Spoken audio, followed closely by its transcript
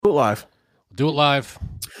do it live. Do it live.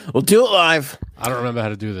 We'll do it live. I don't remember how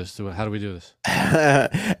to do this. How do we do this?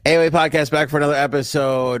 Anyway, podcast back for another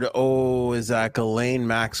episode. Oh, is that Ghislaine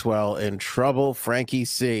Maxwell in trouble? Frankie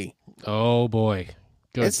C. Oh, boy.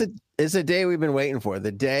 Good. It's a day we've been waiting for.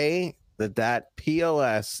 The day that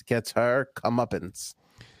POS gets her comeuppance.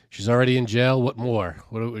 She's already in jail. What more?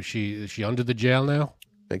 Is she under the jail now?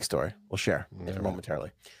 Big story. We'll share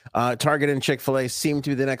momentarily. Target and Chick-Fil-A seem to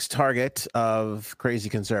be the next target of crazy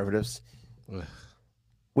conservatives. Ugh.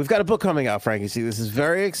 We've got a book coming out, Frankie. See, this is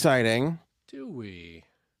very exciting. Do we?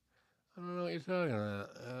 I don't know what you're talking about.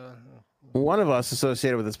 One of us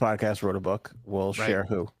associated with this podcast wrote a book. We'll share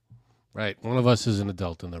who. Right. One of us is an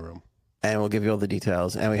adult in the room. And we'll give you all the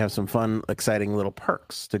details. And we have some fun, exciting little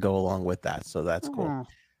perks to go along with that. So that's cool.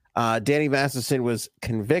 Danny Masterson was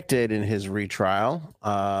convicted in his retrial.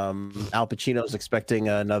 Al Pacino's expecting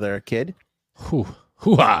another kid.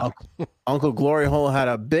 Uncle Glory Hole had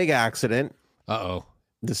a big accident. Uh-oh.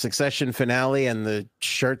 The Succession finale and the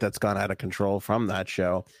shirt that's gone out of control from that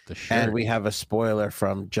show. The shirt. And we have a spoiler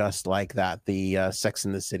from Just Like That, the Sex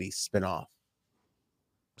and the City spinoff.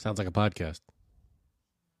 Sounds like a podcast.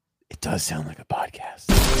 It does sound like a podcast.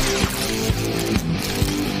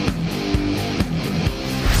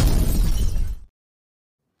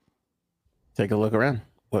 Take a look around.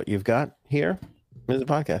 What you've got here is a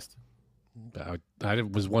podcast. I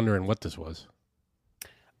was wondering what this was.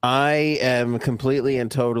 I am completely and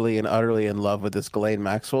totally and utterly in love with this Ghislaine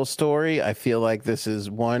Maxwell story. I feel like this is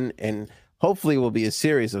one, and hopefully will be a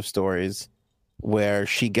series of stories where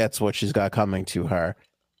she gets what she's got coming to her.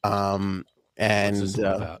 I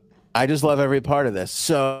just love every part of this.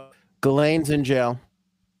 So Ghislaine's in jail.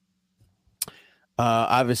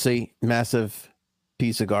 Obviously, massive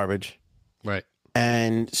piece of garbage. Right.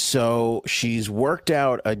 And so she's worked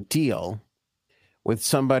out a deal with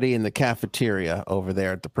somebody in the cafeteria over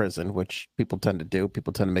there at the prison, which people tend to do.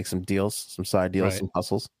 People tend to make some deals, some side deals, some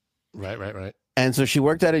hustles. Right. And so she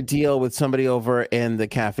worked out a deal with somebody over in the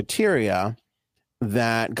cafeteria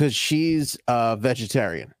because she's a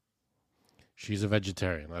vegetarian. She's a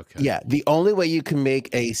vegetarian. Okay. Yeah. The only way you can make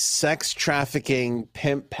a sex trafficking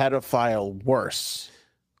pimp pedophile worse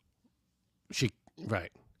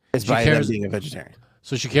is by them being a vegetarian.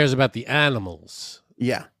 So she cares about the animals.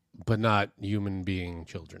 Yeah. But not human being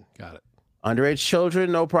children. Got it. Underage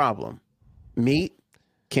children, no problem. Meat,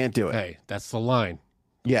 can't do it. Hey, that's the line.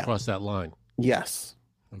 Yeah. Cross that line. Yes.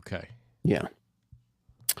 Okay. Yeah.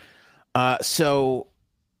 So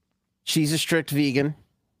she's a strict vegan.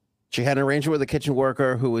 She had an arrangement with a kitchen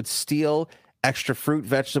worker who would steal extra fruit,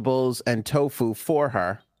 vegetables, and tofu for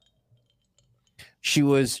her. She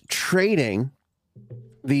was trading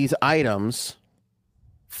these items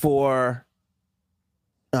for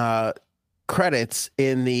credits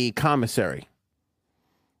in the commissary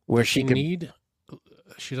where she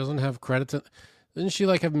doesn't have credits. Doesn't she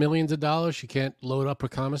have millions of dollars? She can't load up her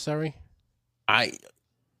commissary. It's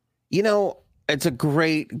a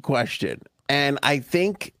great question. And I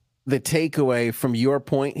think the takeaway from your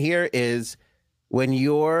point here is when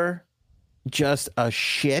you're just a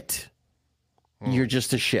shit, you're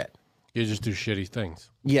just a shit. You just do shitty things.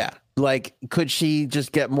 Yeah. Could she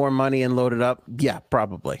just get more money and load it up? Yeah,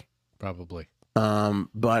 probably. Probably.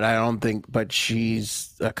 But I don't think, but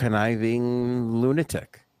she's a conniving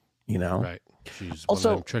lunatic, Right. She's also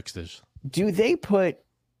one of them tricksters. Do they put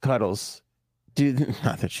Cuddles,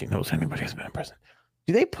 not that she knows anybody who's been in prison.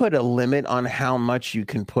 Do they put a limit on how much you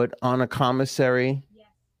can put on a commissary?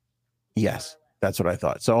 Yes. That's what I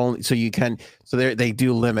thought. So they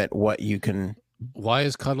do limit what you can. Why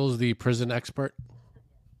is Cuddles the prison expert?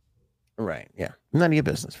 Right. Yeah. None of your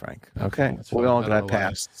business, Frank. Okay. We all got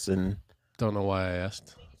pasts and. Don't know why I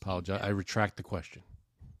asked. Apologize. I retract the question.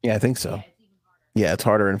 Yeah, I think so. Yeah, it's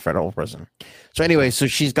harder in federal prison. So anyway, so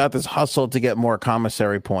she's got this hustle to get more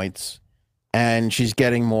commissary points, and she's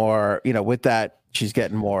getting more. With that, she's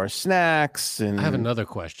getting more snacks. And I have another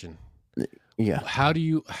question. Yeah. How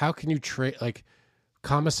can you trade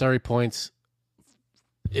commissary points?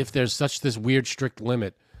 If there's this weird strict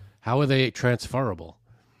limit, how are they transferable?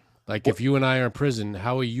 If you and I are in prison,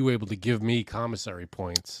 how are you able to give me commissary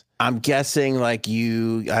points? I'm guessing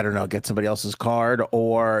get somebody else's card,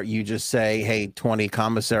 or you just say, hey, 20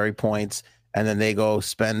 commissary points, and then they go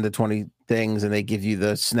spend the 20 things and they give you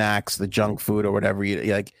the snacks, the junk food or whatever.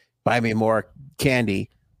 You buy me more candy,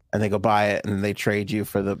 and they go buy it and they trade you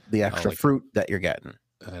for the extra fruit that you're getting.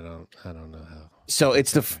 I don't know how. So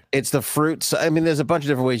it's the fruit. I mean, there's a bunch of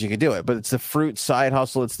different ways you could do it, but it's the fruit side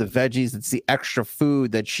hustle. It's the veggies. It's the extra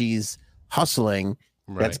food that she's hustling.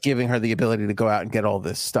 That's giving her the ability to go out and get all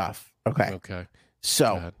this stuff. Okay. Okay.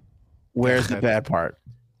 So where's the bad part?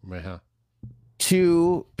 Right, huh?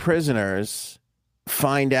 2 prisoners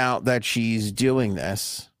find out that she's doing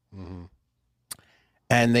this, Mm-hmm.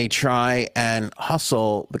 and they try and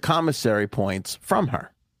hustle the commissary points from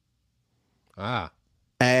her. Ah.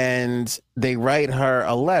 And they write her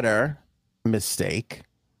a letter, mistake.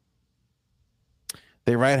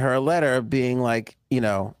 They write her a letter being like,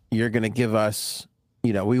 you're going to give us,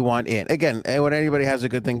 we want in. Again, when anybody has a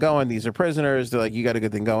good thing going, these are prisoners. They're like, you got a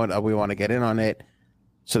good thing going. We want to get in on it.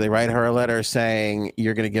 So they write her a letter saying,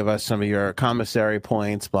 you're going to give us some of your commissary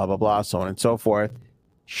points, blah, blah, blah, so on and so forth.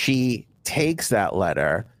 She takes that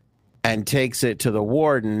letter and takes it to the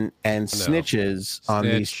warden and snitches on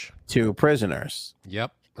these 2 prisoners.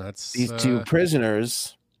 Yep. That's these 2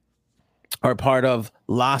 prisoners are part of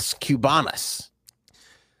Las Cubanas.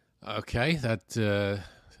 Okay, that's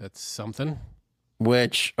something.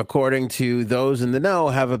 Which, according to those in the know,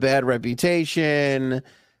 have a bad reputation.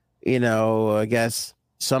 I guess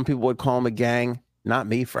some people would call them a gang. Not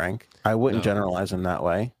me, Frank. I wouldn't generalize them that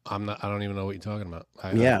way. I don't even know what you're talking about.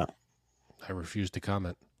 I refuse to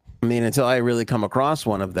comment. I mean, until I really come across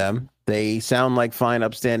one of them, they sound like fine,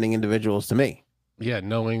 upstanding individuals to me. Yeah,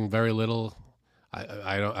 knowing very little,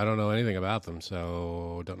 I don't know anything about them,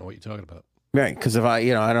 so don't know what you're talking about. Right, because if I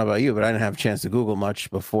don't know about you, but I didn't have a chance to Google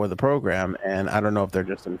much before the program, and I don't know if they're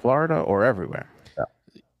just in Florida or everywhere. So.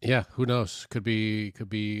 Yeah, who knows? Could be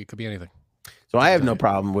anything. So I have no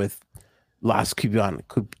problem with Las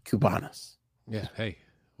Cubanas. Yeah, hey,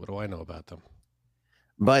 what do I know about them?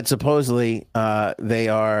 But supposedly they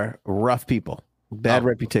are rough people, bad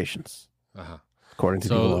reputations, according to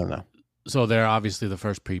people I know. So they're obviously the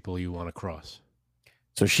first people you want to cross.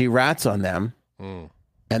 So she rats on them.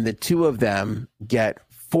 And the 2 of them get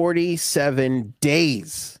 47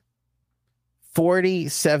 days.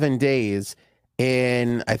 47 days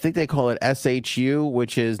in, I think they call it SHU,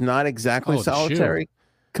 which is not exactly solitary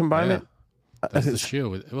confinement. Yeah. That's the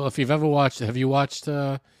shoe. Well, if you've ever watched, have you watched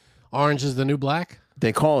Orange is the New Black?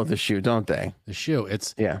 They call it the shoe, don't they? The shoe.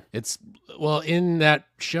 It's in that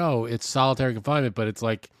show, it's solitary confinement, but it's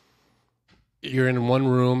like you're in one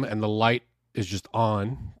room and the light is just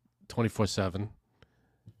on 24/7.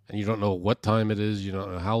 And you don't know what time it is. You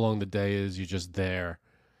don't know how long the day is. You're just there,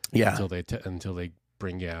 until they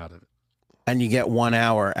bring you out of it. And you get 1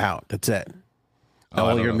 hour out. That's it.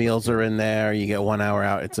 All your meals are in there. You get 1 hour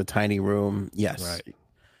out. It's a tiny room. Yes.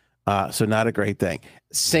 Right. So not a great thing.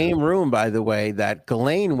 Same room, by the way, that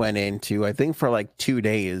Ghislaine went into, I think, for like 2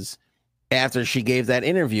 days after she gave that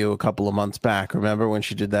interview a couple of months back. Remember when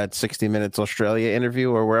she did that 60 Minutes Australia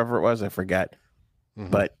interview or wherever it was? I forget.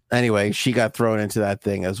 But anyway, she got thrown into that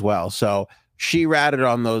thing as well. So she ratted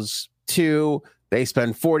on those 2. They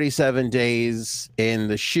spend 47 days in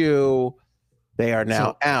the shoe. They are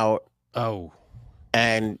now out. Oh.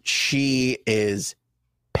 And she is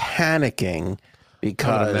panicking because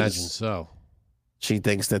I would imagine so. She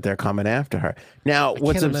thinks that they're coming after her. Now, I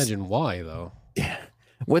can't imagine why, though. Yeah.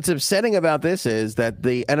 What's upsetting about this is that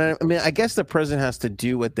I guess the prison has to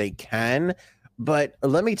do what they can. But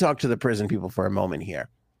let me talk to the prison people for a moment here.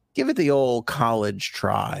 Give it the old college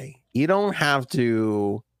try. You don't have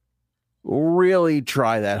to really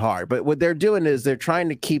try that hard. But what they're doing is they're trying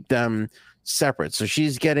to keep them separate. So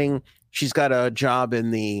she's got a job in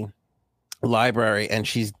the library and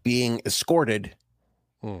she's being escorted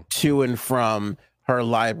to and from her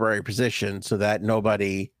library position so that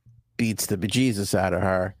nobody beats the bejesus out of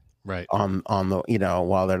her. Right. On the,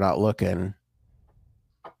 while they're not looking.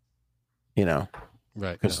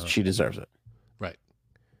 Right, because she deserves it. Right,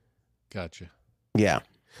 gotcha. Yeah,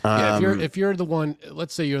 if you're the one,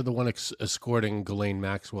 let's say you're the one escorting Ghislaine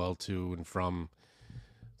Maxwell to and from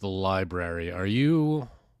the library, are you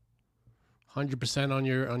 100%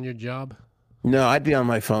 on your job? No, I'd be on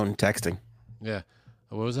my phone texting. Yeah,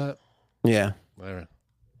 what was that? Yeah,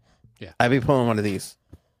 yeah. I'd be pulling one of these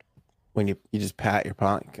when you just pat your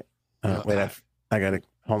pocket. Wait, I got it.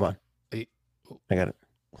 Hold on, I got it.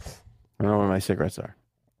 I don't know where my cigarettes are.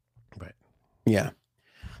 Right. Yeah.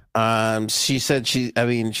 She said she's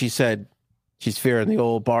fearing the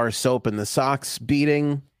old bar soap and the socks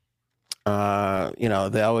beating. They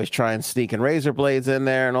always try and sneak in razor blades in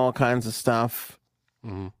there and all kinds of stuff.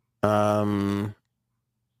 Mm-hmm. A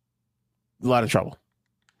lot of trouble.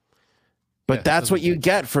 But that's what you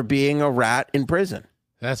get for being a rat in prison.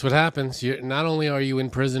 That's what happens. Not only are you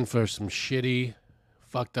in prison for some shitty,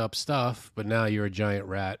 fucked up stuff, but now you're a giant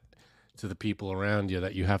rat to the people around you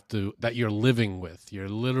that you're living with. You're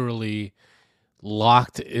literally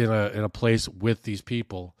locked in a place with these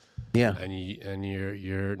people. Yeah. And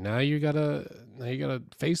you gotta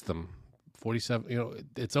face them. 47,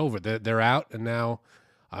 it's over. They're out, and now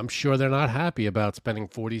I'm sure they're not happy about spending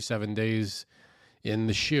 47 days in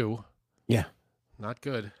the shoe. Yeah. Not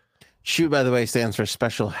good. SHU, by the way, stands for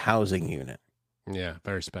Special Housing Unit. Yeah,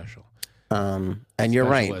 very special. And special you're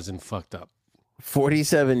right. As in fucked up.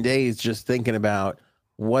 47 days just thinking about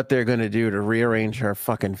what they're going to do to rearrange her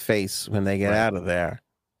fucking face when they get out of there.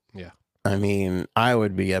 Yeah. I mean, I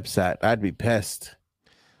would be upset. I'd be pissed.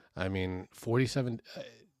 I mean, 47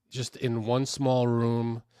 just in one small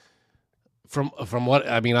room. From what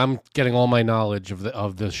I mean, I'm getting all my knowledge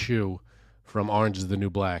of the shoe from Orange is the New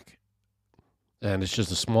Black, and it's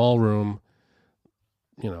just a small room.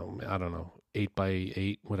 I don't know,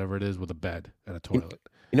 8x8, whatever it is, with a bed and a toilet.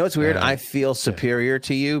 You know what's weird? I feel superior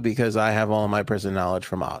to you because I have all my prison knowledge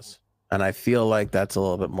from Oz, and I feel like that's a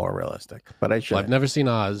little bit more realistic. But I should. Well, I've never seen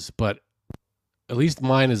Oz, but at least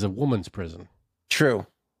mine is a woman's prison. True,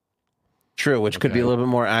 which could be a little bit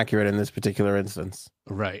more accurate in this particular instance.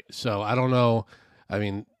 Right. So I don't know. I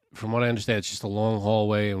mean, from what I understand, it's just a long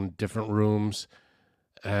hallway and different rooms,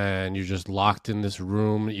 and you're just locked in this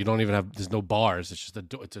room. You don't even have. There's no bars. It's just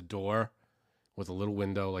it's a door with a little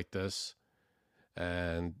window like this,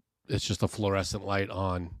 and it's just a fluorescent light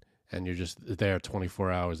on, and you're just there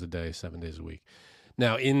 24 hours a day, 7 days a week.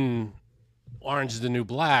 Now in Orange is the New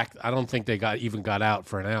Black, I don't think they got out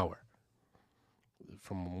for an hour,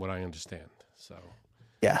 from what I understand. So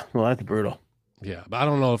yeah, well, that's brutal. Yeah, but I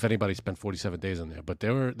don't know if anybody spent 47 days in there, but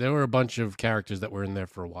there were a bunch of characters that were in there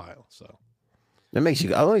for a while. So that makes you.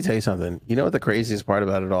 Let me tell you something. You know what the craziest part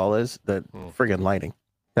about it all is? That friggin' lighting.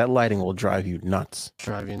 That lighting will drive you nuts.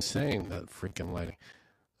 Drive you insane. That freaking lighting.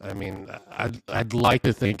 I mean, I'd like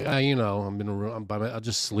to think, I'm in a room. I'll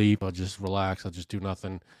just sleep. I'll just relax. I'll just do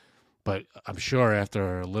nothing. But I'm sure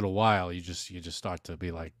after a little while, you just start to be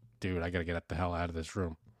like, dude, I gotta get the hell out of this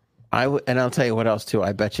room. And I'll tell you what else too.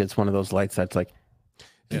 I bet you it's one of those lights that's like,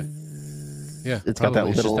 yeah, it's got that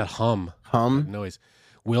little just that hum noise.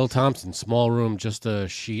 Will Thompson, small room, just a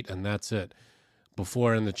sheet, and that's it.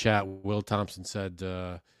 Before in the chat, Will Thompson said,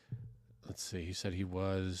 let's see, he said he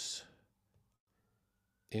was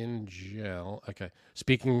in jail. Okay,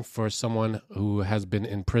 speaking for someone who has been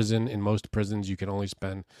in prison. In most prisons, you can only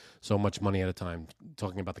spend so much money at a time.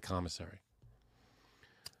 Talking about the commissary.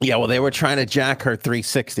 Yeah, well, they were trying to jack her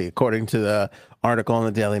 360, according to the article in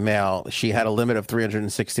the Daily Mail. She had a limit of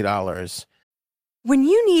 $360. When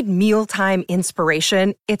you need mealtime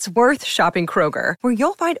inspiration, it's worth shopping Kroger, where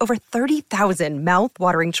you'll find over 30,000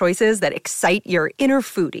 mouth-watering choices that excite your inner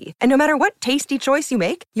foodie. And no matter what tasty choice you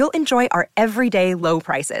make, you'll enjoy our everyday low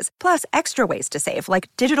prices, plus extra ways to save,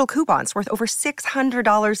 like digital coupons worth over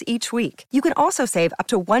 $600 each week. You can also save up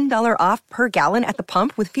to $1 off per gallon at the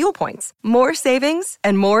pump with fuel points. More savings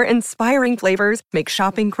and more inspiring flavors make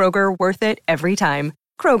shopping Kroger worth it every time.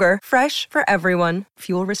 Kroger, fresh for everyone.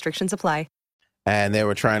 Fuel restrictions apply. And they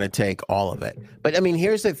were trying to take all of it. But I mean,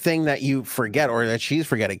 here's the thing that you forget, or that she's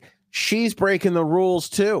forgetting. She's breaking the rules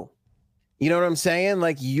too. You know what I'm saying?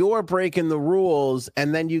 Like, you're breaking the rules,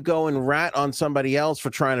 and then you go and rat on somebody else for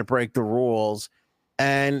trying to break the rules.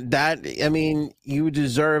 And that, I mean, you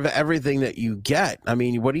deserve everything that you get. I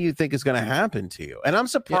mean, what do you think is going to happen to you? And I'm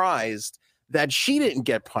surprised that she didn't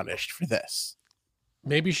get punished for this.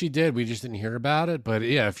 Maybe she did. We just didn't hear about it. But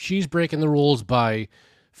yeah, if she's breaking the rules by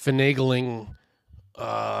finagling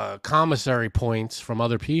commissary points from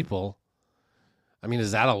other people, I mean,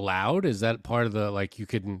 is that allowed? Is that part of the, like, you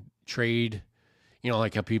can trade,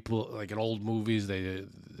 like how people, like in old movies, they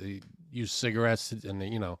use cigarettes and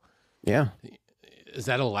they, yeah, is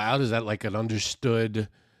that allowed? Is that like an understood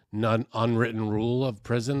unwritten rule of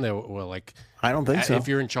prison? They were like, I don't think so. If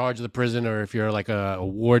you're in charge of the prison, or if you're like a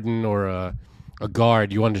warden or a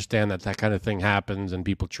guard, you understand that kind of thing happens, and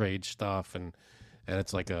people trade stuff, and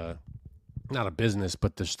it's like not a business,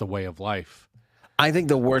 but just the way of life. I think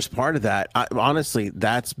the worst part of that, honestly,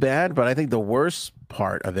 that's bad. But I think the worst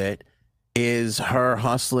part of it is her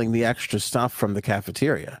hustling the extra stuff from the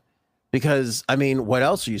cafeteria. Because, I mean, what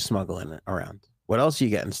else are you smuggling around? What else are you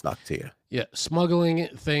getting snuck to you? Yeah, smuggling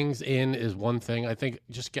things in is one thing. I think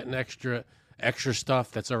just getting extra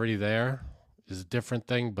stuff that's already there is a different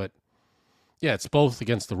thing. But yeah, it's both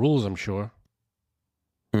against the rules, I'm sure.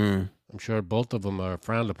 I'm sure both of them are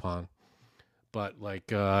frowned upon. But,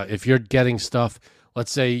 like, if you're getting stuff, let's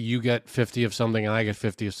say you get 50 of something and I get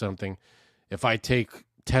 50 of something. If I take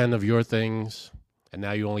 10 of your things and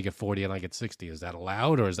now you only get 40 and I get 60, is that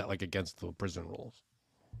allowed, or is that, like, against the prison rules?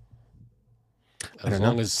 As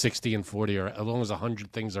long as 60 and 40 are, as long as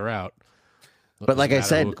 100 things are out. But like I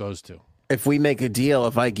said, who it goes to. If we make a deal,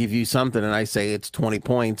 if I give you something and I say it's 20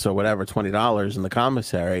 points or whatever, $20 in the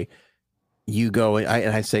commissary, you go and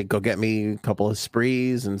I say, go get me a couple of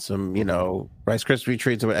sprees and some, Rice Krispie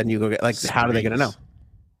treats, and you go get like, how are they going to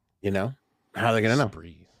know? How are they going to know?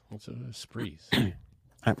 Sprees. What's a sprees? I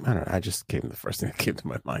don't know. I just the first thing that came to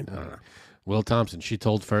my mind. I don't know. Will Thompson. She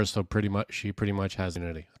told first, so she pretty much has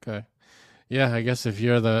immunity. Okay. Yeah, I guess if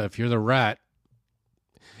you're the rat,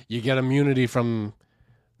 you get immunity from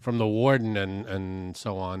the warden and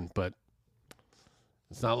so on, but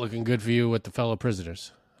it's not looking good for you with the fellow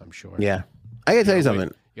prisoners, I'm sure. Yeah. I gotta tell you something.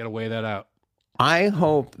 You gotta weigh that out. I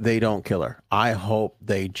hope they don't kill her. I hope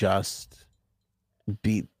they just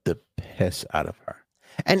beat the piss out of her.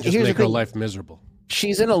 And just here's make the her thing. life miserable.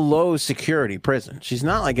 She's in a low security prison. She's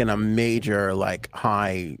not like in a major, like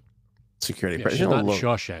high security prison. She's not in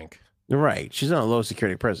Shawshank. Right. She's in a low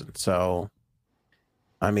security prison. So,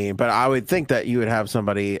 I mean, but I would think that you would have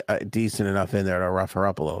somebody decent enough in there to rough her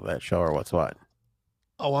up a little bit, show her what's what.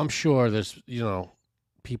 Oh, I'm sure there's,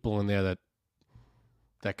 people in there that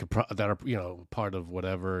are, part of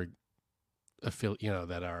whatever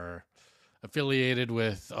that are affiliated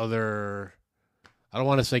with other, I don't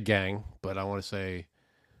want to say gang, but I want to say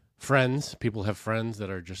friends. People have friends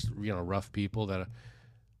that are just, rough people that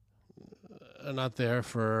are not there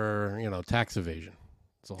for, tax evasion.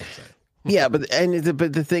 That's all I'm saying. Yeah, but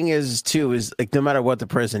the thing is too is like no matter what the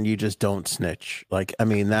prison, you just don't snitch. Like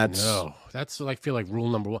that's I feel like rule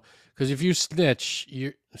number one. Because if you snitch,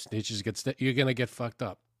 you're gonna get fucked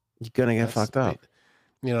up. You're gonna get fucked up.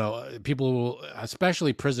 People will,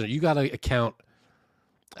 especially prisoners. You got to account.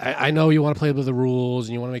 I know you want to play with the rules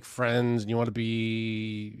and you want to make friends and you want to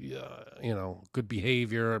be, good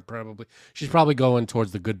behavior. Probably she's probably going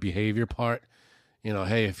towards the good behavior part.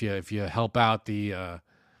 Hey, if you help out the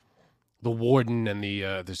warden and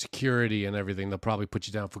the security and everything, they'll probably put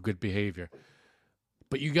you down for good behavior.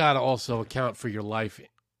 But you got to also account for your life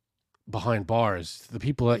behind bars, the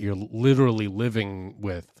people that you're literally living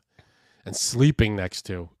with and sleeping next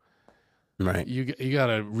to. Right. You got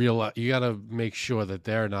to realize, you got to make sure that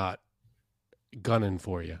they're not gunning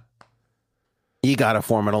for you. You got to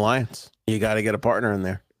form an alliance. You got to get a partner in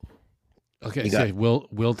there. Okay,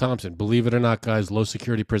 Will Thompson. Believe it or not, guys, low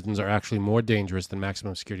security prisons are actually more dangerous than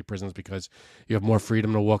maximum security prisons because you have more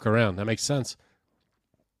freedom to walk around. That makes sense.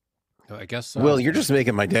 I guess so. Will, you're just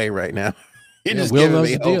making my day right now. Will knows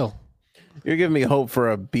the deal. You're giving me hope for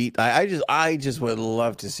a beat. I just would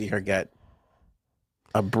love to see her get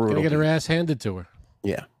a brutal. Gonna get her ass handed to her.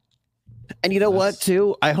 Yeah. And you know what,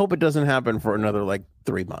 too? I hope it doesn't happen for another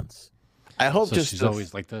 3 months. I hope so she's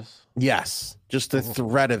always like this. Yes, just the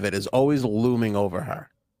threat of it is always looming over her.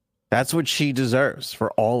 That's what she deserves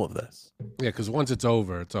for all of this. Yeah, because once it's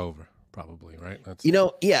over, probably, right?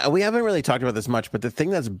 Yeah, we haven't really talked about this much, but the thing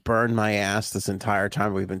that's burned my ass this entire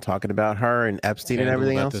time we've been talking about her and Epstein and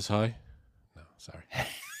everything else. This high? No, sorry.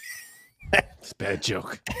 It's a bad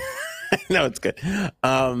joke. No, it's good.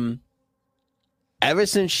 Ever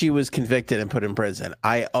since she was convicted and put in prison,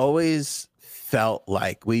 I always felt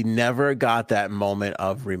like we never got that moment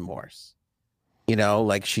of remorse.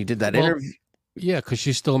 Like she did that interview. Yeah, because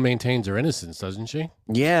she still maintains her innocence, doesn't she?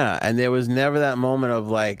 Yeah, and there was never that moment of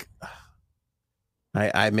like,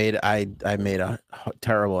 I made a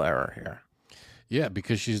terrible error here. Yeah,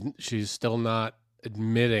 because she's still not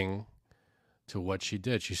admitting to what she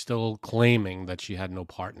did. She's still claiming that she had no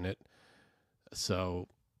part in it. So,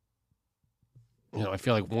 I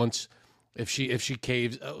feel like once. If she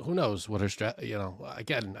caves, who knows what her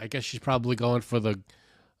again, I guess she's probably going for the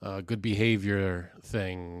good behavior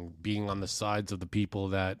thing, being on the sides of the people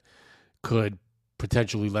that could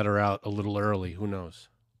potentially let her out a little early. Who knows?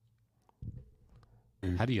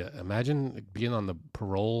 How do you imagine being on the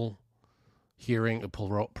parole hearing, a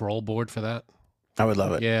parole board for that? I would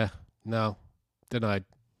love it. Yeah. No. Denied.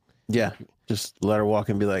 Yeah. Just let her walk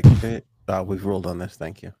and be like, hey, we've ruled on this.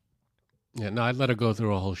 Thank you. Yeah. No, I'd let her go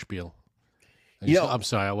through a whole spiel. I'm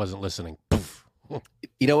sorry, I wasn't listening.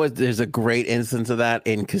 You know what? There's a great instance of that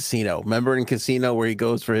in Casino. Remember in Casino where he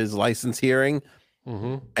goes for his license hearing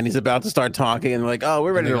and he's about to start talking and like, oh,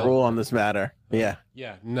 we're ready to rule on this matter. Yeah.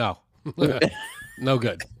 Yeah. No. No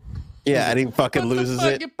good. Yeah, and he fucking loses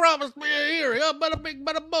it. You promised me a hearing. Bada bing,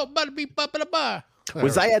 bada boom, bada beep, bada bar.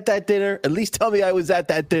 Was I at that dinner? At least tell me I was at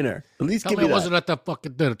that dinner. At least tell give me I wasn't at that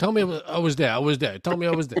fucking dinner. Tell me I was there. I was there. Tell me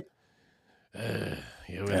I was there.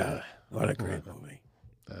 Yeah. What a great movie.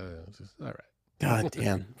 All right. God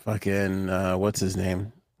damn. Fucking, what's his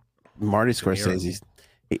name? Marty Scorsese.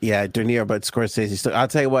 Yeah, De Niro, but Scorsese. Still, I'll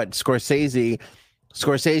tell you what, Scorsese's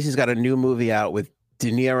got a new movie out with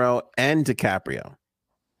De Niro and DiCaprio.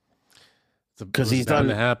 Because he's done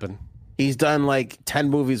to happen. He's done like 10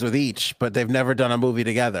 movies with each, but they've never done a movie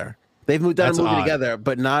together. They've done That's a movie odd. together,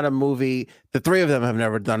 but not a movie. The three of them have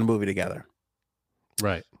never done a movie together.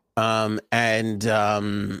 Right. They had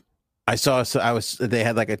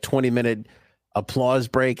like a 20-minute applause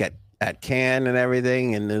break at Cannes and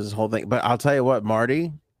everything, and this whole thing. But I'll tell you what,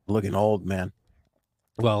 Marty, looking old, man.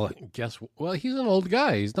 Well, he's an old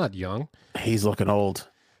guy. He's not young. He's looking old.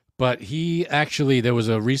 But there was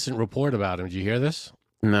a recent report about him. Did you hear this?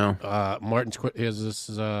 No. This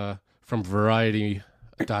is from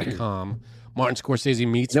Variety.com. Martin Scorsese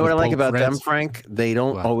meets. You know with what I like Pope about them, Francis. Frank? They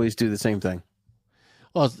don't always do the same thing.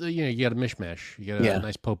 Well, you get a mishmash. You get a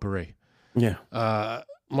nice potpourri. Yeah.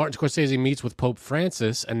 Martin Scorsese meets with Pope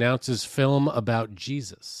Francis, announces film about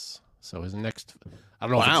Jesus. So his next, I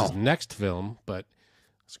don't know if it's his next film, but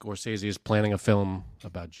Scorsese is planning a film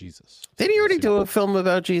about Jesus. Did he already do a film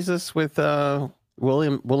about Jesus with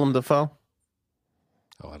Willem Dafoe?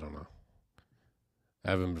 Oh, I don't know.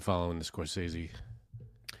 I haven't been following the Scorsese.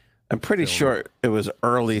 I'm pretty sure it was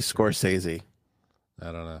early Scorsese. I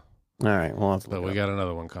don't know. All right, well, but we got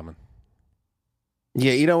another one coming.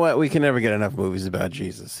 Yeah, you know what? We can never get enough movies about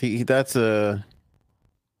Jesus. That's a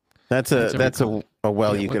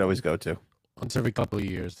well you could always go to. Once every couple of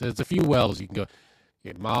years, there's a few wells you can go.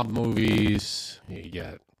 You get mob movies, you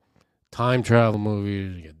get time travel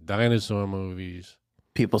movies, you get dinosaur movies,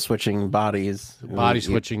 people switching bodies,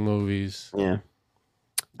 switching movies. Yeah.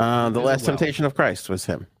 The Last Temptation of Christ was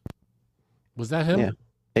him. Was that him? Yeah.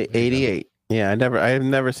 88. Yeah, I've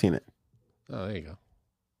never seen it. Oh, there you go.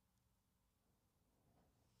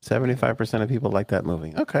 75% of people like that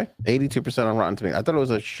movie. Okay. 82% on Rotten Tomatoes. I thought it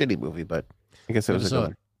was a shitty movie, but I guess it was a good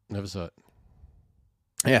one. Never saw it.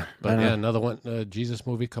 Yeah. But another one, Jesus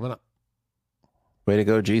movie coming up. Way to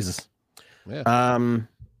go, Jesus. Yeah.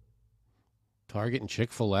 Target and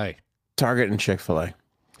Chick-Fil-A. Target and Chick-Fil-A.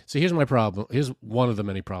 So here's my problem. Here's one of the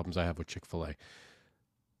many problems I have with Chick-fil-A.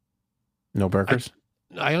 No burgers?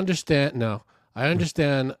 I understand. No, I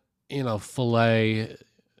understand, filet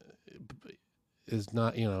is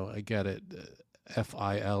not, I get it.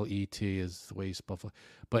 Filet is the way you spell filet.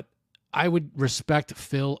 But I would respect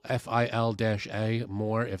Fil-A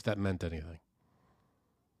more if that meant anything.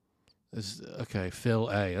 Phil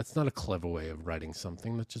A. That's not a clever way of writing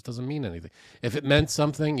something. That just doesn't mean anything. If it meant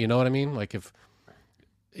something, you know what I mean? Like if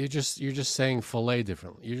you're just saying filet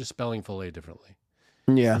differently. You're just spelling filet differently.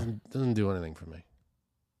 Yeah. Doesn't do anything for me.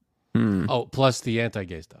 Oh, plus the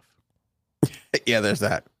anti-gay stuff. Yeah, there's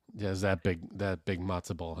that. Yeah, there's that big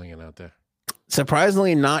matzo ball hanging out there.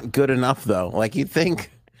 Surprisingly not good enough though. Like you think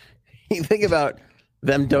about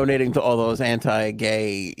them donating to all those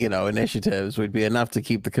anti-gay, initiatives would be enough to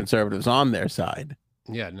keep the conservatives on their side.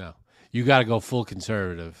 Yeah, no. You got to go full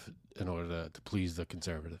conservative in order to please the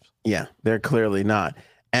conservatives. Yeah, they're clearly not.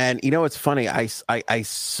 And it's funny. I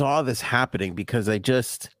saw this happening because I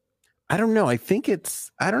don't know. I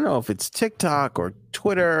don't know if it's TikTok or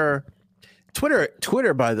Twitter.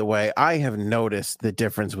 Twitter, by the way, I have noticed the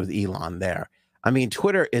difference with Elon there. I mean,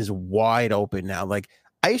 Twitter is wide open now. Like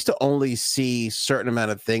I used to only see certain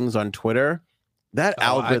amount of things on Twitter. That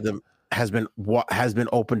algorithm has been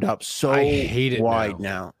opened up so wide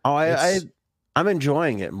now. Oh, I'm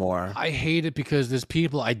enjoying it more. I hate it because there's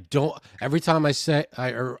people every time I say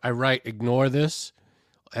I write ignore this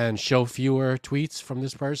and show fewer tweets from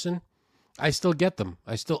this person, I still get them.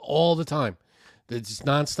 All the time. It's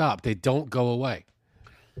nonstop. They don't go away.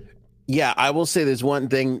 Yeah, I will say there's one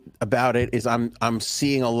thing about it is I'm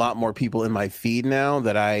seeing a lot more people in my feed now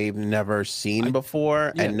that I've never seen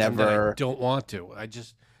before and never I don't want to.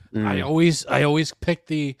 I always pick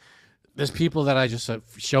there's people that I just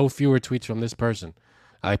show fewer tweets from this person.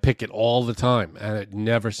 I pick it all the time, and it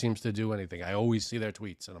never seems to do anything. I always see their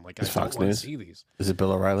tweets, and I'm like, I don't want to see these. Is it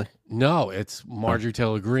Bill O'Reilly? No, it's Marjorie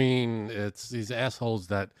Taylor Greene. It's these assholes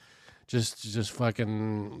that just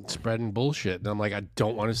fucking spreading bullshit, and I'm like, I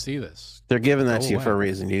don't want to see this. They're giving that to you for a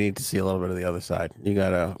reason. You need to see a little bit of the other side.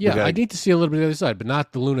 I need to see a little bit of the other side, but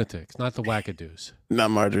not the lunatics, not the wackadoos.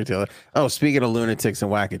 Not Marjorie Taylor. Oh, speaking of lunatics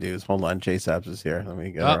and wackadoos, hold on, Jay Sabs is here. Let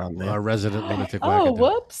me get her on there. Our resident lunatic wackadoo. Oh,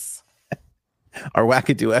 whoops. Our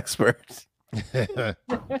wackadoo expert.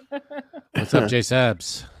 What's up, Jay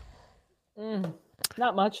Sabs?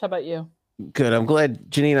 Not much. How about you? Good. I'm glad,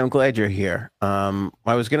 Janine. I'm glad you're here. I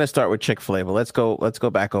was going to start with Chick-fil-A, but let's go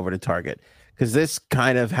back over to Target because this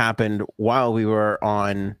kind of happened while we were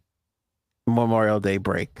on Memorial Day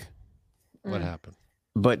break. What happened?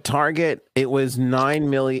 But Target, it was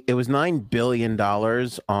 $9 billion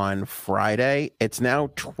on Friday. It's now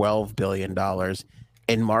 $12 billion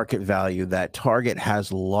in market value that Target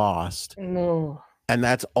has lost. No. And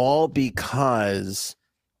that's all because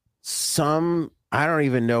some I don't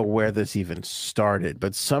even know where this even started,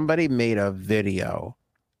 but somebody made a video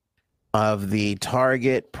of the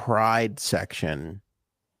Target Pride section,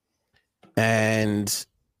 and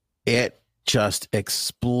it just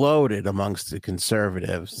exploded amongst the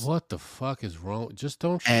conservatives. What the fuck is wrong? Just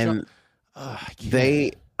don't And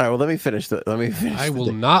they. All right, well, let me finish. I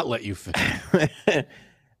will not let you finish.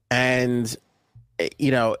 And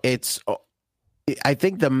I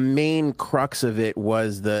think the main crux of it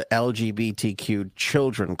was the LGBTQ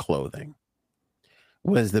children clothing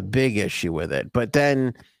was the big issue with it. But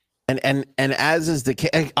then, and as is the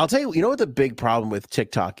case, I'll tell you, you know what the big problem with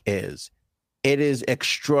TikTok is? It is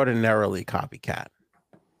extraordinarily copycat.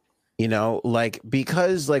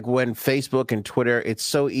 Because when Facebook and Twitter, it's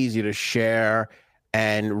so easy to share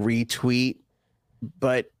and retweet,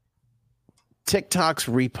 but TikTok's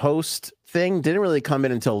repost thing didn't really come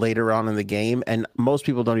in until later on in the game, and most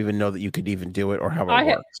people don't even know that you could even do it or how it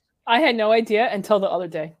works. I had no idea until the other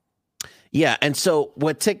day. Yeah, and so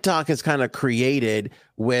what TikTok has kind of created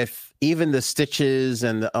with even the stitches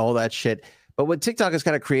and all that shit, but what TikTok has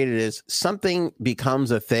kind of created is something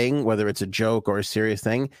becomes a thing, whether it's a joke or a serious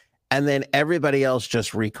thing, and then everybody else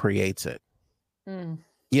just recreates it.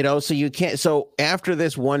 So you can't. So after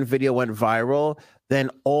this one video went viral, then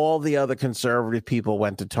all the other conservative people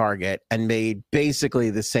went to Target and made basically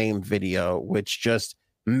the same video, which just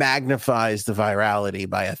magnifies the virality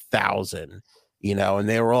by 1,000, and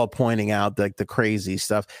they were all pointing out the crazy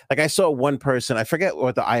stuff. Like I saw one person, I forget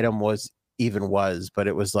what the item was, but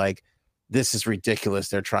it was like, this is ridiculous.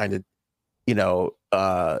 They're trying to,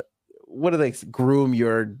 what do they groom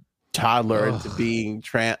your toddler into being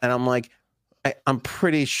trans? And I'm like, I'm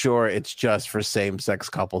pretty sure it's just for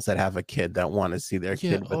same-sex couples that have a kid that want to see their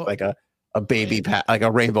kid with like a baby, like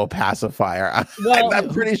a rainbow pacifier. Well, I'm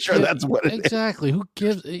pretty sure that's what it is. Exactly. Who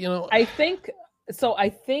gives, I think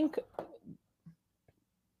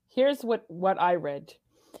here's what I read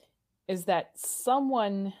is that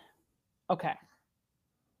someone, okay,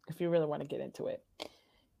 if you really want to get into it,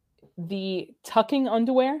 the tucking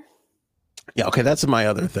underwear. Yeah, okay, that's my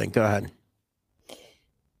other thing. Go ahead.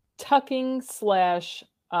 Tucking /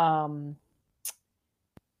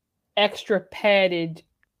 extra padded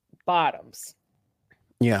bottoms.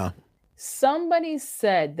 Yeah. Somebody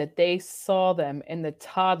said that they saw them in the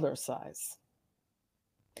toddler size.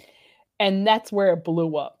 And that's where it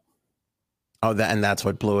blew up. Oh, and that's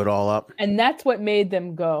what blew it all up? And that's what made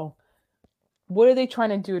them go, what are they trying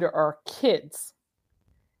to do to our kids?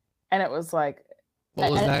 And it was like...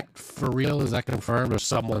 Well, is that for real? Is that confirmed? Or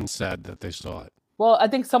someone said that they saw it? Well, I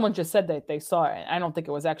think someone just said that they saw it. I don't think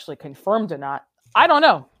it was actually confirmed or not. I don't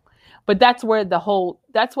know. But that's where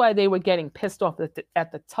that's why they were getting pissed off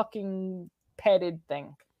at the tucking padded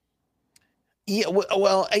thing. Yeah,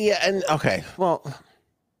 well, yeah, and okay. Well,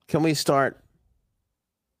 can we start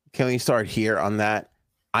here on that?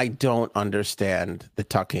 I don't understand the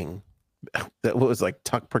tucking. That was like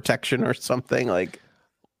tuck protection or something. Like,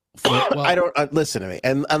 I don't listen to me.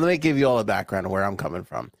 And let me give you all the background of where I'm coming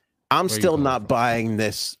from. I'm still not buying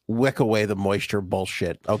this wick away the moisture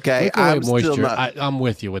bullshit. Okay, I'm moisture. I'm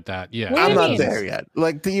with you with that. Yeah, I'm not there yet.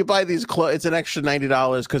 Like, do you buy these clothes? It's an extra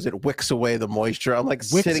 $90 because it wicks away the moisture. I'm like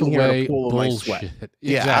sitting here in a pool of my sweat.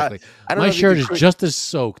 Yeah, exactly. I don't my shirt is just as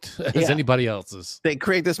soaked as anybody else's. They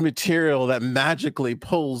create this material that magically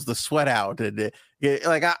pulls the sweat out, and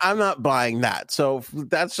I'm not buying that. So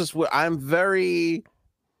that's just what I'm very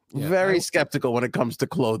skeptical when it comes to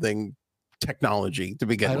clothing technology to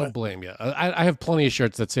begin with. I don't blame you. I have plenty of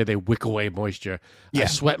shirts that say they wick away moisture. Yeah. I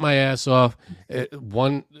sweat my ass off.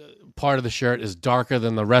 One part of the shirt is darker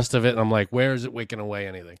than the rest of it, and I'm like, where is it wicking away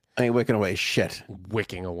anything? I ain't wicking away shit.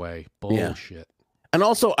 Wicking away bullshit. Yeah. And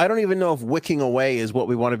also, I don't even know if wicking away is what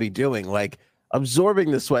we want to be doing. Like, absorbing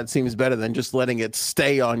the sweat seems better than just letting it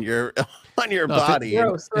stay on your body.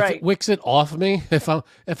 Gross, right. If it wicks it off me, if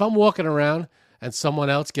I'm walking around and someone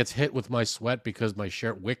else gets hit with my sweat because my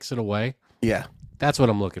shirt wicks it away. Yeah, that's what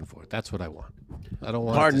I'm looking for. That's what I want. I don't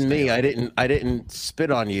want. Pardon me, I didn't spit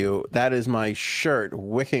on you. That is my shirt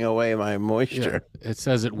wicking away my moisture. Yeah, it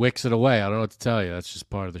says it wicks it away. I don't know what to tell you. That's just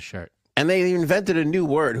part of the shirt. And they invented a new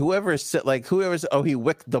word. He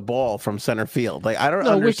wicked the ball from center field. Like, I don't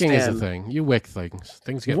understand. Wicking is a thing. You wick things.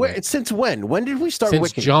 Things get wicked. Since when? When did we start Since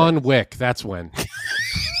wicking? John Wick. That's when.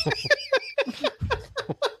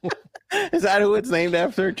 Is that who it's named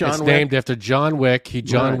after? John Wick? Named after John Wick. He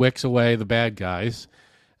wicks away the bad guys.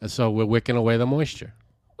 And so we're wicking away the moisture.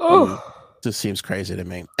 Oh, this seems crazy to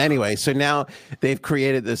me. Anyway, so now they've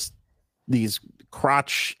created these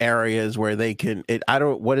crotch areas where they can.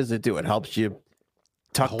 What does it do? It helps you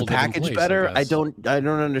tuck the package better. I don't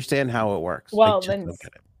understand how it works. Well, then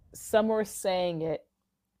some were saying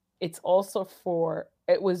it's also for,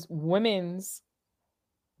 it was women's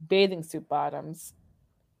bathing suit bottoms,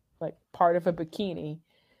 like part of a bikini.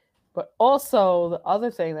 But also the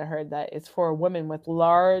other thing I heard that it's for women with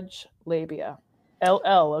large labia.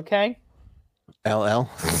 LL, okay? LL,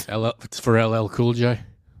 It's for LL Cool J.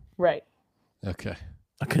 Right. Okay.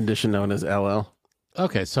 a condition known as LL.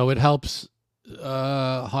 Okay, so it helps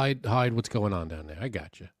hide what's going on down there. I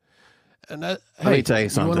got you. And that, Let me tell you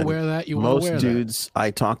something. You want to wear that? Most dudes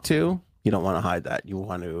I talk to, you don't want to hide that. You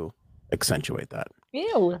want to accentuate that.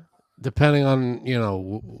 Ew. Depending on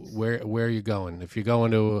where you're going. If you're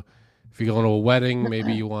going to a wedding,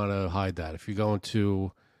 maybe you want to hide that. If you're going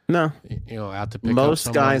to No, out to pick up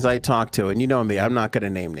most guys someone, I talk to, and you know me, I'm not going to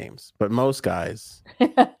name names, but most guys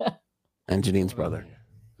and Janine's brother,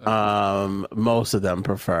 most of them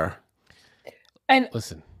prefer. And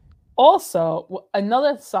listen. also,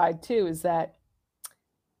 another side too is that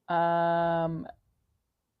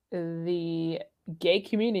the gay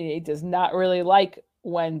community does not really like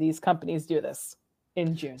when these companies do this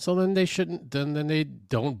in June. So then they shouldn't. Then they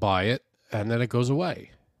don't buy it, and then it goes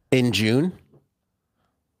away In June?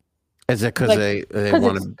 Is it because they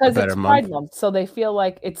want a better Pride month? So they feel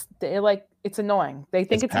like it's annoying. They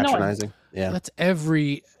think it's annoying. patronizing. Yeah, that's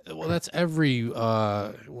every.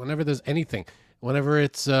 Whenever there's anything. Whenever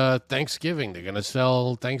it's Thanksgiving, they're gonna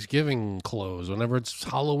sell Thanksgiving clothes. Whenever it's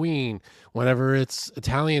Halloween, whenever it's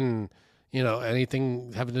Italian,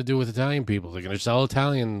 anything having to do with Italian people, they're gonna sell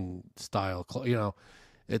Italian style.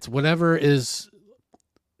 It's whenever is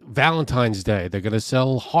Valentine's Day, they're gonna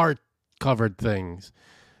sell heart covered things.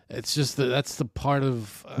 It's just that's the part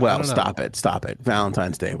of. Well, stop it.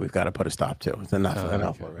 Valentine's Day, we've got to put a stop to. It's enough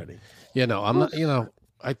Okay. already. I'm not.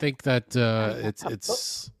 I think that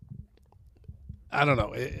it's. I don't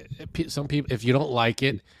know. Some people, if you don't like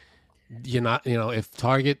it, you're not. If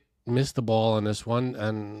Target missed the ball on this one,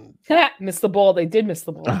 and missed the ball, they did miss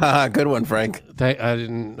the ball. Good one, Frank. I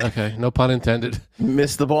didn't. Okay, no pun intended.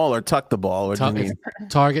 Miss the ball or tuck the ball? If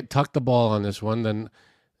Target tucked the ball on this one,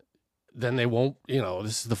 then they won't.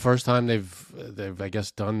 This is the first time they've I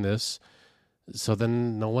guess done this. So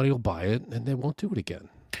then nobody will buy it, and they won't do it again.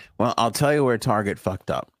 Well, I'll tell you where Target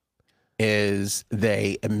fucked up. Is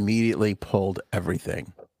they immediately pulled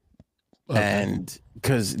everything, and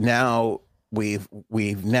because now we've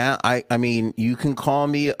now I mean you can call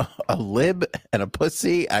me a lib and a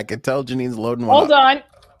pussy. I can tell Janine's loading one. Hold on,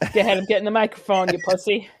 go ahead. I'm getting the microphone, you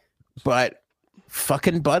pussy. But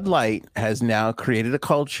fucking Bud Light has now created a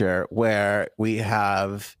culture where we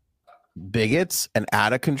have bigots and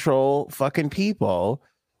out of control fucking people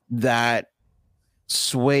that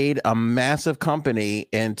swayed a massive company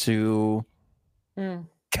into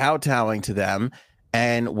kowtowing to them.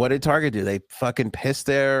 And what did Target do? They fucking pissed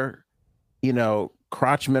their,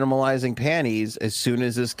 crotch minimalizing panties as soon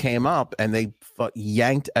as this came up, and they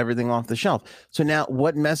yanked everything off the shelf. So now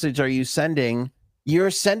what message are you sending?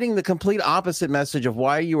 You're sending the complete opposite message of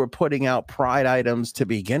why you were putting out Pride items to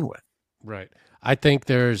begin with. Right. I think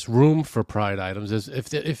there's room for Pride items.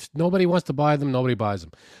 If nobody wants to buy them, nobody buys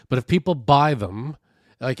them. But if people buy them,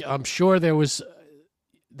 like I'm sure there's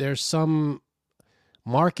some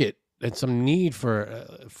market and some need for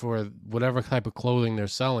whatever type of clothing they're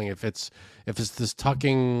selling. If it's this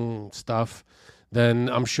tucking stuff, then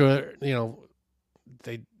I'm sure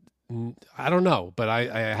they. I don't know, but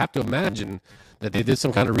I have to imagine that they did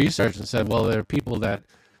some kind of research and said, well, there are people that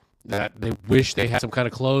they wish they had some kind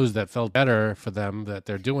of clothes that felt better for them, that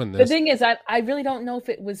they're doing this. The thing is, I really don't know if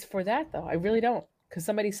it was for that, though. I really don't. Because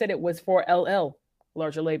somebody said it was for LL,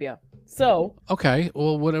 larger labia. So. Okay,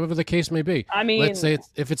 well, whatever the case may be. I mean. Let's say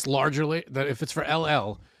if it's if it's for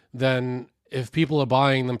LL, then if people are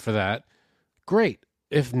buying them for that, great.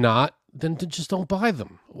 If not, then just don't buy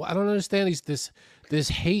them. I don't understand this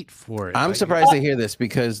hate for it. I'm surprised to hear this,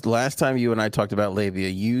 because last time you and I talked about labia,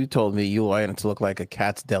 you told me you wanted it to look like a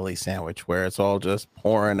cat's deli sandwich where it's all just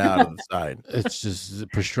pouring out of the side. It's just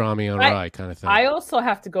pastrami on rye kind of thing. I also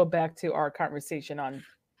have to go back to our conversation on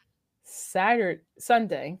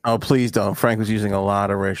Sunday. Oh, please don't. Frank was using a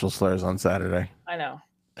lot of racial slurs on Saturday. I know.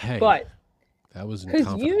 Hey, but that was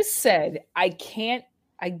because you said I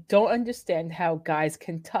don't understand how guys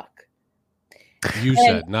can tuck. You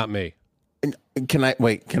said, not me. Can I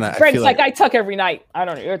wait? Can I? Frank's like I tuck every night. I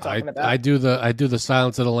don't know what you're talking about. I do the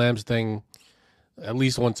Silence of the Lambs thing at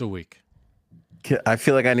least once a week. I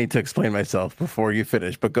feel like I need to explain myself before you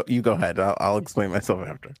finish, but you go ahead. I'll explain myself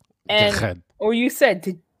after. And or you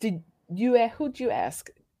said, did you? Who'd you ask?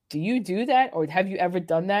 Do you do that, or have you ever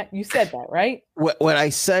done that? You said that, right? What I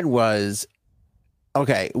said was,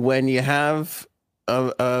 okay, when you have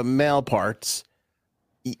male parts,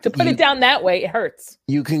 To put it down that way, it hurts.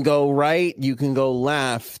 You can go right, you can go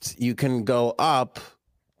left, you can go up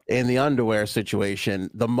in the underwear situation.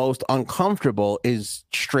 The most uncomfortable is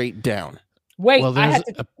straight down. Wait,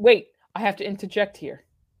 I have to interject here.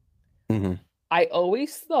 Mm-hmm. I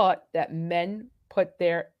always thought that men put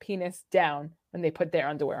their penis down when they put their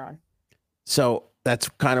underwear on. So that's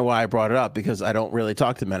kind of why I brought it up, because I don't really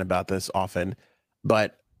talk to men about this often.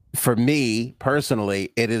 But for me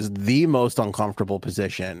personally, it is the most uncomfortable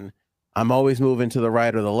position. I'm always moving to the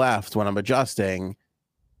right or the left when I'm adjusting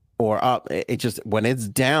or up. It just, when it's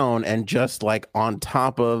down and just like on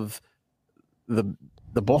top of the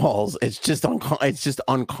balls, it's just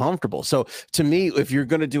uncomfortable. So to me, if you're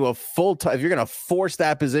going to do a if you're going to force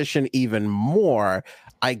that position even more,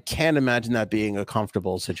 I can't imagine that being a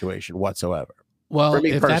comfortable situation whatsoever. Well, for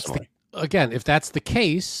me if personally. if that's the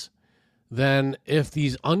case, then if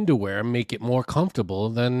these underwear make it more comfortable,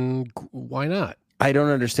 then why not? I don't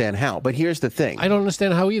understand how, but here's the thing. I don't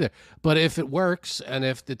understand how either. But if it works and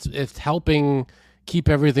if it's helping keep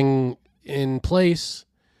everything in place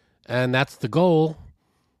and that's the goal,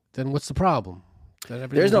 then what's the problem?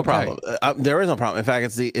 There's no problem. There is no problem. In fact,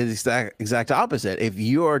 it's the exact opposite. If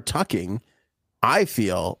you're tucking, I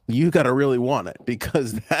feel you got to really want it,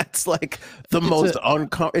 because that's like the most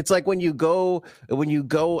uncomfortable. It's like when you go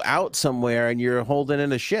out somewhere and you're holding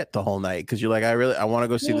in a shit the whole night because you're like, I want to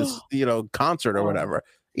go see this, concert or whatever.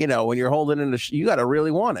 When you're holding in you got to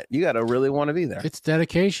really want it. You got to really want to be there. It's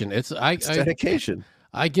dedication. It's dedication.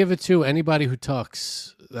 I give it to anybody who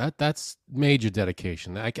tucks. That's major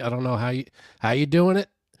dedication. I don't know how you doing it,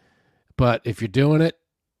 but if you're doing it,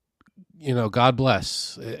 God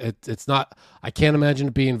bless. It's not, I can't imagine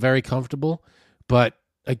it being very comfortable. But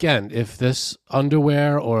again, if this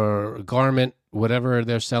underwear or garment, whatever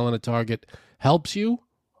they're selling at Target, helps you,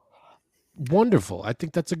 wonderful. I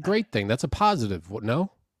think that's a great thing. That's a positive.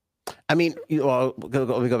 No? I mean, let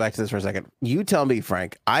me go back to this for a second. You tell me,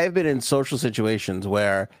 Frank, I've been in social situations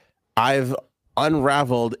where I've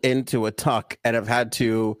unraveled into a tuck and have had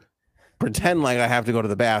to pretend like I have to go to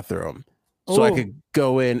the bathroom so I could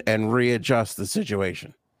go in and readjust the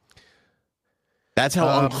situation. That's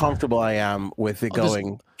how uncomfortable I am with it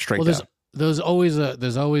going straight down. There's always,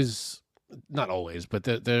 not always, but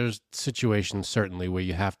there's situations certainly where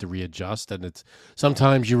you have to readjust, and it's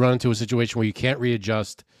sometimes you run into a situation where you can't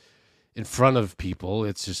readjust in front of people.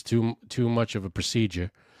 It's just too much of a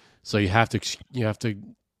procedure, so you have to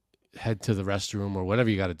head to the restroom or whatever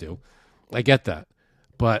you got to do. I get that,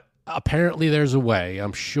 but apparently there's a way.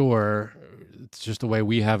 I'm sure it's just a way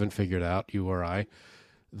we haven't figured out, you or I,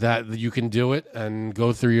 that you can do it and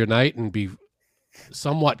go through your night and be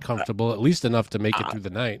somewhat comfortable, at least enough to make it through the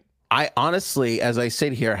night. I honestly, as I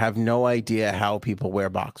sit here, have no idea how people wear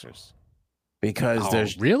boxers, because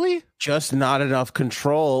there's really just not enough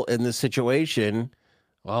control in the situation.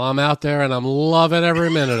 Well, I'm out there and I'm loving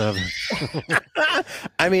every minute of it.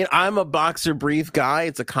 I mean, I'm a boxer brief guy.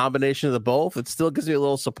 It's a combination of the both. It still gives me a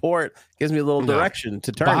little support, gives me a little direction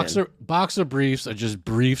to turn in. Boxer briefs are just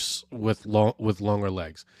briefs with longer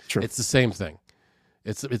legs. True. It's the same thing.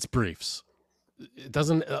 It's briefs. It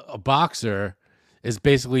doesn't. A boxer is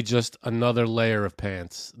basically just another layer of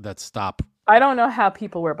pants that stop. I don't know how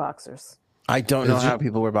people wear boxers. I don't know how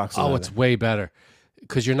people wear boxers. Oh, it's way better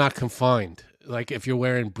because you're not confined. Like if you're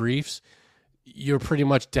wearing briefs, you're pretty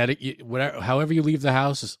much dedicated. However you leave the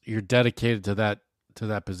house, you're dedicated to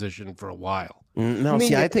that position for a while. No,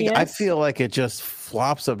 see, I feel like it just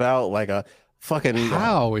flops about like a fucking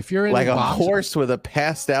if you're in like a horse with a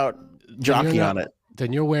passed out jockey on it.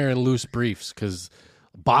 Then you're wearing loose briefs, because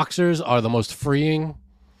boxers are the most freeing.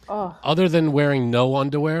 Oh. Other than wearing no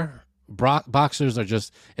underwear, boxers are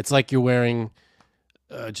just. It's like you're wearing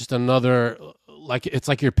just another. Like it's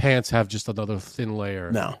like your pants have just another thin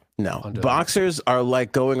layer. No. Boxers are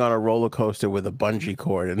like going on a roller coaster with a bungee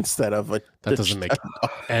cord instead of that doesn't make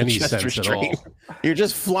any sense at all. You're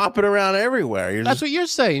just flopping around everywhere. That's what you're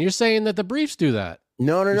saying. You're saying that the briefs do that.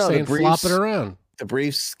 No. The briefs, flopping around. The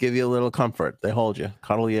briefs give you a little comfort. They hold you,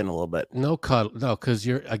 cuddle you in a little bit. No, because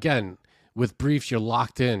you're again with briefs. You're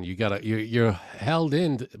locked in. You're held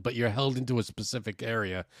in, but you're held into a specific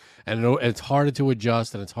area, and it's harder to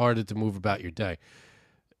adjust, and it's harder to move about your day.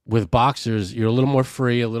 With boxers, you're a little more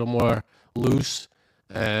free, a little more loose,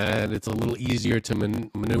 and it's a little easier to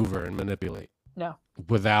maneuver and manipulate. No,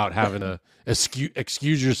 without having to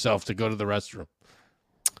excuse yourself to go to the restroom.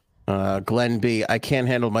 Glenn B, I can't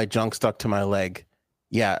handle my junk stuck to my leg.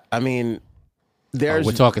 Yeah, I mean,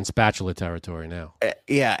 we're talking spatula territory now.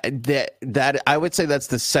 Yeah, that I would say that's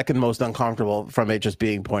the second most uncomfortable from it just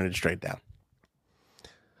being pointed straight down.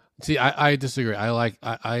 See, I disagree.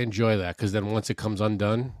 I enjoy that because then once it comes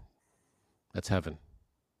undone, that's heaven.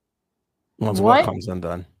 Once What? what comes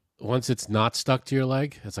undone. Once it's not stuck to your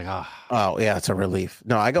leg, it's like Oh yeah, it's a relief.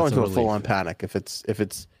 No, I go It's a into a relief. full-on panic if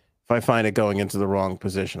I find it going into the wrong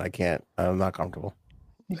position. I can't. I'm not comfortable.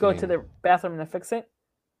 You go to the bathroom to fix it?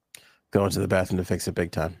 Go into the bathroom to fix it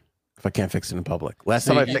big time. If I can't fix it in public. Last See,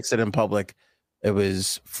 time I fixed it in public, it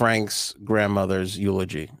was Frank's grandmother's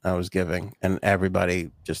eulogy I was giving, and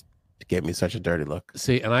everybody just gave me such a dirty look.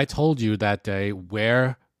 See, and I told you that day,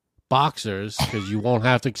 wear boxers because you won't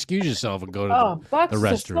have to excuse yourself and go to Oh, the boxers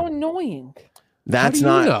are so restroom. annoying. That's do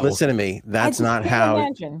you not. know? Listen to me. I That's just not can't how.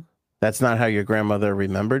 imagine. That's not how your grandmother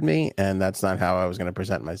remembered me, and that's not how I was going to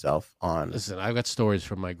present myself on. Listen, I've got stories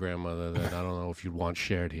from my grandmother that I don't know if you'd want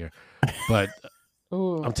shared here, but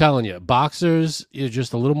Ooh. I'm telling you, boxers, you're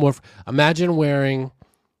just a little more. Imagine wearing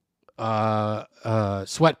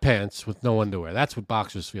sweatpants with no underwear. That's what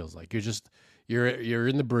boxers feels like. You're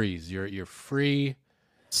in the breeze. You're free.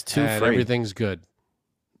 It's too and free. everything's good.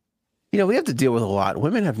 You know, we have to deal with a lot.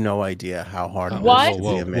 Women have no idea how hard it is What? to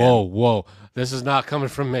be a man. Whoa. This is not coming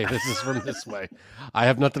from me. This is from this way. I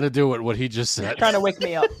have nothing to do with what he just said. Trying to wake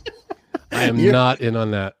me up. I am not in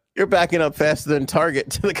on that. You're backing up faster than Target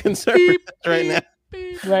to the conservatives right now.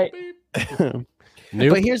 Right.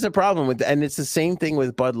 Nope. But here's the problem with, and it's the same thing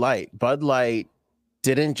with Bud Light. Bud Light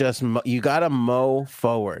didn't just you got to mow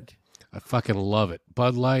forward. I fucking love it.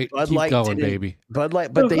 Bud Light, Bud keep Light going, didn't- baby. Bud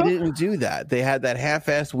Light, but they didn't do that. They had that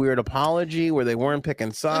half-assed weird apology where they weren't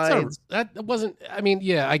picking sides. That wasn't. I mean,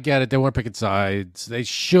 yeah, I get it. They weren't picking sides. They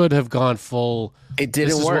should have gone full. It didn't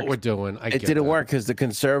This is work. what we're doing. It didn't work because the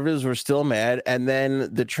conservatives were still mad, and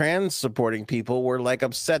then the trans supporting people were like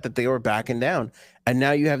upset that they were backing down. And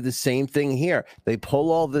now you have the same thing here. They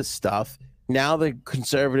pull all this stuff. Now the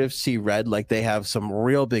conservatives see red, like they have some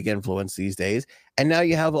real big influence these days. And now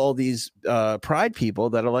you have all these pride people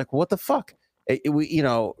that are like, "What the fuck?" You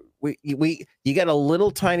get a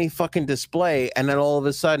little tiny fucking display, and then all of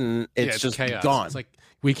a sudden it's just chaos. gone. It's like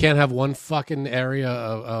we can't have one fucking area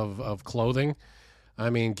of clothing. I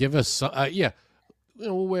mean, give us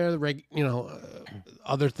we'll wear the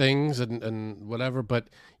other things and whatever, but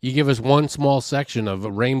you give us one small section of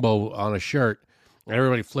a rainbow on a shirt, and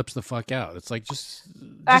everybody flips the fuck out. It's like just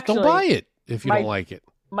Actually, don't buy it if you don't like it.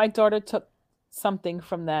 My daughter took something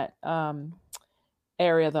from that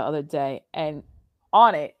area the other day, and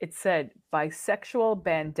on it said bisexual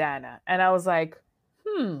bandana, and I was like,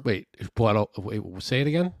 Wait, say it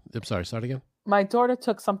again. I'm sorry, start again. My daughter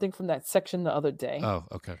took something from that section the other day, Oh,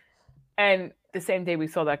 okay. and the same day we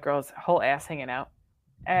saw that girl's whole ass hanging out,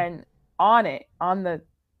 and on it, on the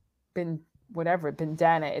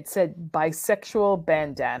bandana, it said bisexual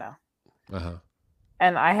bandana,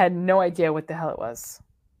 and I had no idea what the hell it was.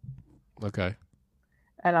 Okay.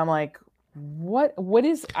 And I'm like, what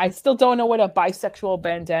is, I still don't know what a bisexual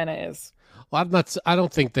bandana is. Well, I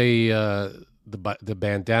don't think the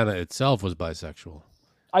bandana itself was bisexual.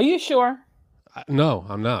 Are you sure? No,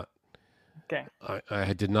 I'm not. Okay.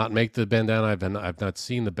 I did not make the bandana. I've not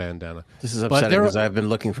seen the bandana. This is But upsetting there- because I've been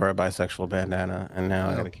looking for a bisexual bandana, and now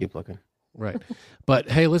I got to keep looking. Right. But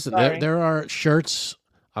hey, listen, Sorry. there are shirts.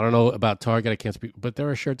 I don't know about Target. I can't speak, but there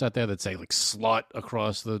are shirts out there that say like slut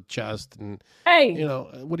across the chest, and Hey,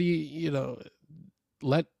 what do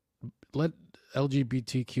let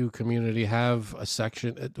LGBTQ community have a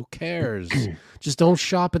section. Who cares? Just don't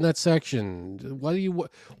shop in that section.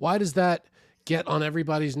 Why does that get on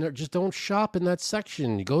everybody's nerve? Just don't shop in that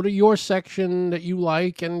section. You go to your section that you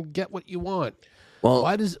like and get what you want. Well,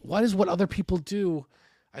 Why does what other people do?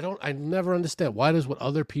 I never understand. Why does what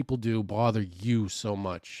other people do bother you so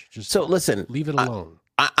much? Just so listen, leave it alone.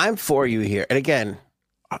 I'm for you here. And again,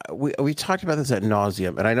 we talked about this ad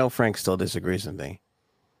nauseum, and I know Frank still disagrees with me,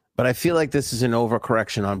 but I feel like this is an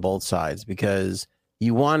overcorrection on both sides because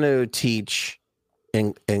you want to teach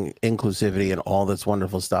inclusivity and all this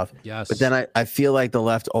wonderful stuff. Yes. But then I feel like the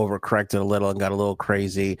left overcorrected a little and got a little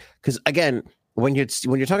crazy because again, when you're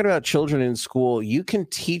talking about children in school, you can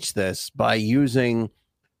teach this by using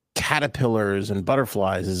caterpillars and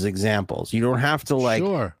butterflies as examples. You don't have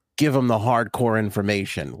to give them the hardcore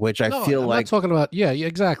information, which I feel I'm like not talking about. Yeah,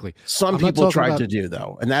 exactly. some I'm not people talking tried about- to do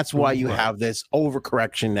though, and that's why you Right. have this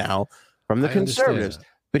overcorrection now from the I understand conservatives. that.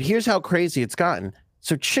 But here's how crazy it's gotten.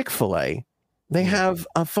 So Chick-Fil-A, they have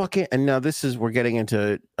a fucking, and now we're getting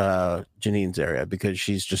into Janine's area because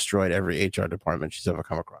she's destroyed every HR department she's ever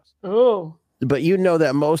come across. oh, But you know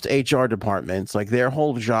that most HR departments, like their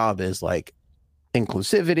whole job is like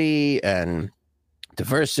inclusivity and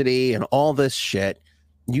diversity and all this shit.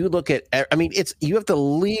 You look at, I mean, you have to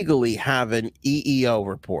legally have an EEO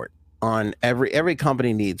report. on every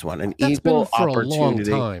company needs one, an That's equal been for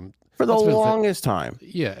opportunity a long time. for the That's been longest time.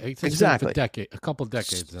 Yeah, it's Exactly. been for a couple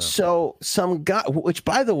decades now. So some guy, which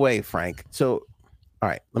by the way, Frank. So, all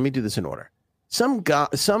right, let me do this in order. Some guy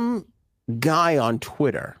on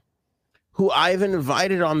Twitter who I've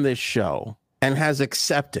invited on this show and has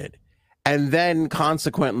accepted, and then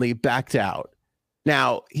consequently backed out.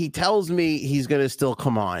 Now he tells me he's going to still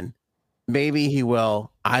come on. Maybe he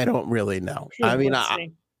will. I don't really know. I mean,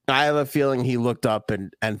 I have a feeling he looked up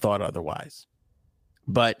and thought otherwise.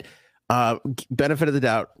 But benefit of the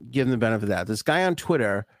doubt, give him the benefit of the doubt. This guy on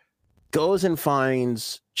Twitter goes and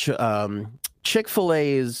finds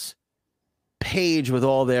Chick-fil-A's page with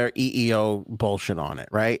all their EEO bullshit on it,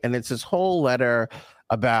 right? And it's this whole letter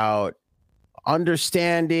about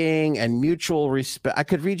understanding and mutual respect. I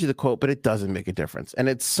could read you the quote, but it doesn't make a difference. And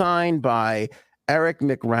it's signed by Eric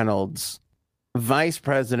McReynolds, Vice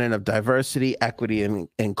President of Diversity, Equity, and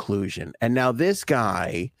Inclusion. And now this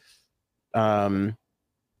guy, Manarino,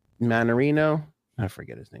 I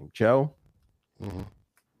forget his name, Joe.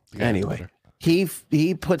 Mm-hmm. Anyway,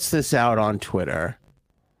 he puts this out on Twitter,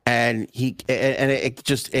 and it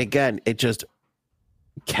just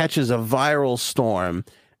catches a viral storm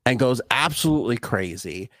and goes absolutely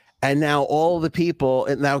crazy. And now all the people,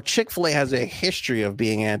 and now Chick-fil-A has a history of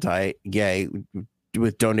being anti-gay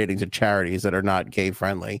with donating to charities that are not gay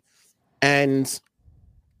friendly. And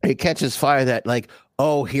it catches fire that like,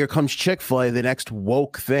 oh, here comes Chick-fil-A, the next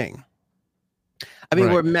woke thing. I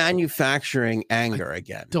mean, we're manufacturing anger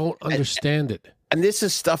again. Don't understand it. And this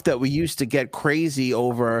is stuff that we used to get crazy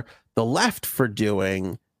over the left for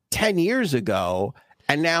doing 10 years ago.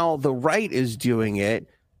 And now the right is doing it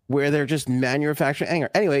where they're just manufacturing anger.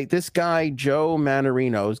 Anyway, this guy, Joe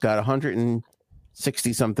Manarino's got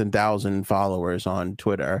 160 something thousand followers on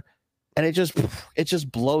Twitter. And it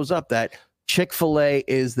just blows up that Chick-fil-A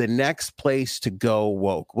is the next place to go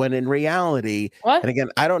woke. When in reality, and again,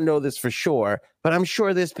 I don't know this for sure, but I'm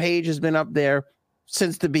sure this page has been up there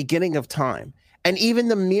since the beginning of time. And even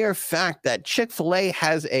the mere fact that Chick-fil-A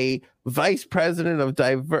has a vice president of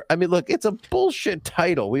I mean, look, it's a bullshit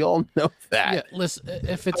title. We all know that. Yeah, listen,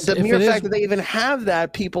 if the mere fact that they even have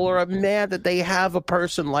that, people are mad that they have a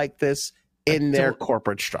person like this in their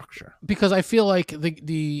corporate structure. Because I feel like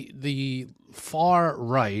the far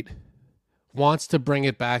right wants to bring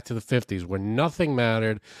it back to the 50s where nothing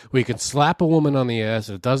mattered. We could slap a woman on the ass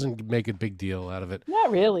and it doesn't make a big deal out of it.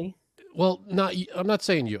 Not really. Well, I'm not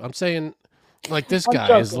saying you. I'm saying like this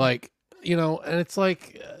guy is like, you know, and it's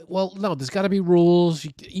like, well, no, there's got to be rules,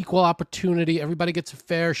 equal opportunity. Everybody gets a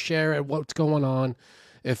fair share at what's going on.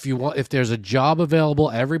 If there's a job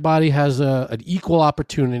available, everybody has an equal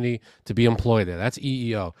opportunity to be employed there. That's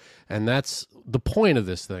EEO, and that's the point of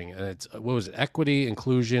this thing. And it's what was it? Equity,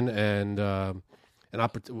 inclusion, and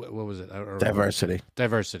what was it? Diversity.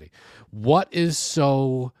 Diversity. What is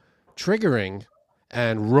so triggering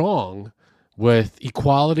and wrong with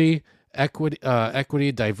equality,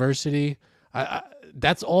 equity, diversity?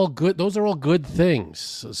 That's all good. Those are all good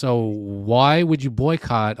things. So why would you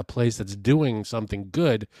boycott a place that's doing something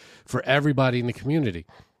good for everybody in the community?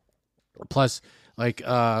 Plus, like,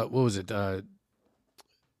 what was it?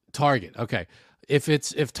 Target. Okay.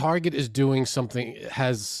 If Target is doing something,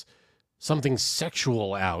 has something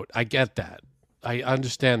sexual out, I get that. I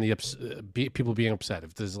understand people being upset.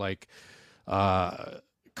 If there's like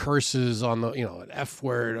curses on the, an F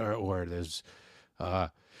word or there's,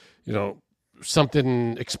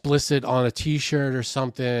 something explicit on a T-shirt or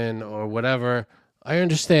something or whatever, I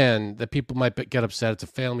understand that people might get upset. It's a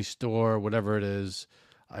family store, whatever it is.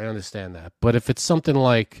 I understand that. But if it's something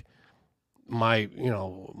like my,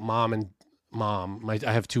 mom, I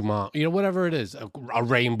have two moms, whatever it is, a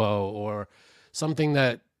rainbow or something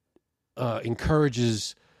that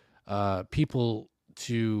encourages people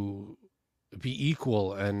to be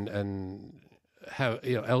equal and have,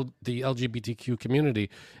 the LGBTQ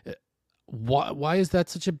community. Why is that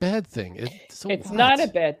such a bad thing? It's not a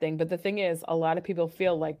bad thing, but the thing is, a lot of people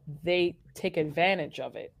feel like they take advantage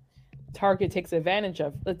of it. Target takes advantage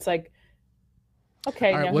of. It's like,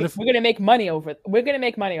 okay, now we're going to make money off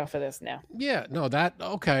of this now. Yeah, no,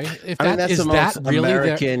 okay. If that's the most really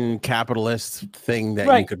American capitalist thing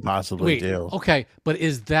that you could possibly do. Okay, but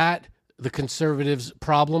is that the conservatives'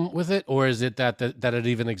 problem with it, or is it that it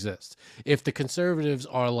even exists? If the conservatives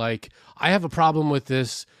are like, I have a problem with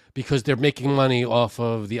this because they're making money off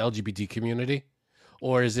of the LGBT community,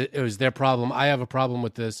 or is their problem, I have a problem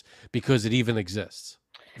with this because it even exists?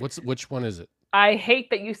 Which one is it? I hate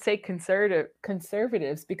that you say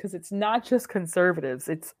conservatives because it's not just conservatives.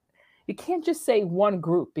 You can't just say one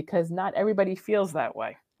group because not everybody feels that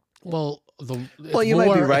way. Well, you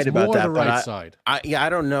might be right about that, the but right side. I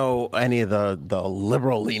don't know any of the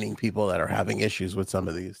liberal leaning people that are having issues with some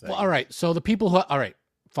of these things. Well, all right. So the people who, all right,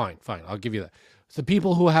 fine, I'll give you that. The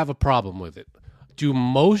people who have a problem with it, do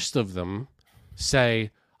most of them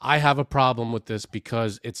say, I have a problem with this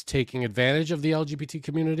because it's taking advantage of the LGBT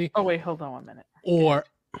community? Oh, wait, hold on 1 minute. Or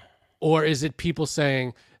is it people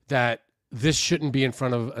saying that this shouldn't be in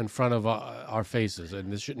front of our faces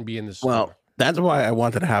and this shouldn't be in the store? Well, that's why I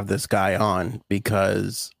wanted to have this guy on,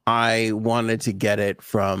 because I wanted to get it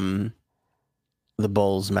from the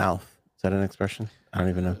bull's mouth. Is that an expression? I don't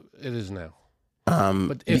even know. It is now.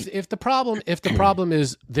 But if the problem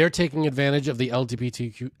is they're taking advantage of the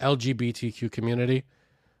LGBTQ community,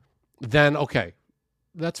 then okay,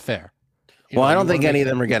 that's fair. I don't think any of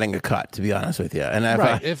them are getting a cut, to be honest with you. And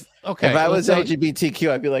if I was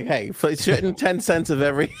LGBTQ, I'd be like, hey, shouldn't 10 cents of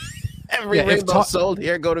every rainbow sold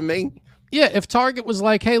here go to me? Yeah, if Target was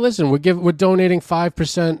like, hey, listen, we're donating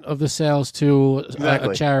 5% of the sales to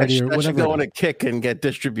a charity or whatever, should go on a kick and get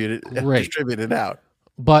distributed out.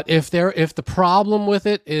 But if the problem with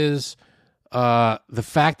it is the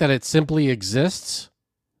fact that it simply exists,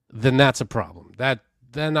 then that's a problem.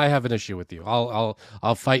 Then I have an issue with you.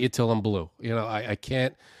 I'll fight you till I'm blue. You know, I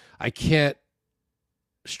can't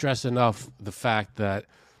stress enough the fact that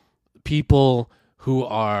people who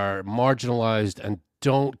are marginalized and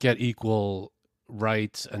don't get equal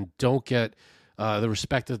rights and don't get the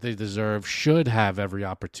respect that they deserve should have every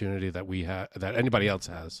opportunity that anybody else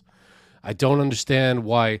has. I don't understand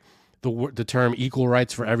why the term equal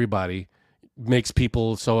rights for everybody makes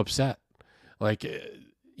people so upset. Like,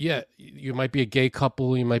 yeah, you might be a gay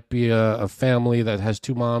couple, you might be a family that has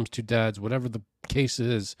 2 moms, 2 dads, whatever the case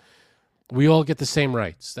is. We all get the same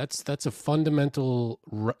rights. That's a fundamental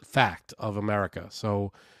fact of America.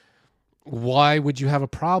 So why would you have a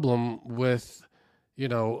problem with,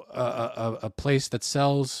 a place that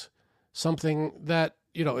sells something that,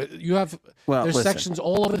 you have, there's sections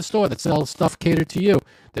all over the store that sell stuff catered to you.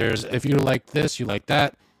 There's, if you like this, you like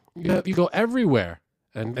that, you go everywhere.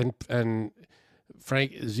 And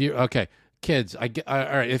Frank, okay, kids, all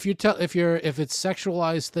right. If it's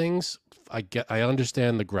sexualized things, I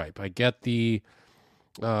understand the gripe. I get the,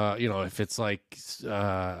 if it's like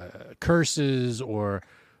curses or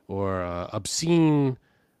obscene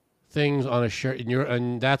things on a shirt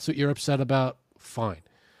and that's what you're upset about, fine.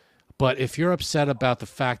 But if you're upset about the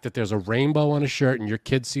fact that there's a rainbow on a shirt and your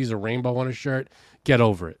kid sees a rainbow on a shirt, get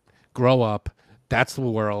over it. Grow up. That's the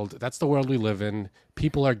world. That's the world we live in.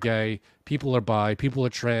 People are gay. People are bi. People are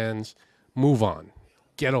trans. Move on.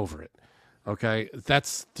 Get over it. Okay?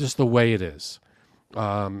 That's just the way it is.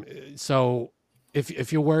 So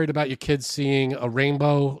if you're worried about your kids seeing a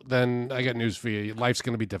rainbow, then I got news for you. Life's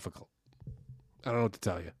going to be difficult. I don't know what to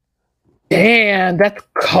tell you. Damn, that's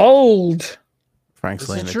cold. Frank's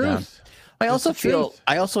laying it down. I also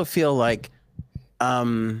feel like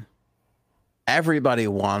everybody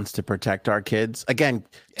wants to protect our kids. Again,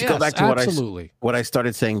 to go back to what I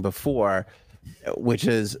started saying before, which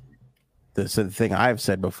is the thing I've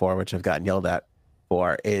said before, which I've gotten yelled at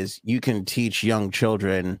for, is you can teach young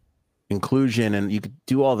children inclusion and you can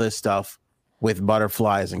do all this stuff with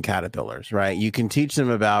butterflies and caterpillars, right? You can teach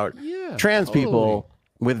them about trans people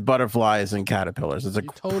with butterflies and caterpillars. It's a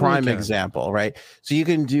prime example, right? So you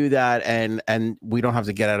can do that and we don't have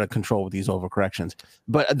to get out of control with these overcorrections.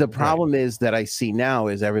 But the problem is that I see now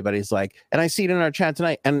is everybody's like, and I see it in our chat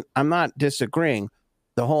tonight, and I'm not disagreeing,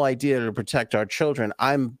 the whole idea to protect our children,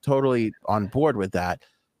 I'm totally on board with that.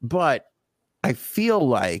 But I feel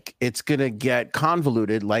like it's going to get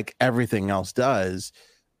convoluted like everything else does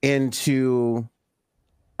into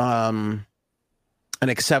an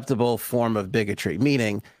acceptable form of bigotry,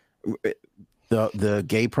 meaning the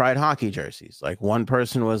gay pride hockey jerseys. Like one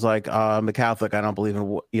person was like, I'm a Catholic, I don't believe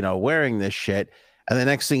in wearing this shit, and the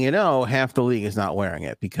next thing you know, half the league is not wearing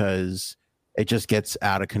it because it just gets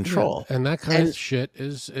out of control. And that kind of shit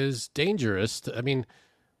is dangerous. I mean,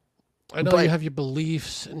 I know you have your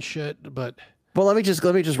beliefs and shit, but let me just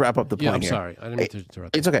wrap up the point. I'm sorry, I didn't mean to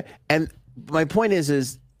interrupt. It's okay. And my point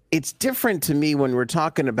is it's different to me when we're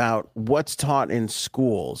talking about what's taught in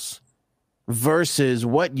schools versus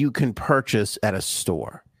what you can purchase at a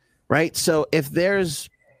store, right? So if there's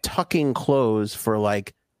tucking clothes for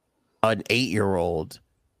like an 8-year-old,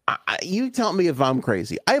 you tell me if I'm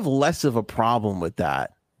crazy. I have less of a problem with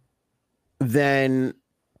that than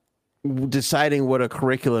deciding what a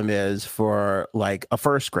curriculum is for like a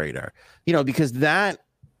first grader, because that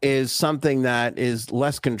is something that is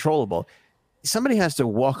less controllable. Somebody has to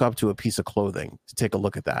walk up to a piece of clothing to take a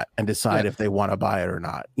look at that and decide if they want to buy it or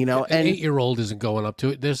not. An 8-year-old isn't going up to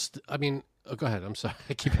it. go ahead. I'm sorry.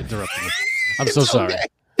 I keep interrupting you. I'm so sorry.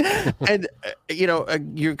 And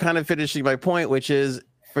you're kind of finishing my point, which is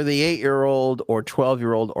for the 8-year-old or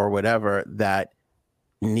 12-year-old or whatever that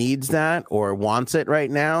needs that or wants it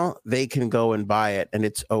right now, they can go and buy it and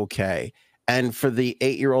it's okay. And for the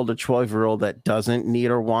 8-year-old or 12-year-old that doesn't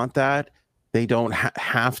need or want that, they don't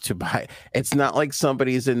have to buy it. It's not like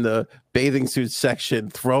somebody's in the bathing suit section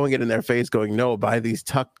throwing it in their face going, no, buy these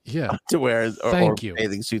underwear or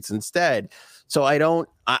bathing suits instead. So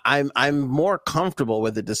I'm more comfortable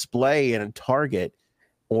with a display in a Target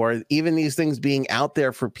or even these things being out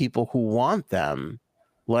there for people who want them.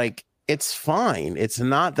 Like, it's fine. It's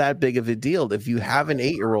not that big of a deal. If you have an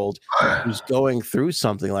 8-year-old who's going through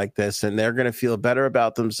something like this and they're going to feel better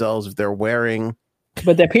about themselves if they're wearing.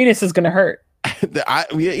 But their penis is going to hurt.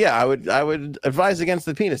 I would advise against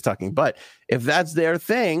the penis tucking. But if that's their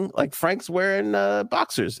thing, like Frank's wearing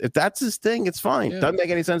boxers, if that's his thing, it's fine. Doesn't make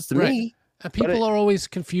any sense to me. And people are always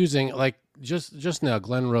confusing. Like just now,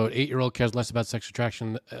 Glenn wrote, 8-year-old cares less about sex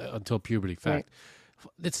attraction until puberty. Fact. Right.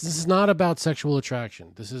 This is not about sexual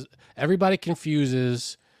attraction. Everybody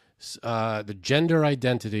confuses the gender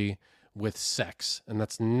identity with sex, and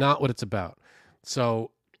that's not what it's about. So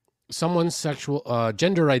someone's sexual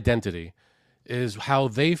gender identity is how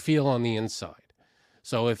they feel on the inside.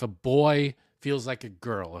 So if a boy feels like a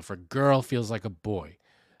girl, if a girl feels like a boy,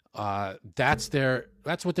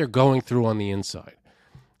 that's what they're going through on the inside.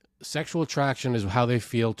 Sexual attraction is how they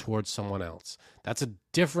feel towards someone else. That's a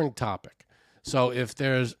different topic. So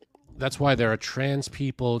that's why there are trans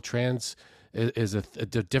people. Trans is a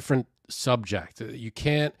different subject. You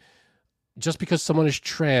can't, just because someone is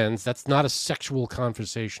trans, that's not a sexual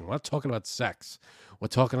conversation. We're not talking about sex. We're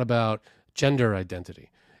talking about gender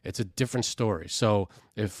identity. It's a different story. So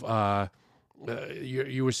if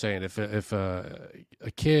you were saying if a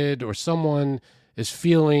kid or someone is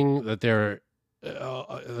feeling that they're,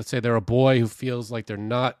 let's say they're a boy who feels like they're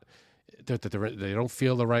not, that they don't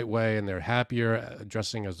feel the right way and they're happier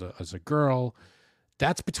dressing as a girl,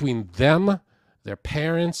 that's between them, their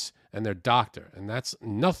parents, and their doctor, and that's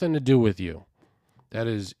nothing to do with you. That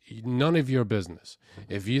is none of your business.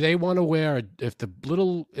 If the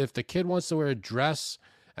kid wants to wear a dress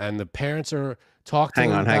and the parents are talking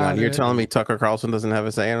to hang on. You're telling me Tucker Carlson doesn't have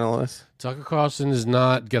a say in all this? Tucker Carlson does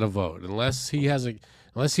not get a vote unless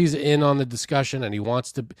he's in on the discussion and he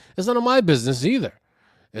wants to. It's none of my business either.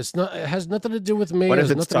 It has nothing to do with me. What if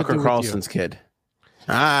it's Tucker Carlson's kid?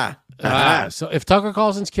 So if Tucker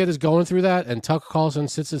Carlson's kid is going through that and Tucker Carlson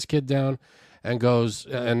sits his kid down and goes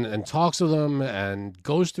and talks to them and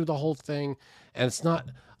goes through the whole thing, and it's not,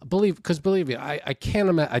 believe me, I can't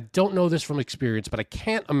imagine, I don't know this from experience, but I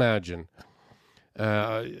can't imagine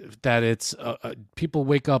that it's people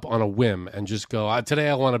wake up on a whim and just go, today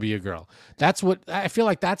I want to be a girl. That's what I feel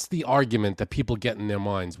like. That's the argument that people get in their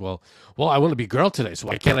minds. Well, I want to be a girl today, so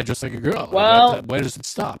why can't I dress like a girl? Well, where does it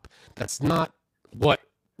stop? That's not what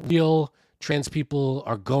real trans people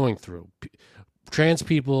are going through. Trans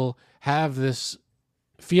people have this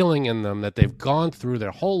feeling in them that they've gone through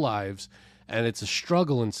their whole lives, and it's a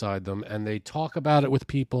struggle inside them, and they talk about it with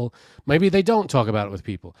people. Maybe they don't talk about it with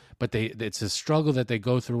people, but it's a struggle that they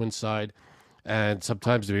go through inside, and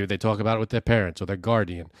sometimes they talk about it with their parents or their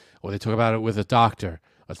guardian, or they talk about it with a doctor,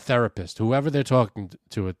 a therapist, whoever they're talking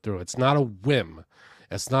to it through. It's not a whim.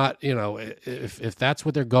 It's not, if that's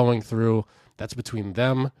what they're going through, that's between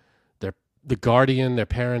them, the guardian, their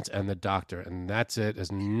parents, and the doctor, and that's it. It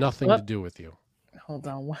has nothing to do with you. Hold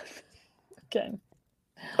on one again.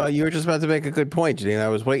 You were just about to make a good point, Janine. I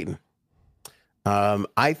was waiting.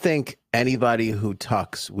 I think anybody who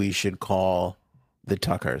tucks, we should call the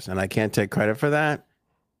Tuckers, and I can't take credit for that.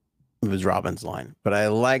 It was Robin's line, but I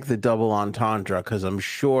like the double entendre because I'm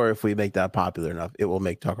sure if we make that popular enough, it will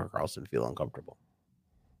make Tucker Carlson feel uncomfortable.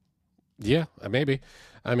 Yeah, maybe.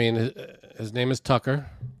 I mean, his name is Tucker,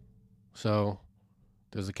 so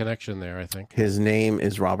there's a connection there, I think. His name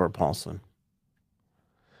is Robert Paulson.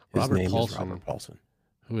 Robert Paulson.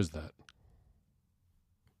 Who is that?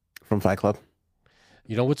 From Fight Club.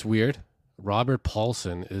 You know what's weird? Robert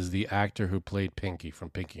Paulson is the actor who played Pinky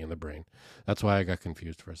from Pinky and the Brain. That's why I got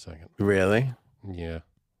confused for a second. Really? Yeah.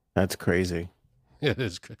 That's crazy. It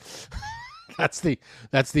is. That's the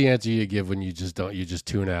answer you give when you just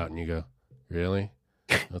tune out and you go, really?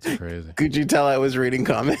 That's crazy. Could you tell I was reading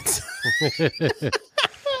comments?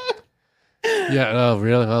 Yeah. Oh,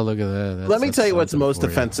 really? Oh, look at that. Let me tell you what's most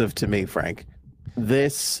offensive to me, Frank.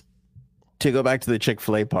 This, to go back to the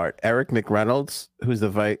Chick-Fil-A part, Eric McReynolds, who's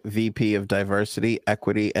the VP of Diversity,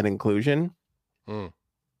 Equity, and Inclusion.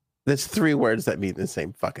 That's 3 words that mean the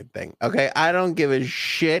same fucking thing. Okay, I don't give a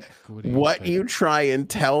shit what you try and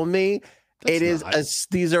tell me.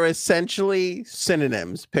 These are essentially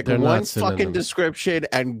synonyms. Pick They're one not fucking synonyms. description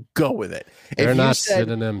and go with it. They're not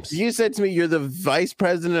synonyms. If you said to me, you're the vice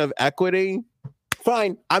president of equity,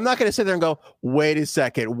 fine. I'm not going to sit there and go, wait a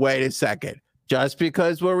second. Just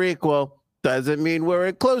because we're equal doesn't mean we're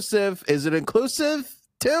inclusive. Is it inclusive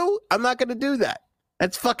too? I'm not going to do that.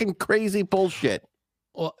 That's fucking crazy bullshit.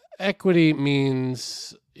 Well, equity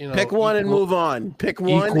means, pick one and move on. Pick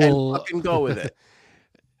one and fucking go with it.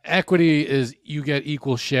 Equity is you get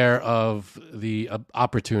equal share of the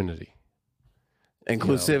opportunity.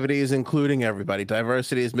 Inclusivity is including everybody.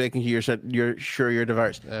 Diversity is making you're sure you're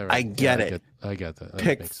diverse. Right. I get it. I get that.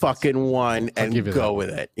 Pick fucking one and go with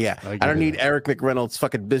it. Yeah. I don't need Eric McReynolds'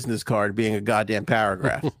 fucking business card being a goddamn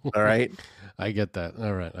paragraph. All right. I get that.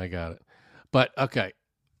 All right. I got it. But okay.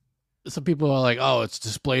 Some people are like, oh, it's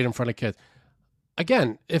displayed in front of kids.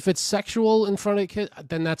 Again, if it's sexual in front of kids,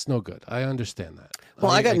 then that's no good. I understand that.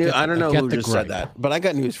 Well, I don't know who just said that, but I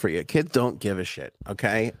got news for you. Kids don't give a shit,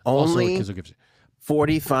 okay? Only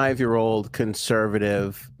 45-year-old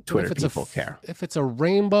conservative Twitter people care. If it's a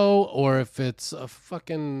rainbow or if it's a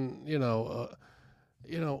fucking,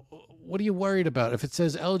 what are you worried about? If it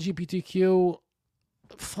says LGBTQ,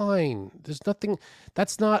 fine. There's nothing.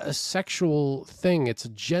 That's not a sexual thing. It's a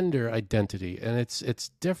gender identity, and it's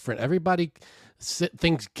different. Everybody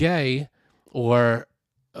thinks gay or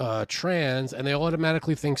trans, and they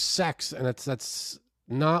automatically think sex, and that's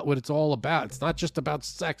not what it's all about. It's not just about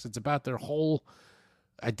sex. It's about their whole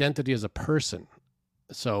identity as a person.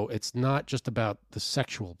 So it's not just about the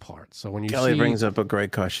sexual part. So when Kelly brings up a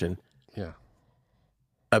great question. Yeah.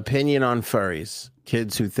 Opinion on furries.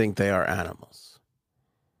 Kids who think they are animals.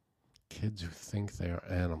 Kids who think they are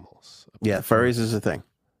animals. Yeah, furries is a thing.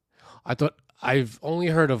 I've only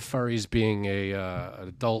heard of furries being an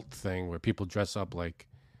adult thing where people dress up like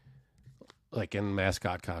in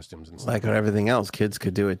mascot costumes and stuff. Like everything else, kids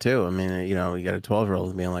could do it too. I mean, you got a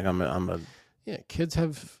 12-year-old being like, I'm a. Yeah, kids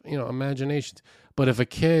have imaginations. But if a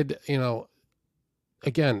kid,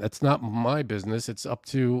 again, that's not my business. It's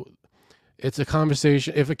a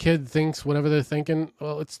conversation. If a kid thinks whatever they're thinking,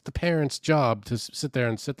 well, it's the parent's job to sit there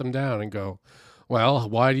and sit them down and go, well,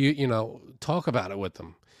 why do you, talk about it with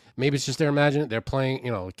them? Maybe it's just their imagination. They're playing,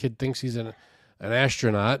 a kid thinks he's an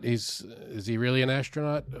astronaut. Is he really an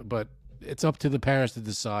astronaut? But it's up to the parents to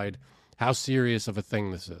decide how serious of a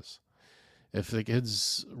thing this is. If the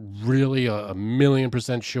kid's really a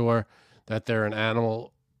million% sure that they're an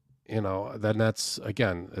animal, then that's,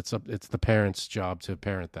 again, it's the parent's job to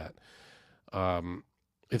parent that.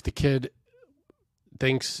 If the kid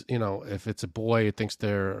thinks, if it's a boy, it thinks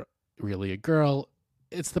they're really a girl,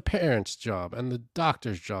 it's the parent's job and the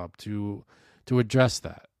doctor's job to address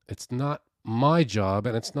that. It's not my job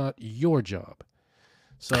and it's not your job.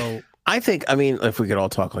 So I think, if we could all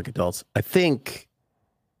talk like adults, I think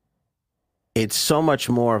it's so much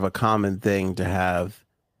more of a common thing to have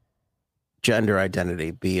gender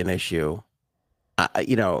identity be an issue,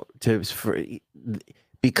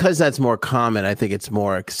 because that's more common. I think it's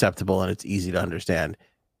more acceptable and it's easy to understand.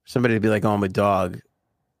 Somebody to be like, oh, I'm a dog.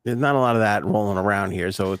 There's not a lot of that rolling around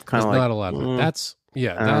here, so it's kind of like not a lot of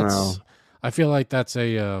that. I feel like that's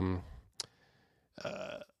a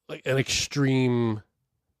like an extreme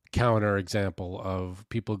counter example of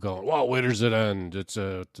people going, well, where does it end?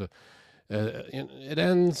 It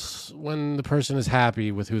ends when the person is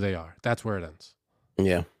happy with who they are. That's where it ends.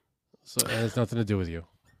 Yeah. So it has nothing to do with you.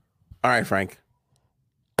 All right, Frank.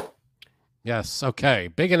 Yes. Okay.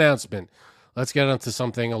 Big announcement. Let's get onto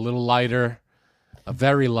something a little lighter, a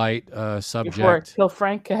very light subject. Before I kill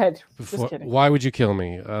Frank, go ahead. Just kidding. Why would you kill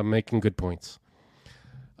me? Making good points.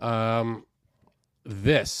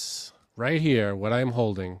 This right here, what I'm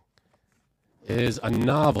holding, is a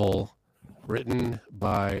novel written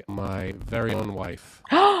by my very own wife,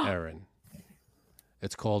 Erin.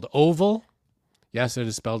 It's called Oval. Yes, it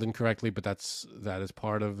is spelled incorrectly, but that is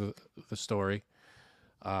part of the story.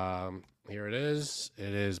 Here it is.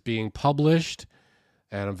 It is being published,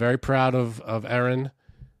 and I'm very proud of Erin.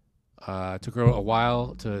 It took her a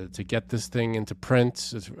while to get this thing into print,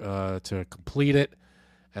 to complete it,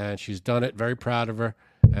 and she's done it. Very proud of her.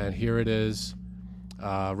 And here it is,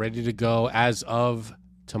 ready to go as of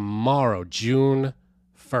tomorrow, June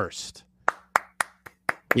 1st.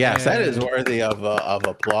 Yes, that is worthy of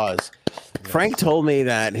applause. Yes. Frank told me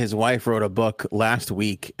that his wife wrote a book last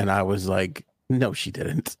week, and I was like, no, she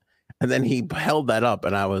didn't. And then he held that up,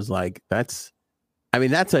 and I was like, that's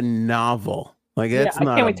a novel. Like, that's I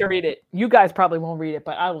can't wait to read it. You guys probably won't read it,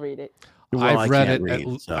 but I'll read it. Well, I've read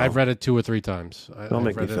it. I've read it 2 or 3 times. Don't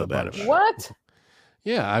make me feel bad about it. What?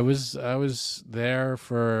 Yeah, I was there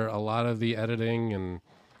for a lot of the editing, and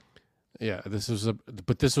Yeah,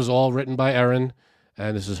 but this was all written by Erin,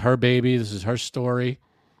 and this is her baby. This is her story.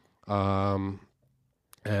 But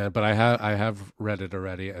I have read it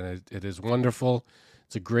already, and it is wonderful.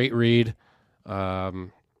 It's a great read.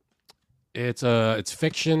 It's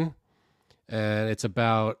fiction, and it's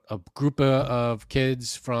about a group of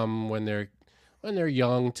kids from when they're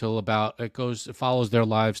young till about it follows their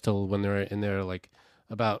lives till when they're in their like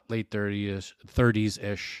about late 30s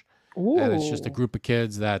ish. And it's just a group of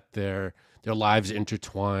kids that their lives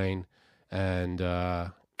intertwine, and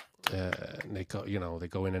they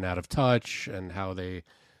go in and out of touch, and how they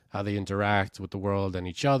interact with the world and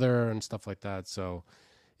each other and stuff like that. So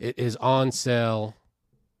it is on sale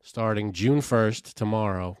starting June 1st,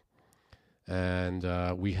 tomorrow, and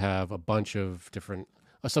we have a bunch of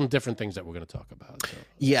some different things that we're going to talk about. So.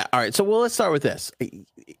 Yeah. All right. So let's start with this.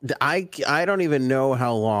 I don't even know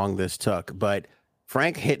how long this took, but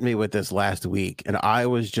Frank hit me with this last week, and I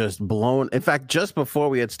was just blown. In fact, just before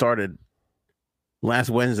we had started last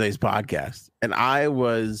Wednesday's podcast, and I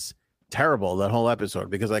was terrible that whole episode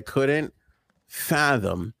because I couldn't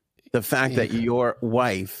fathom the fact that your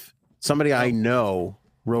wife, somebody I know,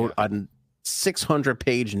 wrote a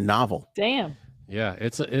 600-page novel. Damn. Yeah,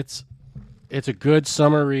 it's a good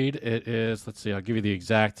summer read. It is. Let's see. I'll give you the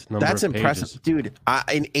exact number. That's of impressive, pages. dude.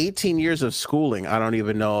 In 18 years of schooling, I don't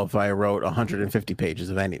even know if I wrote 150 pages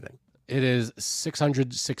of anything. It is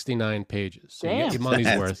 669 pages. So you get your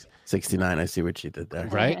money's worth. 69. I see what you did there.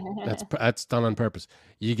 Right? That's done on purpose.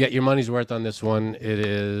 You get your money's worth on this one. It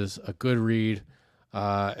is a good read.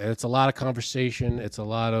 It's a lot of conversation. It's a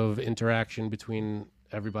lot of interaction between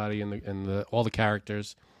everybody and all the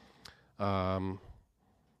characters. And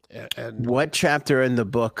what chapter in the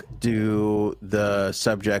book do the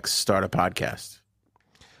subjects start a podcast?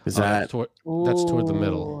 Is that's toward the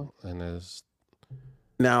middle, and is.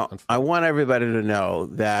 Now, I want everybody to know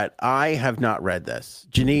that I have not read this.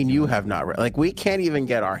 Janine, you have not read. Like, we can't even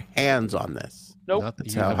get our hands on this. Nope.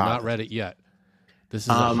 You have not read it yet. This is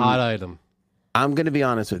a hot item. I'm going to be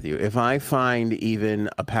honest with you. If I find even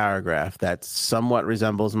a paragraph that somewhat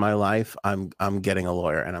resembles my life, I'm getting a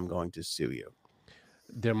lawyer and I'm going to sue you.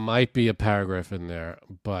 There might be a paragraph in there,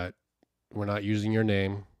 but we're not using your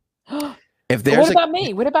name. What about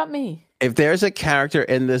me? What about me? If there's a character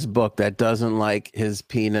in this book that doesn't like his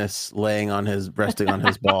penis resting on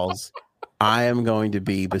his balls, I am going to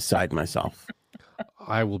be beside myself.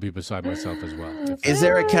 I will be beside myself as well. Is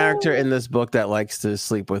there a character in this book that likes to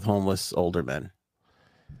sleep with homeless older men?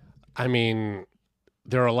 I mean,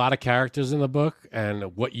 there are a lot of characters in the book,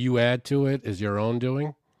 and what you add to it is your own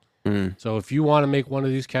doing. So if you want to make one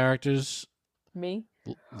of these characters me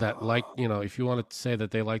that if you want to say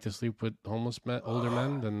that they like to sleep with homeless men, older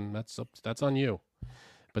men, then that's on you.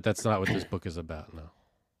 But that's not what this book is about. No. All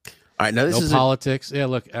right. Now this is politics. Yeah,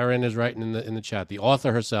 look, Erin is writing in the chat. The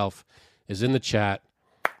author herself is in the chat.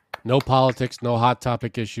 No politics, no hot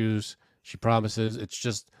topic issues. She promises. It's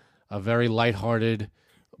just a very lighthearted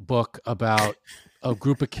book about a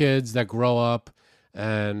group of kids that grow up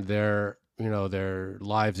and their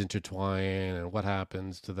lives intertwine and what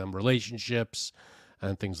happens to them, relationships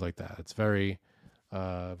and things like that. It's very,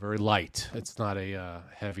 very light. It's not a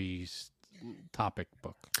heavy topic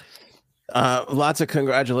book. Lots of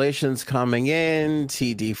congratulations coming in.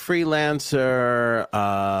 TD Freelancer.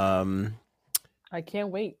 I can't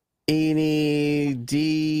wait. Eni,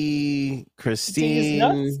 D,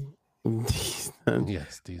 Christine.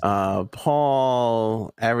 Yes,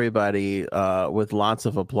 Paul, everybody, with lots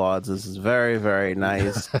of applause. This is very, very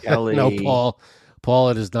nice. Kelly. No, Paul,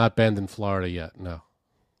 it is not banned in Florida yet. No.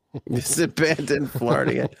 Is it banned in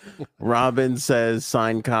Florida yet? Robin says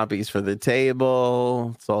signed copies for the table.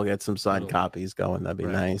 Let's all get some signed copies going. That'd be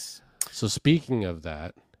nice. So speaking of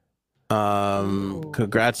that,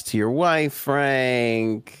 congrats to your wife,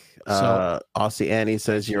 Frank. Aussie Annie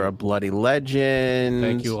says you're a bloody legend.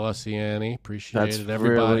 Thank you, Aussie Annie. Appreciate it,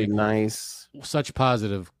 everybody. Really nice. Such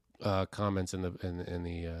positive comments in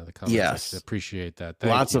the comments. Yes, appreciate that.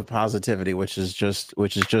 Lots of positivity, which is just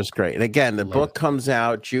great. And again, the book comes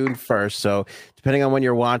out June 1st. So depending on when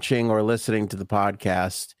you're watching or listening to the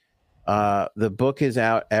podcast, the book is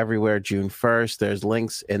out everywhere June 1st. There's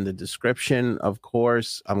links in the description, of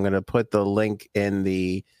course. I'm going to put the link in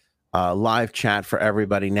the live chat for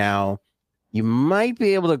everybody now. You might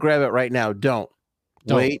be able to grab it right now. Don't.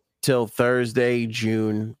 Wait till Thursday,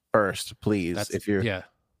 June 1st, please. If you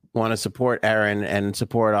want to support Erin and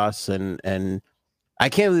support us. And I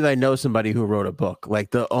can't believe I know somebody who wrote a book.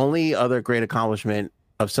 Like, the only other great accomplishment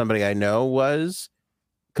of somebody I know was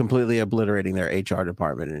completely obliterating their HR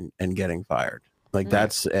department and getting fired. Like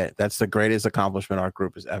that's it. That's the greatest accomplishment our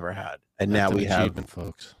group has ever had. And That's now we an have achievement,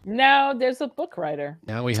 folks. Now there's a book writer.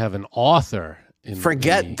 Now we have an author.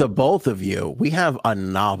 Forget the both of you. We have a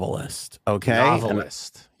novelist. Okay,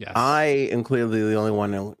 novelist. Yes, I am clearly the only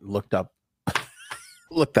one who looked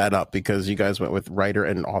that up because you guys went with writer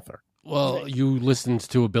and author. Well, you listened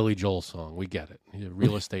to a Billy Joel song. We get it. He's a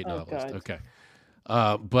real estate novelist. God. Okay.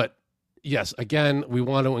 But yes, again, we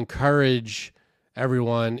want to encourage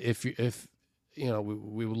everyone. If you know,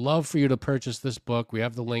 we would love for you to purchase this book. We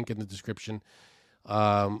have the link in the description.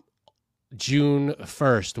 June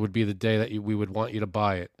 1st would be the day that we would want you to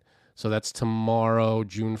buy it. So that's tomorrow,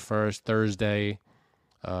 June 1st, Thursday,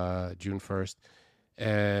 June 1st.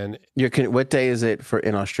 And what day is it for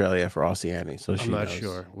in Australia for Oceania? So I'm not knows.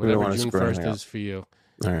 sure. We don't Whatever want to June screw 1st anything is for you.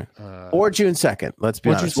 All right. Or June 2nd. Let's be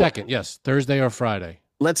Or honest. June 2nd, yes. Thursday or Friday.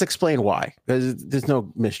 Let's explain why, because there's no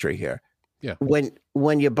mystery here. Yeah.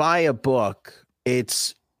 When you buy a book,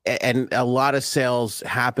 and a lot of sales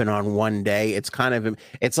happen on one day. It's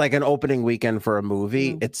like an opening weekend for a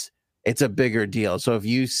movie. It's a bigger deal. So if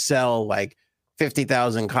you sell like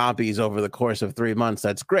 50,000 copies over the course of 3 months,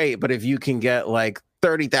 that's great. But if you can get like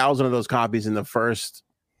 30,000 of those copies in the first,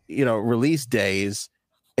 release days,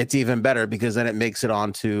 it's even better because then it makes it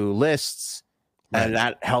onto lists, and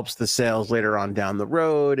that helps the sales later on down the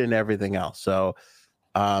road and everything else. So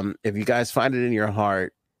if you guys find it in your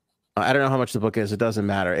heart, I don't know how much the book is. It doesn't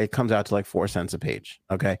matter. It comes out to like 4 cents a page.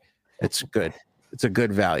 Okay. It's good. It's a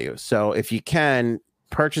good value. So if you can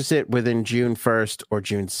purchase it within June 1st or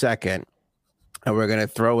June 2nd, and we're going to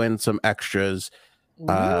throw in some extras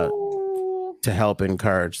to help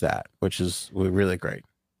encourage that, which is really great.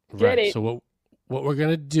 Right. So what we're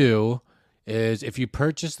going to do is if you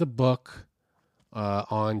purchase the book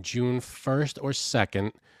on June 1st or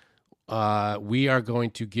 2nd, we are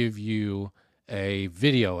going to give you a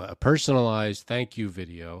personalized thank you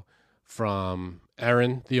video from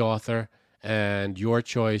Erin, the author, and your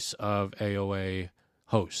choice of AOA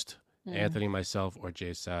host, Anthony, myself, or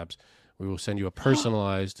Jay Sabs. We will send you a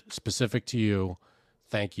personalized, specific to you,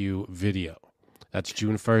 thank you video. That's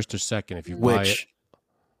June 1st or 2nd if you buy it.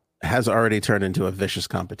 Has already turned into a vicious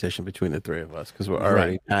competition between the three of us because we're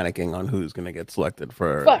already panicking on who's going to get selected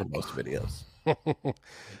for the most videos.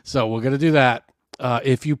 So we're going to do that.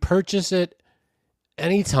 If you purchase it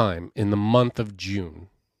anytime in the month of June,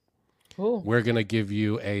 we're going to give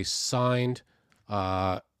you a signed,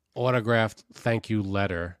 autographed thank you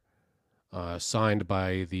letter signed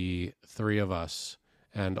by the three of us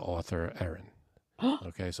and author Erin.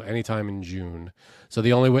 Okay, so anytime in June. So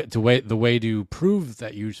the only way to prove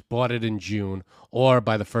that you bought it in June or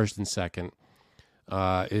by the 1st and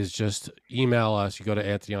 2nd is just email us. You go to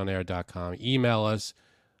anthonyonair.com, email us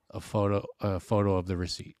a photo of the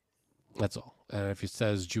receipt. That's all. And if it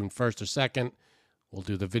says June 1st or 2nd, we'll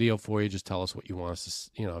do the video for you. Just tell us what you want us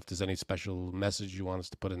to, if there's any special message you want us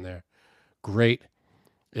to put in there. Great.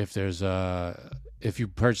 If you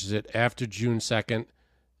purchase it after June 2nd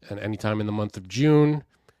and anytime in the month of June,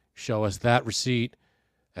 show us that receipt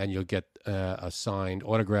and you'll get a signed,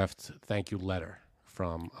 autographed thank you letter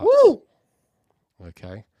from us. Woo!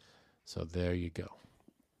 Okay. So there you go.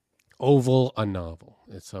 Oval, a novel.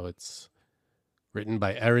 It's written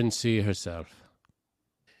by Erin C. herself.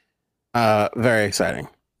 Very exciting.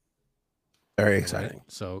 Very exciting.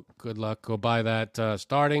 Right. So good luck. Go buy that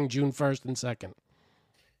starting June 1st and 2nd.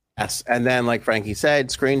 Yes. And then, like Frankie said,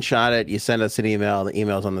 screenshot it. You send us an email. The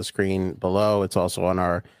email's on the screen below. It's also on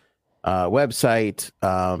our website.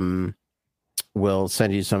 We'll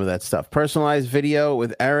send you some of that stuff. Personalized video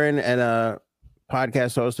with Erin and a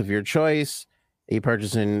podcast host of your choice. You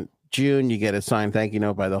purchase in June, you get a signed thank you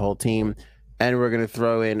note by the whole team. And we're going to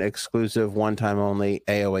throw in exclusive one-time only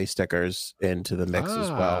AOA stickers into the mix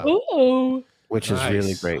as well. Ooh. Which is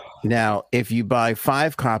really great. Now, if you buy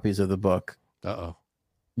 5 copies of the book,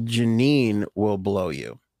 Janine will blow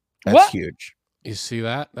you. That's huge. You see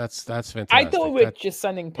that? That's fantastic. I thought we were just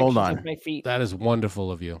sending pictures of my feet. That is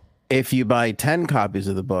wonderful of you. If you buy 10 copies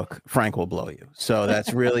of the book, Frank will blow you. So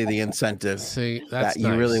that's really the incentive. See, that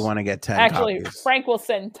you really want to get 10 Actually, copies. Frank will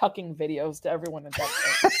send tucking videos to everyone in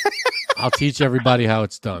that. I'll teach everybody how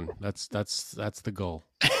it's done. That's the goal.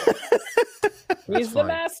 He's the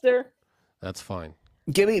master. That's fine.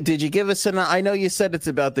 Did you give us I know you said it's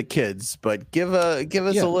about the kids, but give us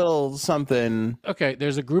a little something. Okay,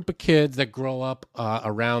 there's a group of kids that grow up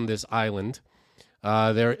around this island.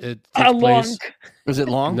 How long? Is it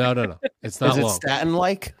long? No. It's not long. Is it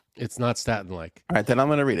Staten-like? It's not Staten-like. All right, then I'm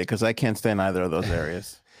going to read it because I can't stay in either of those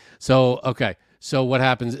areas. So what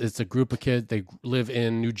happens? It's a group of kids. They live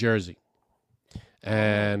in New Jersey,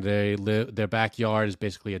 and their backyard is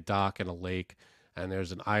basically a dock and a lake. and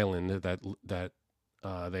there's an island that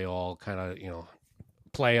they all kind of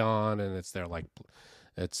play on, and it's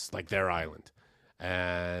like their island,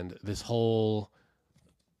 and this whole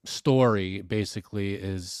story basically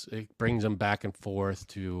it brings them back and forth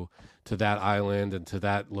to that island and to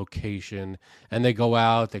that location, and they go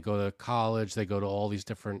out, they go to college, they go to all these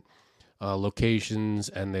different locations,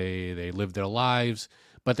 and they live their lives,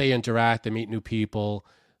 but they interact, they meet new people,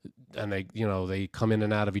 and they come in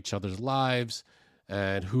and out of each other's lives,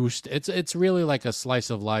 and it's really like a slice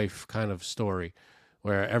of life kind of story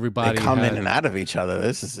where everybody they come in and out of each other.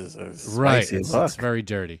 This is a right. It's very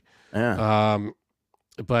dirty. Yeah.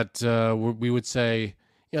 But we would say,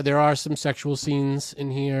 there are some sexual scenes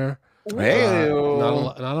in here. Hey,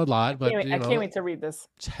 not a lot, but I can't wait to read this.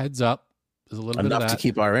 Heads up, there's a little bit of enough that. to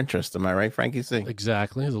keep our interest. Am I right, Frankie C?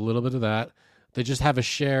 Exactly, there's a little bit of that. They just have a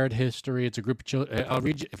shared history. It's a group of children. I'll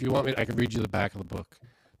read you if you want me. I can read you the back of the book,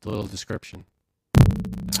 the little description.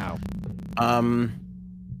 How?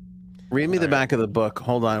 Read me the back of the book.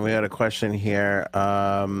 Hold on, we had a question here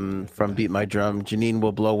from Beat My Drum. Janine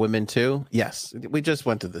will blow women too. Yes, we just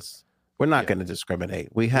went to this. We're not going to discriminate.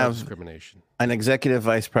 We have discrimination. An executive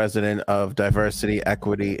vice president of diversity,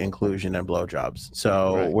 equity, inclusion, and blowjobs.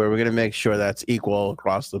 So we're going to make sure that's equal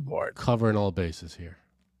across the board. Covering all bases here.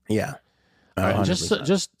 Yeah. All right,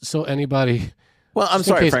 just so anybody. Well, I'm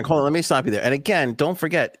sorry, Frank. Hold on. Let me stop you there. And again, don't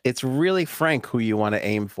forget, it's really Frank who you want to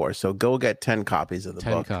aim for. So go get 10 copies of the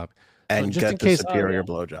book. 10 copies. And so get the superior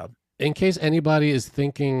blowjob. In case anybody is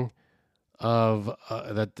thinking of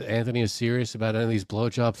that Anthony is serious about any of these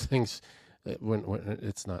blowjob things, when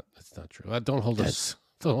it's not true. Don't hold us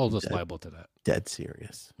liable to that. Dead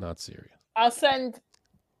serious. Not serious. I'll send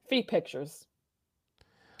feet pictures.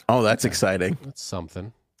 Oh, that's exciting. That's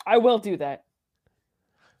something. I will do that.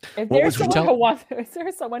 If there's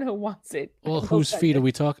someone who wants it. Well, whose feet are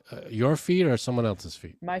we talking? Your feet or someone else's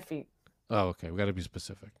feet? My feet. Oh, okay. We got to be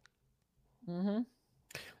specific. Mm-hmm.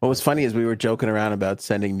 What was funny is we were joking around about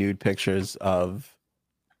sending nude pictures of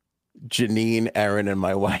Janine, Aaron, and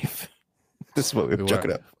my wife. This is what we were joking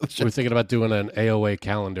about. We were thinking about doing an AOA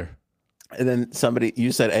calendar. And then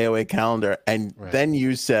you said AOA calendar, and then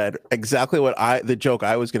you said exactly what the joke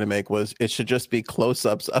I was going to make was it should just be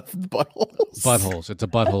close-ups of the buttholes. Buttholes. It's a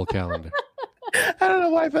butthole calendar. I don't know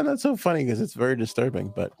why I found that so funny because it's very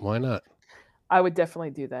disturbing, but why not? I would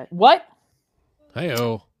definitely do that. What?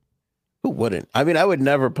 Hey-oh. Who wouldn't? I mean, I would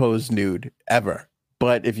never pose nude ever.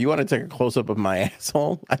 But if you want to take a close-up of my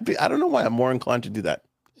asshole, I don't know why I'm more inclined to do that.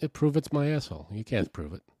 Prove it's my asshole. You can't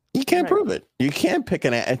prove it. You can't prove it. You can't pick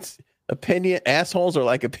an ass. Assholes are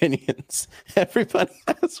like opinions. Everybody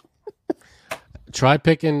has. Try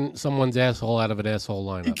picking someone's asshole out of an asshole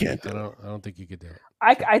lineup. You can't. I don't think you could do it.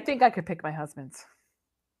 I think I could pick my husband's.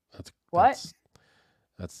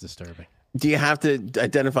 That's disturbing. Do you have to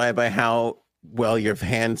identify it by how well your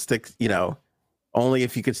hand sticks? Only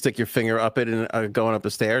if you could stick your finger up it and going up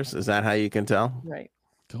the stairs. Is that how you can tell? Right.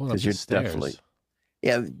 Going up the stairs. Definitely.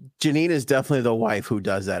 Yeah, Janine is definitely the wife who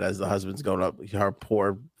does that as the husband's going up. Her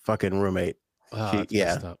poor fucking roommate.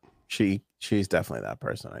 She's definitely that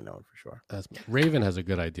person. I know it for sure. Raven has a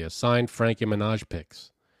good idea. Signed Frankie Minaj pics.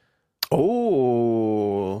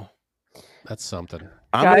 Oh, that's something.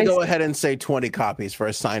 I'm going to go ahead and say 20 copies for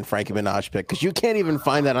a signed Frankie Minaj pic because you can't even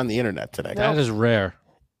find that on the internet today. That is rare.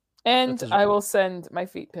 And I will send my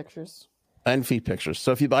feet pictures. And feet pictures.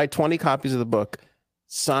 So if you buy 20 copies of the book,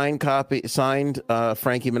 signed Frankie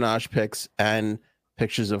Minaj pics and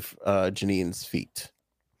pictures of Janine's feet.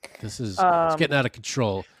 This is it's getting out of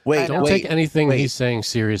control. Don't take anything he's saying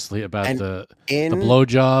seriously about the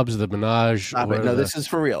blowjobs, the Minaj. No, this is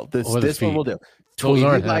for real. This one will do. Those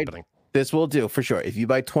aren't happening. This will do for sure. If you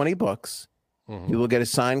buy 20 books, you will get a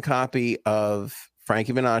signed copy of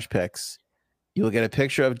Frankie Minaj pics. You will get a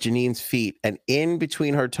picture of Janine's feet, and in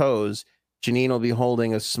between her toes, Janine will be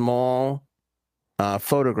holding a small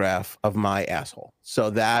photograph of my asshole. So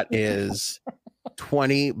that is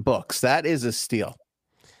 20 books. That is a steal.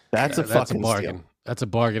 That's a fucking bargain. Steal. That's a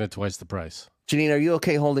bargain at twice the price. Janine, are you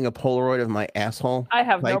okay holding a Polaroid of my asshole? I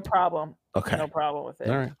have no problem. Okay. No problem with it.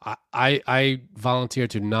 All right. I volunteer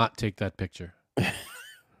to not take that picture.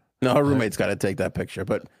 No, her roommate's got to take that picture,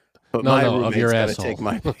 but my roommate's of your got to asshole. take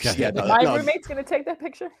my picture. Okay. Yeah, my roommate's going to take that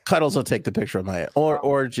picture? Cuddles will take the picture of my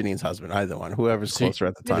or Janine's husband, either one, whoever's closer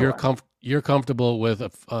at the time. You're comfortable with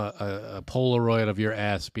a Polaroid of your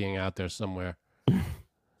ass being out there somewhere.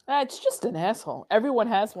 It's just an asshole. Everyone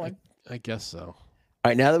has one. I guess so. All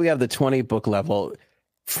right, now that we have the 20 book level,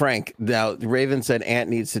 Frank, now Raven said Ant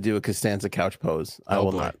needs to do a Costanza couch pose. I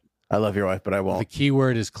will not. I love your wife, but I won't. The key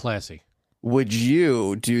word is classy. Would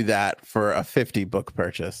you do that for a 50 book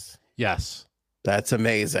purchase? Yes. That's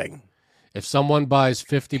amazing. If someone buys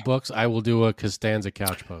 50 books, I will do a Costanza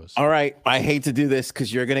couch pose. All right. I hate to do this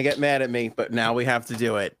because you're going to get mad at me, but now we have to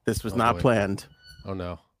do it. This was not planned. Oh,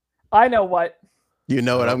 no. I know what. You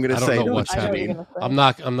know what I'm going to say. I don't know what's happening. I'm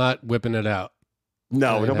not whipping it out.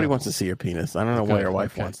 No, nobody wants to see your penis. I don't know why your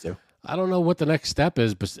wife wants to. I don't know what the next step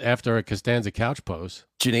is but after a Costanza couch pose.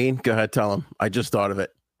 Janine, go ahead. Tell him. I just thought of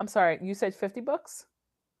it. I'm sorry. You said 50 books?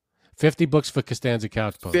 50 books for Costanza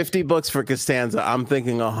couch pose. 50 books for Costanza. I'm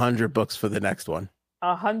thinking 100 books for the next one.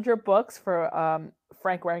 100 books for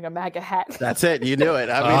Frank wearing a MAGA hat. That's it. You knew it.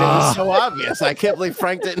 I mean, it was so obvious. I can't believe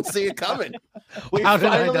Frank didn't see it coming. How did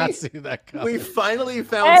I not see that coming? We finally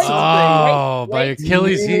found something. Oh, by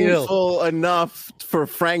Achilles' heel. Enough for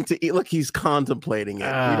Frank to eat. Look, he's contemplating it.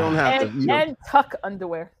 We don't have to. And tuck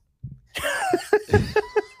underwear.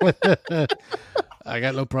 I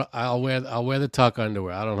got no problem. I'll wear the tuck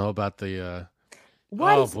underwear. I don't know about the.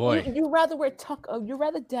 Why? Oh boy! You rather wear tuck? You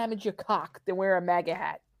rather damage your cock than wear a MAGA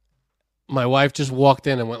hat. My wife just walked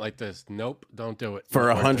in and went like this. Nope, don't do it. For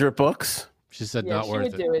 100 books? She said not worth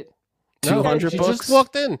it. She would do it. 200 books? She just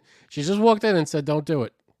walked in. She just walked in and said, "Don't do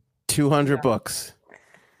it." 200 books.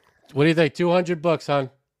 What do you think? 200 books, hon?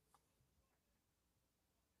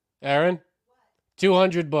 Aaron?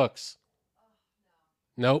 200 books.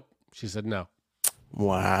 Nope. She said no.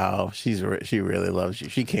 Wow. She really loves you.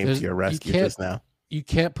 She came to your rescue just now. You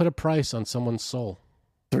can't put a price on someone's soul.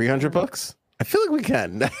 300 books? I feel like we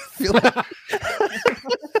can.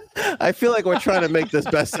 I feel like we're trying to make this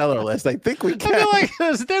bestseller list. I think we can. I feel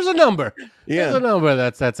like there's a number. Yeah. There's a number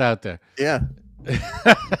that's out there. Yeah.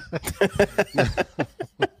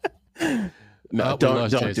 No, don't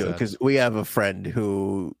do it because we have a friend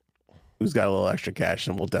who's got a little extra cash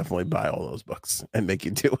and will definitely buy all those books and make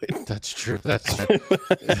you do it. That's true. That's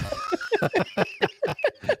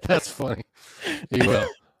that's funny. He will.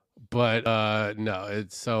 But no,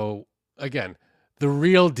 it's so again, the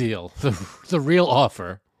real deal, the real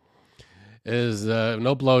offer is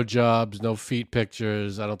no blowjobs, no feet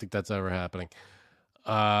pictures. I don't think that's ever happening.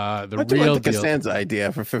 The real like the Costanza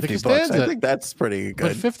idea for 50 bucks. I think that's pretty good.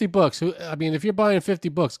 But 50 bucks. I mean, if you're buying 50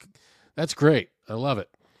 books, that's great. I love it.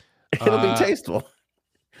 It'll be tasteful.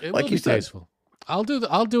 It will be tasteful. I'll do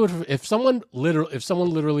it if someone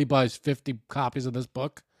literally buys 50 copies of this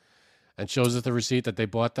book and shows us the receipt that they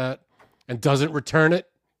bought that and doesn't return it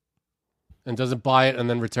and doesn't buy it and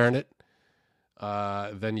then return it.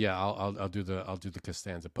 Then yeah, I'll do the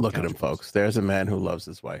Costanza book. Look at him, folks. There's a man who loves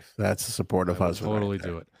his wife. That's a supportive husband. Totally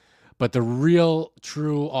do it. But the real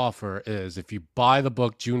true offer is if you buy the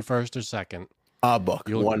book June 1st or 2nd.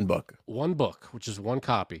 One book, which is one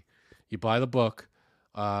copy. You buy the book,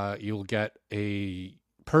 you'll get a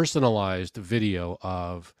personalized video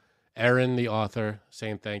of Erin, the author,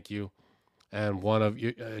 saying thank you, and one of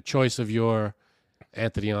a choice of your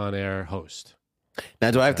Anthony on Air host.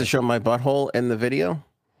 Now, do I have to show my butthole in the video?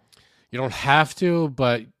 You don't have to,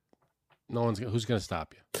 but who's going to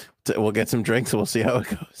stop you? We'll get some drinks and we'll see how it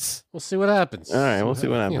goes. We'll see what happens. All right, we'll see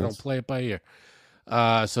what happens. Play it by ear.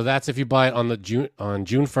 So that's if you buy it on June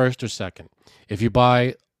 1st or 2nd. If you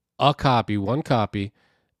buy one copy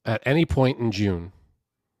at any point in June,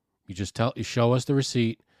 you show us the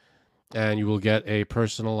receipt, and you will get a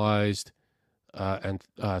personalized and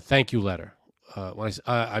thank you letter. An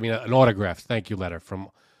autographed thank you letter from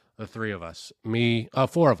the three of us.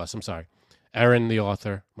 Four of us. I'm sorry. Erin, the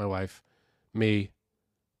author, my wife, me,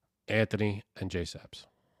 Anthony, and J Saps.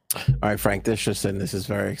 All right, Frank, this is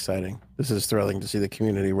very exciting. This is thrilling to see the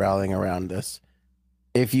community rallying around this.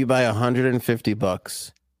 If you buy 150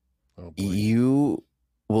 bucks, you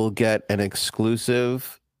will get an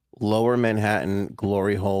exclusive Lower Manhattan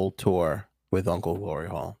Glory Hole tour with Uncle Glory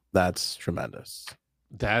Hole. That's tremendous.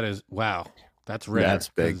 That is, wow. That's rare. That's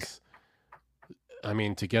big. I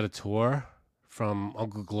mean, to get a tour from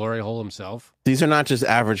Uncle Glory Hole himself. These are not just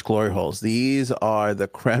average glory holes. These are the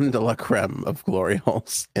creme de la creme of glory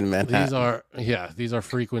holes in Manhattan. These are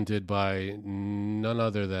frequented by none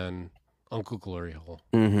other than Uncle Glory Hole.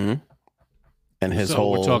 Mm-hmm. And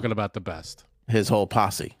we're talking about the best. His whole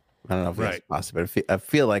posse. I don't know if he has a posse, but I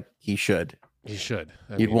feel like he should. He should.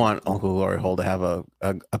 You'd want Uncle Glory Hole to have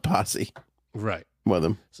a posse. Right. With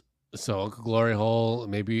him. So Uncle Glory Hole,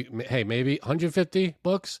 maybe 150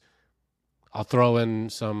 books. I'll throw in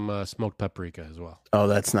some smoked paprika as well. Oh,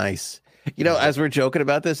 that's nice. You know, as we're joking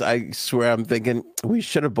about this, I swear I'm thinking we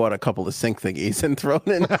should have bought a couple of sink thingies and thrown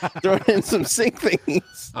in some sink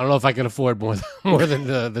thingies. I don't know if I can afford more than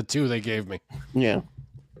the two they gave me. Yeah.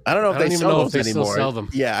 I don't know if they sell those anymore. Still sell them.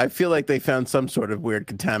 Yeah, I feel like they found some sort of weird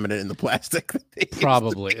contaminant in the plastic.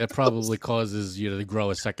 Probably. It probably causes you to grow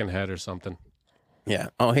a second head or something. Yeah.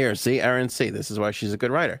 Oh, here. See, Erin. See, this is why she's a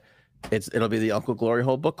good writer. It'll be the Uncle Glory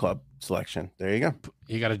Hole book club selection. There you go.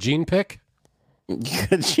 You got a gene pick?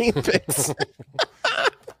 Gene picks.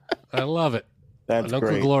 I love it. That's An Uncle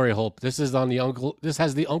great. Glory Hole. This has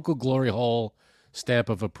the Uncle Glory Hole stamp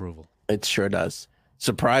of approval. It sure does.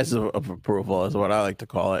 Surprise of approval is what I like to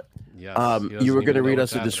call it. Yes. You were going to read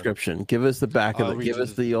us a description. Give us the back of the. Give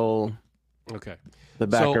us the old. Okay. The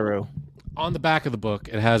backaroo. On the back of the book,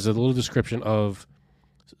 it has a little description of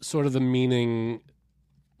sort of the meaning,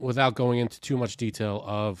 without going into too much detail,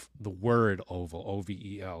 of the word oval,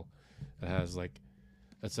 O-V-E-L. It has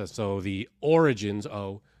it says, so the origins,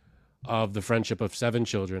 of the friendship of 7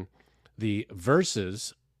 children, the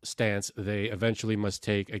versus stance they eventually must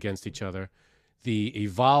take against each other, the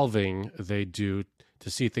evolving they do to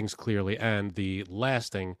see things clearly, and the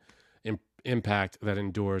lasting impact that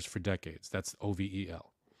endures for decades. That's O-V-E-L.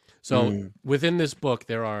 So within this book,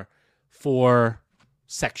 there are 4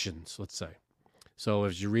 sections, let's say. So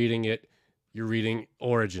as you're reading it, you're reading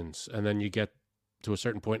origins, and then you get to a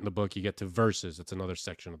certain point in the book, you get to verses. It's another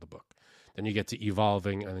section of the book. Then you get to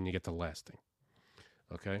evolving, and then you get to lasting.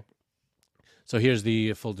 Okay? So here's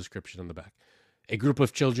the full description on the back. A group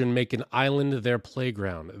of children make an island their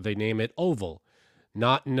playground. They name it Oval,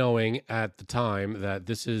 not knowing at the time that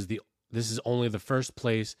this is only the first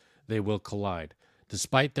place they will collide.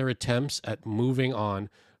 Despite their attempts at moving on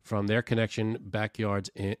from their connecting backyards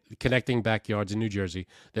in New Jersey,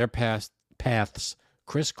 their paths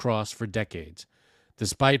crisscross for decades.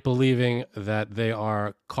 Despite believing that they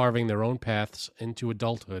are carving their own paths into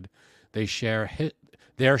adulthood,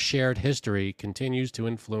 their shared history continues to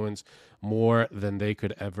influence more than they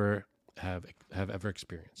could ever have ever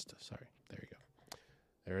experienced. Sorry, there you go.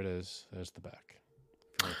 There it is. There's the back.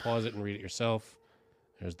 If you want to pause it and read it yourself,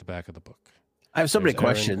 there's the back of the book. I have so many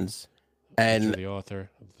questions, and the author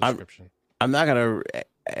of the description. I'm not going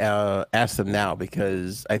to ask them now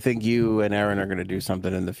because I think you and Erin are going to do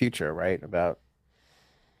something in the future, right? About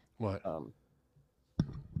what?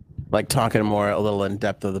 Like talking a little in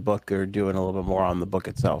depth of the book, or doing a little bit more on the book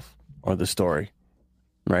itself or the story,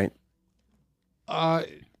 right?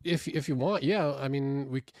 If you want, yeah. I mean,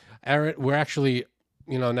 we're actually,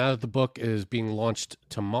 now that the book is being launched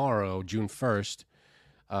tomorrow, June 1st.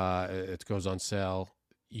 It goes on sale.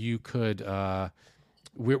 You could.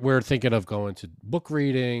 We're thinking of going to book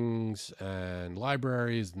readings and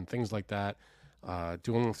libraries and things like that.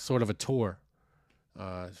 Doing sort of a tour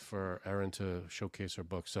for Erin to showcase her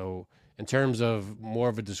book. So, in terms of more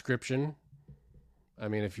of a description, I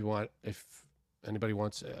mean, if anybody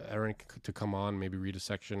wants Erin to come on, maybe read a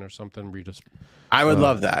section or something. I would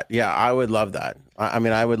love that. Yeah, I would love that. I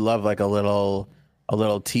mean, I would love like a little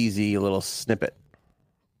teasy, a little snippet.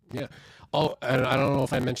 Yeah. Oh, and I don't know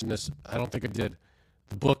if I mentioned this. I don't think I did.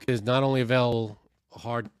 The book is not only available a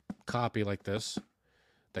hard copy like this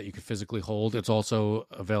that you can physically hold, it's also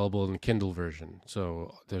available in Kindle version.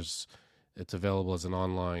 So it's available as an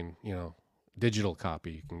online, digital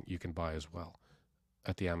copy you can buy as well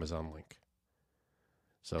at the Amazon link.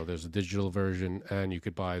 So there's a digital version, and you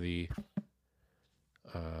could buy the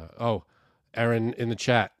Erin in the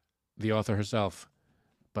chat, the author herself.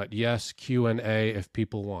 But yes, Q&A if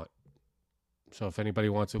people want. So if anybody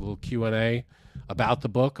wants a little Q&A about the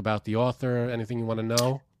book, about the author, anything you want to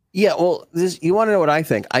know. Yeah, well, you want to know what I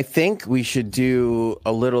think? I think we should do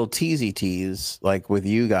a little tease, like with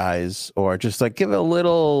you guys, or just like give a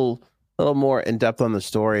little more in depth on the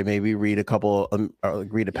story. Maybe read a couple, or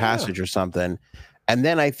read a passage or something, and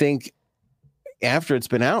then I think after it's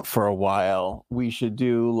been out for a while, we should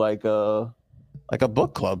do like a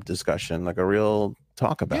book club discussion, like a real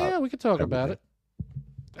talk about. Yeah, we could talk about it.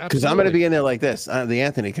 Because I'm going to be in there like this. The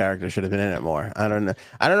Anthony character should have been in it more. I don't know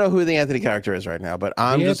who the Anthony character is right now, but the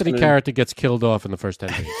Anthony character gets killed off in the first 10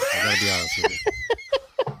 pages. I got to be honest with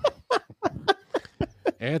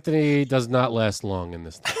you. Anthony does not last long in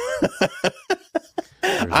this thing.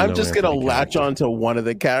 I'm just going to latch on to one of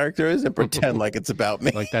the characters and pretend like it's about me.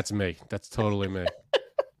 Like that's me. That's totally me.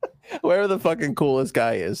 Whoever the fucking coolest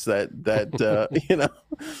guy is, that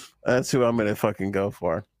that's who I'm going to fucking go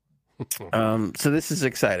for. So this is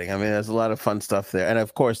exciting. I mean, there's a lot of fun stuff there. And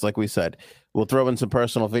of course, like we said, we'll throw in some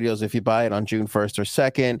personal videos if you buy it on June 1st or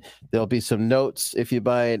 2nd. There'll be some notes if you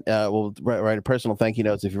buy it. We'll write a personal thank you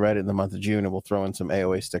notes if you write it in the month of June, and we'll throw in some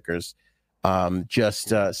AOA stickers.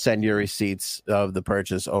 Just send your receipts of the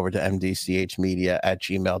purchase over to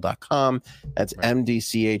mdchmedia@gmail.com. That's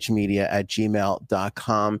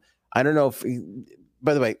mdchmedia@gmail.com. I don't know if,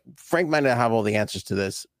 by the way, Frank might not have all the answers to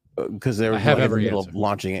this, because they were in the middle of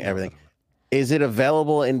launching it, everything. Is it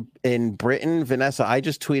available in Britain, Vanessa? I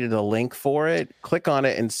just tweeted a link for it. Click on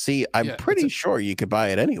it and see. I'm pretty sure you could buy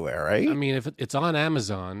it anywhere, right? I mean, if it's on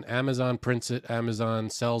Amazon, Amazon prints it, Amazon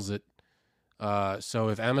sells it. So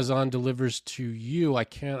if Amazon delivers to you, I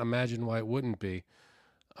can't imagine why it wouldn't be.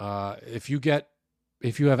 If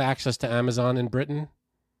you have access to Amazon in Britain,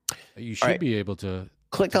 you should be able to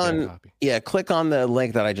click on the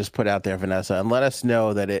link that I just put out there, Vanessa, and let us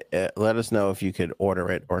know that let us know if you could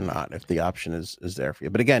order it or not, if the option is there for you.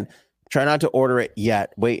 But again, try not to order it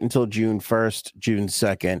yet. Wait until June 1st, June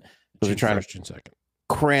 2nd, because we're trying to June 2nd.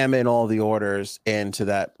 Cram in all the orders into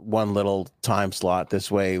that one little time slot.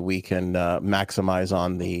 This way we can maximize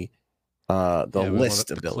on the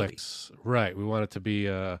list ability. Right. We want it to be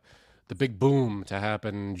the big boom to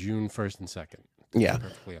happen June 1st and 2nd. Yeah. To be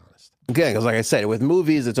perfectly honest. Okay, because like I said, with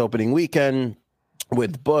movies, it's opening weekend.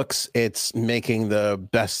 With books, it's making the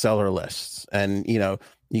bestseller lists, and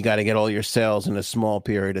you got to get all your sales in a small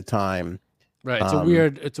period of time. Right. It's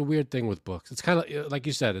a weird thing with books. It's kind of like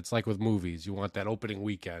you said. It's like with movies. You want that opening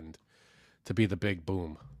weekend to be the big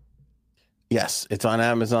boom. Yes, it's on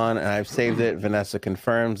Amazon, and I've saved it. Vanessa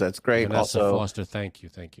confirms. That's great. Vanessa Foster, thank you.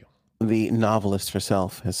 The novelist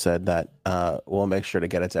herself has said that we'll make sure to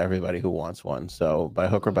get it to everybody who wants one. So by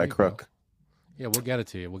hook or by crook. Yeah, we'll get it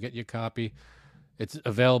to you. We'll get you a copy. It's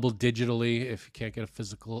available digitally if you can't get a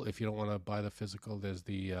physical. If you don't want to buy the physical, there's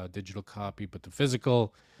the digital copy. But the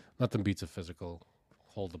physical, nothing beats a physical.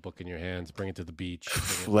 Hold the book in your hands. Bring it to the beach.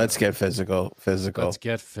 Let's get physical. Let's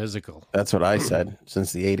get physical. That's what I said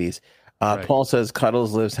since the 80s. Right. Paul says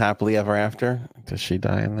Cuddles lives happily ever after. Does she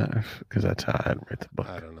die in that? Because that's how I'd write the book.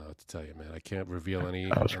 I don't know what to tell you, man. I can't reveal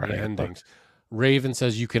any endings. Raven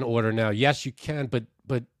says you can order now. Yes, you can, but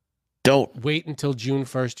don't wait until June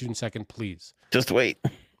 1st, June 2nd, please. Just wait.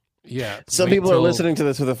 Yeah. Some people are listening to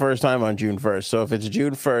this for the first time on June 1st. So if it's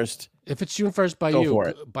June 1st, by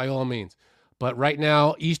you, by all means. But right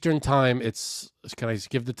now, Eastern time, can I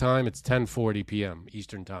give the time? It's 10:40 p.m.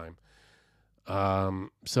 Eastern time.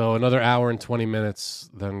 So another hour and 20 minutes,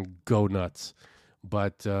 then go nuts.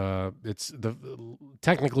 But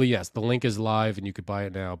technically, yes, the link is live and you could buy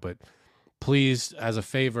it now. But please, as a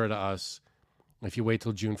favor to us, if you wait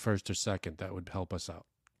till June 1st or 2nd, that would help us out.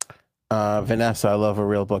 Vanessa, I love a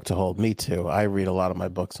real book to hold. Me too. I read a lot of my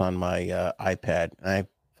books on my iPad. I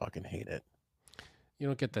fucking hate it. You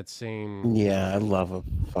don't get that same. Yeah, I love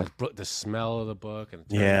the smell of the book and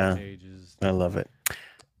the pages. I love it.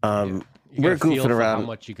 We're goofing around. How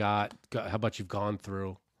much you got? How much you've gone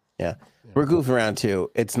through? Yeah, we're goofing around too.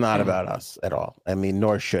 It's not about us at all. I mean,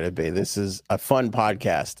 nor should it be. This is a fun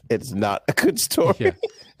podcast. It's not a good story. Yeah.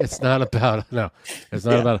 It's not about It's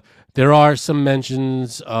not about. There are some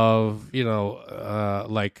mentions of Aaron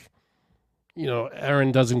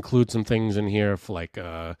does include some things in here for like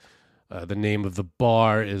the name of the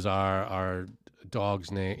bar is our dog's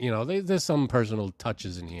name. There's some personal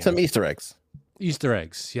touches in here. Some Easter eggs. Easter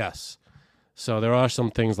eggs, yes. So there are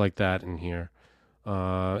some things like that in here.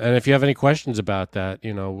 And if you have any questions about that,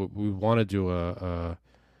 we want to do a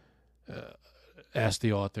ask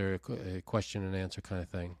the author a question and answer kind of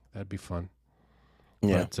thing. That'd be fun.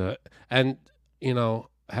 Yeah. But,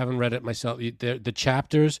 haven't read it myself. The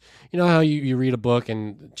chapters, how you read a book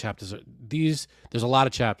and chapters there's a lot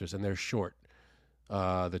of chapters and they're short,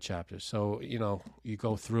 the chapters. So, you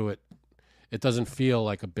go through it. It doesn't feel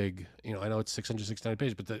like a big, I know it's 669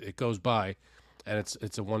 pages, but it goes by and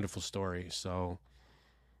it's a wonderful story. So,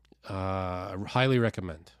 I highly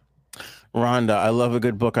recommend. Rhonda, I love a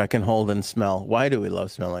good book I can hold and smell. Why do we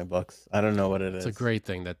love smelling books? I don't know what it is. It's a great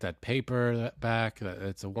thing. That paper, that back,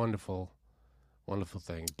 it's a wonderful, wonderful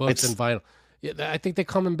thing. Books and vinyl. Yeah, I think they're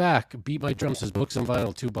coming back. Beat My Drum says books and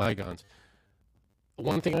vinyl, two bygones.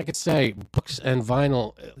 One thing I could say, books and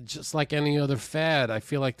vinyl, just like any other fad, I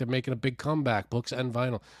feel like they're making a big comeback, books and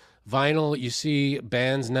vinyl. Vinyl, you see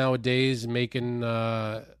bands nowadays making...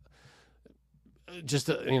 the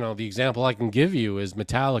example I can give you is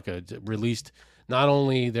Metallica released not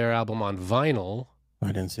only their album on vinyl. I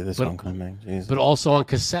didn't see this one coming. Jesus. But also on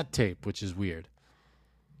cassette tape, which is weird.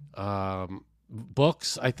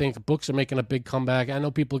 Books, I think books are making a big comeback. I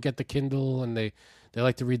know people get the Kindle and they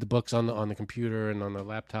like to read the books on the computer and on their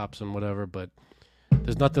laptops and whatever, but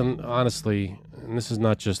there's nothing, honestly, and this is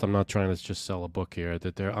not just, I'm not trying to just sell a book here,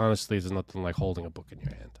 that there honestly is nothing like holding a book in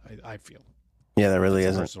your hand, I feel. Yeah, there really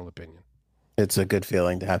isn't. Personal opinion. It's a good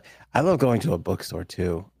feeling to have. I love going to a bookstore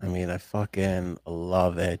too. I mean, I fucking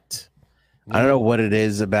love it. I don't know what it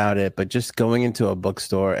is about it, but just going into a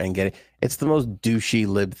bookstore and it's the most douchey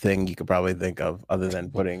lib thing you could probably think of, other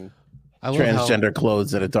than putting transgender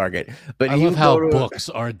clothes at a Target. But I love how books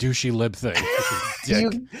are a douchey lib thing.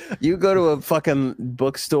 you go to a fucking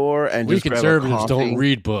bookstore and we just conservatives grab a don't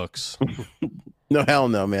read books. No, hell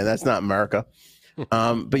no, man. That's not America.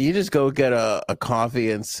 But you just go get a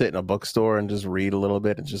coffee and sit in a bookstore and just read a little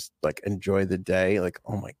bit and just like enjoy the day. Like,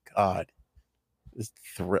 oh my God.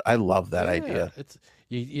 I love that idea.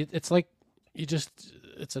 It's like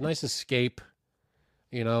it's a nice escape.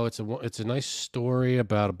 You know, it's a nice story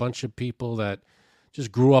about a bunch of people that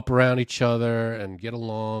just grew up around each other and get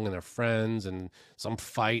along and they're friends, and some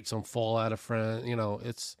fight, some fall out of friends. You know,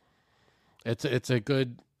 it's a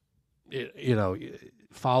good, you know,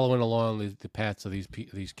 following along the paths of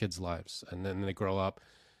these kids' lives, and then they grow up,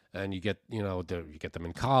 and you get them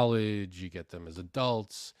in college, you get them as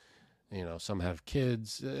adults. You know, some have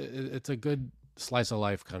kids. It's a good slice of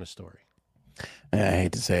life kind of story. I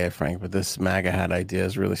hate to say it, Frank, but this MAGA hat idea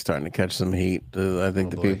is really starting to catch some heat. I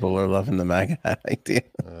think people are loving the MAGA hat idea.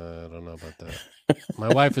 I don't know about that. My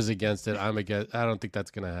wife is against it. I'm against. I don't think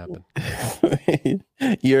that's going to happen.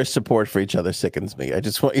 Your support for each other sickens me. I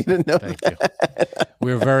just want you to know. Thank you.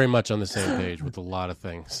 We're very much on the same page with a lot of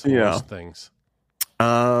things. Yeah. Most things.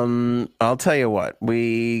 I'll tell you what.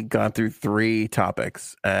 We got through 3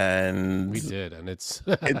 topics, and we did, and it's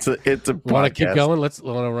a Want to keep going? Want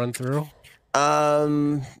to run through.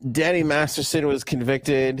 Danny Masterson was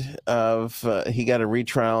convicted of he got a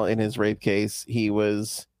retrial in his rape case. He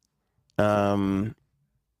was they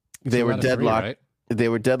were deadlocked. 3, right? They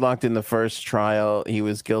were deadlocked in the first trial. He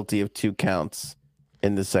was guilty of 2 counts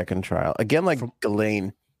in the second trial. Again, like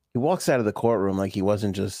Ghislaine, he walks out of the courtroom like he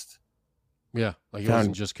wasn't just like he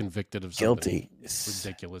wasn't just convicted of something guilty.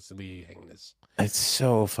 Ridiculously heinous. It's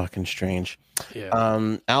so fucking strange. Yeah.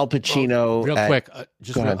 Al Pacino. Well, quick,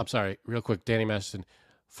 I'm sorry, real quick. Danny Masterson,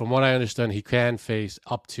 from what I understand, he can face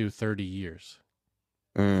up to 30 years.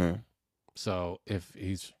 So if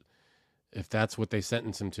that's what they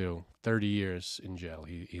sentence him to, 30 years in jail,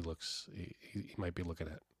 he might be looking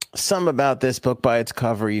at. Some about this book by its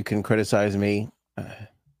cover, you can criticize me.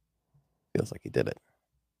 Feels like he did it.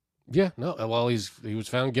 Yeah. No. Well, he was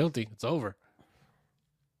found guilty. It's over.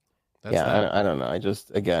 I don't know. I just,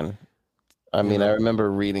 again, I mean, I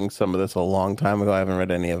remember reading some of this a long time ago. I haven't read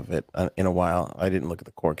any of it in a while. I didn't look at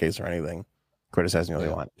the court case or anything. Criticizing all they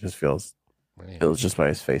want. It just feels just by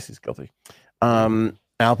his face, he's guilty. Al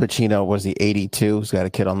Pacino, was he 82? He's got a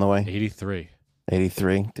kid on the way. 83.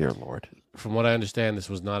 83. Dear Lord. From what I understand, this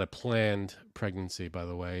was not a planned pregnancy, by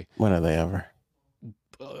the way. When are they ever?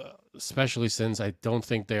 Especially since I don't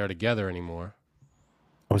think they are together anymore.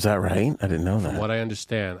 Was that right? I didn't know that. From what I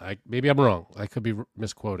understand, maybe I'm wrong. I could be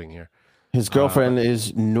misquoting here. His girlfriend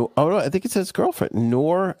is no. Oh no, I think it says girlfriend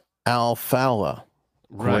Noor Al-Fala.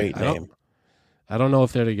 Great name. I don't know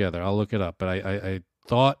if they're together. I'll look it up. But I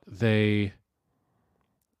thought they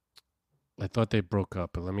broke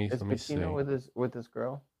up. But let me see. With this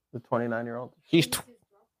girl, the 29-year-old.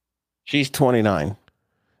 She's 29.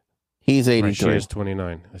 He's 83. Right, she is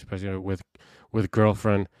 29, especially with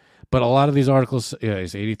girlfriend. But a lot of these articles,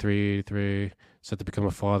 he's 83, set to become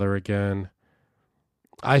a father again.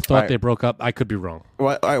 I thought they broke up. I could be wrong.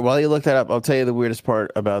 Well, all right, while you look that up, I'll tell you the weirdest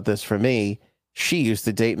part about this for me. She used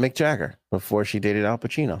to date Mick Jagger before she dated Al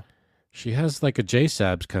Pacino. She has like a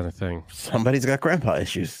J-Sabs kind of thing. Somebody's got grandpa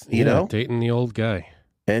issues, you know? Dating the old guy.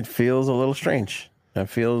 It feels a little strange. It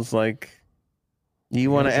feels like you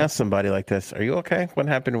want to ask somebody like this, are you okay? What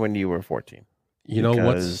happened when you were 14? You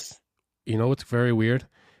know what's very weird?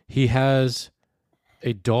 He has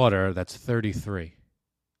a daughter that's 33.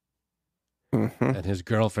 And his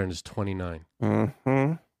girlfriend is 29.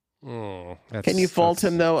 Can you fault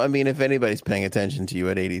him, though? I mean, if anybody's paying attention to you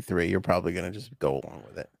at 83, you're probably going to just go along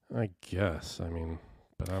with it. I guess. I mean,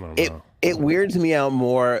 but I don't know. It weirds me out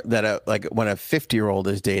more that when a 50-year-old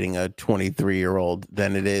is dating a 23-year-old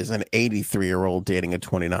than it is an 83-year-old dating a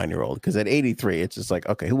 29-year-old. Because at 83, it's just like,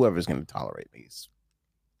 okay, whoever's going to tolerate me is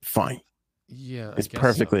fine. Yeah, it's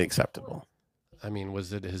perfectly acceptable. I mean,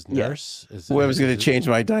 was it his nurse? Whoever's going to change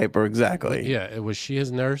my diaper, exactly. Yeah, was she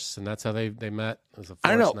his nurse, and that's how they met? It was a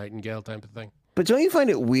Florence Nightingale type of thing. But don't you find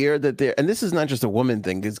it weird that and this is not just a woman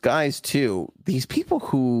thing, because guys too, these people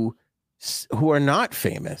who are not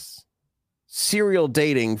famous, serial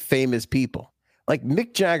dating famous people, like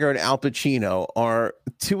Mick Jagger and Al Pacino are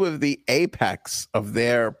 2 of the apex of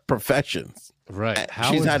their professions. Right.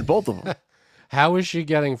 She's had both of them. How is she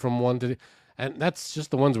getting from one to and that's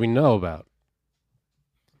just the ones we know about.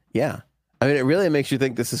 Yeah. I mean, it really makes you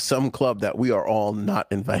think this is some club that we are all not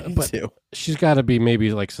invited to. She's got to be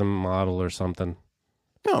maybe like some model or something.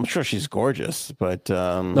 No, I'm sure she's gorgeous, but...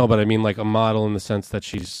 No, but I mean like a model in the sense that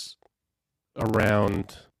she's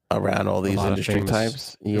around... around all these lot of industry famous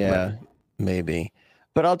types. Yeah, maybe.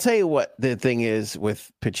 But I'll tell you what the thing is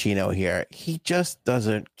with Pacino here. He just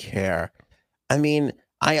doesn't care. I mean,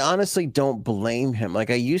 I honestly don't blame him. Like,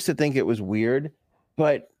 I used to think it was weird,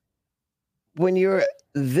 but when you're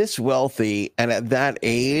this wealthy and at that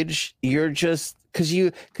age, you're just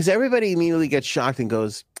because everybody immediately gets shocked and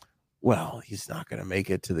goes, well, he's not going to make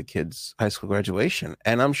it to the kid's high school graduation.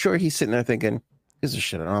 And I'm sure he's sitting there thinking, this is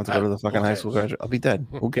shit. I don't have to go to the fucking high school graduation. I'll be dead.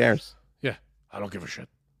 Who cares? Yeah, I don't give a shit.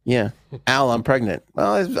 Yeah. Al, I'm pregnant.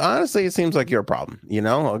 Well, honestly, it seems like your problem. You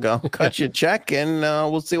know, I'll go cut you a check and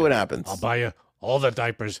we'll see what happens. I'll buy you all the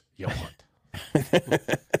diapers you want.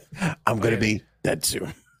 I'm going to be dead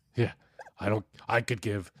soon. Yeah. I could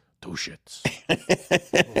give 2 shits.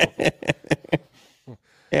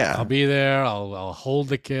 Yeah. I'll be there. I'll hold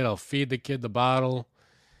the kid. I'll feed the kid the bottle.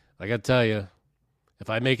 I got to tell you, if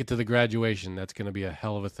I make it to the graduation, that's going to be a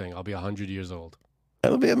hell of a thing. I'll be 100 years old.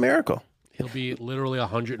 That'll be a miracle. He'll be literally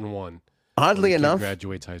 101. Oddly enough,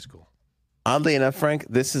 graduates high school. Oddly enough, Frank,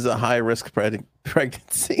 this is a high risk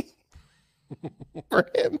pregnancy for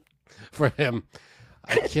him. For him.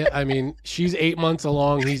 I mean, she's 8 months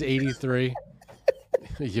along. He's 83.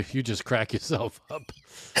 You just crack yourself up.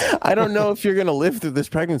 I don't know if you're going to live through this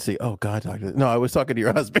pregnancy. Oh, God, doctor. No, I was talking to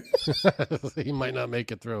your husband. He might not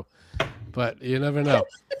make it through, but you never know.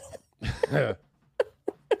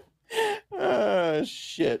 Oh,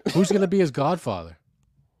 shit. Who's going to be his godfather?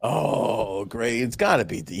 Oh, great. It's got to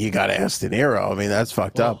be. You got to ask De Niro. I mean, that's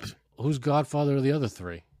fucked up. Who's godfather of the other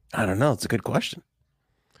 3? I don't know. It's a good question.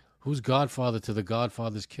 Who's godfather to the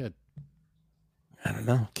godfather's kid? I don't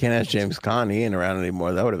know. Can't ask James Caan. He ain't around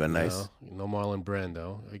anymore. That would have been nice. No Marlon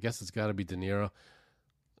Brando. I guess it's got to be De Niro.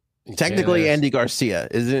 Technically, Andy Garcia.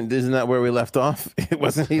 Isn't that where we left off?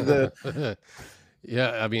 Wasn't he the...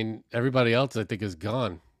 Yeah, I mean, everybody else I think is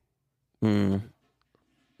gone. Hmm.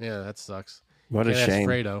 Yeah, that sucks. What a shame.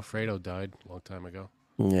 Fredo died a long time ago.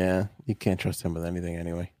 Yeah, you can't trust him with anything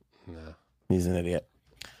anyway. No. He's an idiot.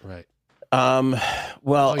 Right.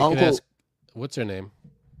 Well, Uncle... What's her name?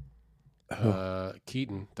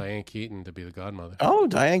 Keaton, Diane Keaton, to be the godmother. Oh,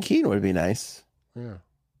 Diane Keaton would be nice. Yeah.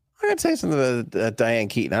 I gotta say something about Diane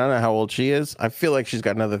Keaton. I don't know how old she is. I feel like she's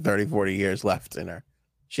got another 30, 40 years left in her.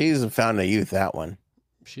 She's a fountain of youth, that one.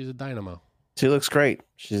 She's a dynamo. She looks great.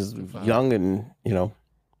 She's young and, you know.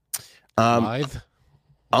 Lithe?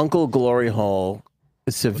 Uncle Glory Hole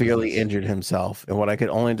severely injured himself in what I could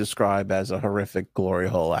only describe as a horrific glory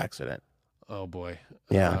hole accident. Oh, boy.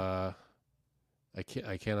 Yeah. I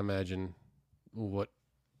can't imagine what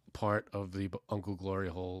part of the Uncle Glory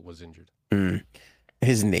hole was injured.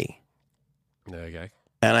 His knee. Okay.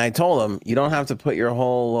 And I told him, you don't have to put your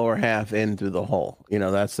whole lower half in through the hole. You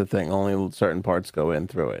know, that's the thing. Only certain parts go in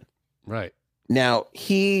through it. Right. Now,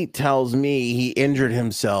 he tells me he injured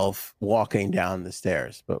himself walking down the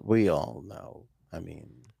stairs, but we all know. I mean,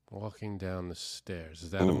 walking down the stairs.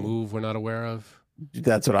 Is that a move we're not aware of?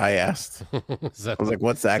 That's what I asked. I was like,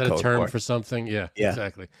 what's that code a term for? for something? Yeah,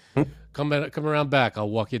 exactly. Come around back. I'll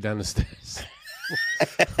walk you down the stairs.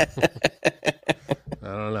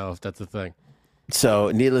 I don't know if that's a thing.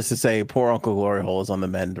 So, needless to say, poor Uncle Glory Hole is on the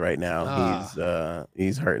mend right now.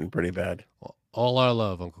 He's hurting pretty bad. All our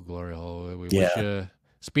love, Uncle Glory Hole. We wish you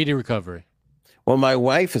speedy recovery. Well, my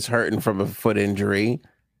wife is hurting from a foot injury,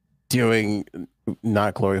 doing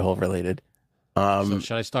not Glory Hole related. So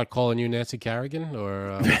should I start calling you Nancy Kerrigan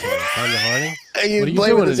or Tanya Harding? Are you what are you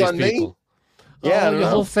blaming doing this to these on people? Me? Yeah, your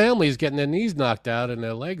whole family is getting their knees knocked out and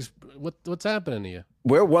their legs. What's happening to you?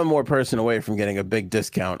 We're one more person away from getting a big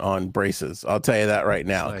discount on braces. I'll tell you that right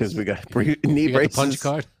now because we got knee braces, the punch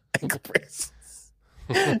card, ankle braces.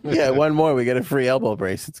 Yeah, one more. We get a free elbow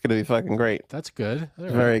brace. It's gonna be fucking great. That's good.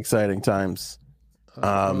 Very exciting times.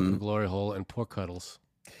 Glory Hole and poor Cuddles.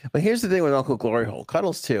 But here's the thing with Uncle Glory Hole,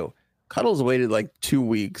 Cuddles too. Cuddles waited like 2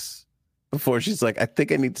 weeks before she's like, I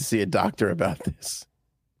think I need to see a doctor about this.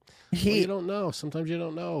 You don't know. Sometimes you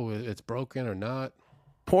don't know if it's broken or not.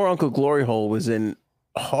 Poor Uncle Glory Hole was in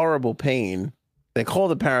horrible pain. They call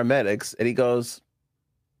the paramedics and he goes,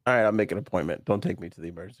 all right, I'll make an appointment. Don't take me to the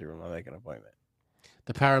emergency room. I'll make an appointment.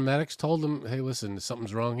 The paramedics told him, hey, listen,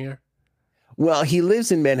 something's wrong here. Well, he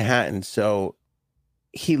lives in Manhattan. So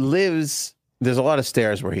there's a lot of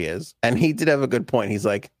stairs where he is. And he did have a good point. He's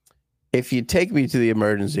like, if you take me to the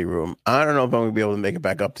emergency room, I don't know if I'm going to be able to make it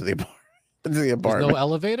back up to the apartment. There's no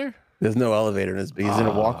elevator? There's no elevator. He's in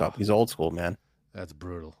a walk-up. He's old school, man. That's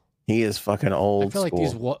brutal. He is fucking old school. I feel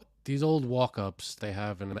like these old walk-ups they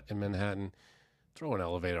have in Manhattan, throw an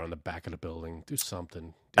elevator on the back of the building. Do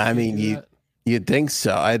something. You'd think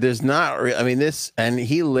so. There's not. I mean, this, and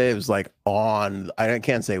he lives like on. I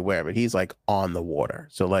can't say where, but he's like on the water.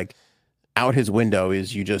 So like, out his window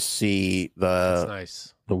is you just see That's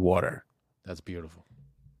nice. the water. That's beautiful.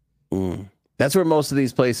 That's where most of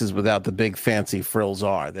these places without the big fancy frills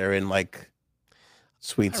are. They're in like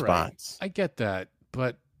sweet spots. I get that,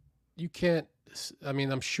 but you can't. I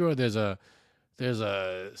mean, I'm sure there's a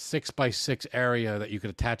 6x6 area that you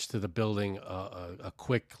could attach to the building. A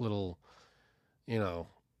quick little, you know,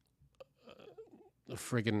 a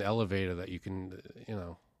friggin' elevator that you can, you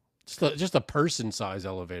know, just a person size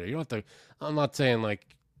elevator. You don't have to. I'm not saying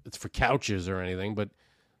like it's for couches or anything, but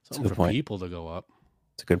something for people to go up.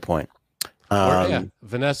 It's a good point. Yeah,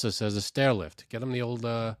 Vanessa says a stair lift. Get him the old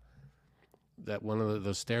that one of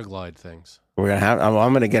those stair glide things. We're gonna have.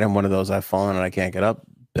 I'm gonna get him one of those I've fallen and I can't get up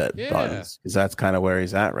buttons because that's kind of where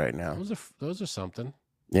he's at right now. Those are something.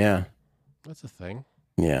 Yeah, that's a thing.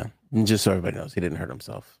 Yeah, and just so everybody knows, he didn't hurt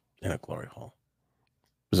himself in a glory hole.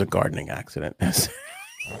 It was a gardening accident. It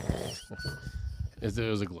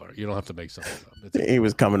was a glory. You don't have to make something up. He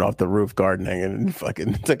was coming off the roof gardening and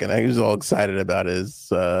fucking took an. He was all excited about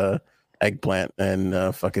his eggplant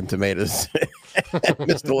and fucking tomatoes.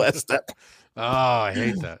 Missed the last step. Oh, I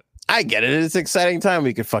hate that. I get it. It's an exciting time.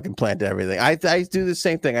 We could fucking plant everything. I do the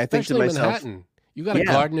same thing. I think to myself, Manhattan. You got a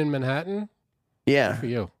garden in Manhattan? Yeah. Good for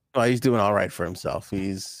you. Well, he's doing all right for himself.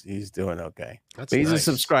 He's doing okay. But he's a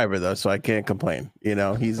subscriber though, so I can't complain. You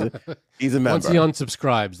know, he's a member. Once he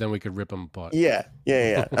unsubscribes, then we could rip him apart. Yeah.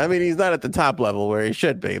 I mean, he's not at the top level where he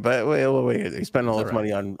should be, but he's spending all his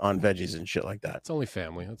money on veggies and shit like that. It's only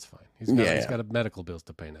family. That's fine. He's got medical bills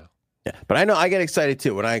to pay now. Yeah, but I know I get excited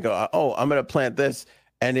too when I go, oh, I'm gonna plant this,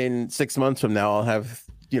 and in 6 months from now I'll have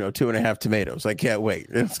 2.5 tomatoes. I can't wait.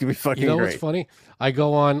 It's gonna be fucking great. What's funny? I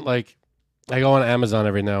go on Amazon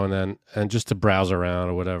every now and then, and just to browse around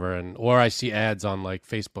or whatever, or I see ads on like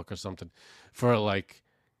Facebook or something for like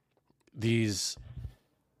these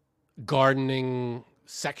gardening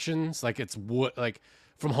sections, like it's wood, like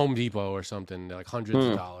from Home Depot or something, like hundreds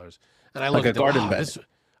of dollars. And I look at a garden bed.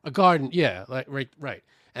 A garden, yeah, like right.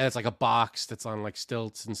 And it's like a box that's on like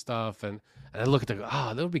stilts and stuff, and I look at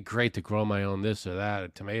that would be great to grow my own this or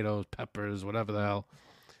that, tomatoes, peppers, whatever the hell.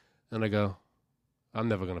 And I go, I'm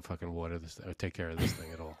never gonna fucking water this or take care of this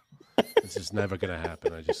thing at all. It's just never gonna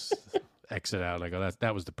happen. I just exit out. And I go,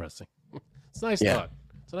 that was depressing. It's a nice thought.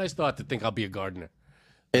 It's a nice thought to think I'll be a gardener.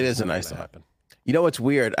 It is a nice thought. Happen. You know what's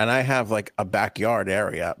weird? And I have like a backyard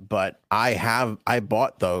area, but I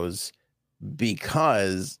bought those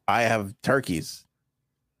because I have turkeys.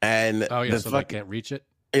 And so they can't reach it?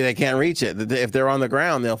 They can't reach it. If they're on the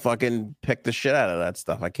ground, they'll fucking pick the shit out of that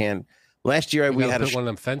stuff. I can't. Last year we had put one of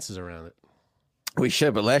them fences around it. We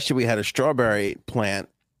should, but last year we had a strawberry plant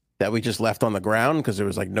that we just left on the ground because there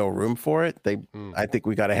was like no room for it. I think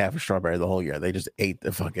we got a half a strawberry the whole year. They just ate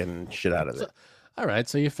the fucking shit out of it. All right,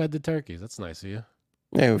 so you fed the turkeys. That's nice of you.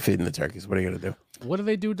 Yeah, we're feeding the turkeys. What are you gonna do? What do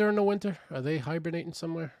they do during the winter? Are they hibernating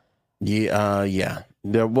somewhere? Yeah.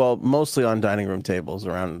 They're mostly on dining room tables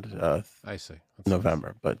around I see.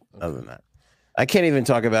 November, but other than that, I can't even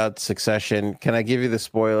talk about Succession. Can I give you the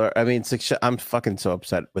spoiler? I mean, I'm fucking so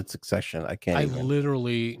upset with Succession. I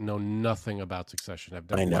literally know nothing about Succession. I've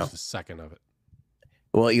never watched a second of it.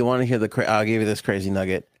 Well, you want to hear I'll give you this crazy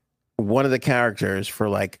nugget. One of the characters for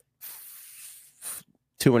like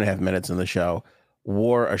 2.5 minutes in the show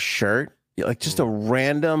wore a shirt, like just a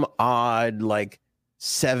random odd, like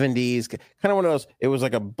 70s, kind of one of those. It was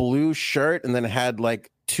like a blue shirt and then it had like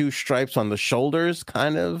 2 stripes on the shoulders,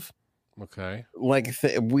 kind of. Okay. Like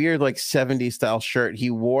weird, like 70s style shirt.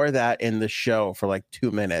 He wore that in the show for like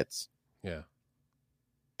 2 minutes. Yeah.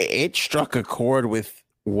 It struck a chord with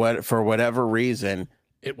for whatever reason.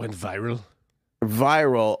 It went viral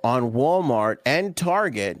on Walmart and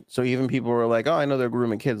Target. So even people were like, oh, I know they're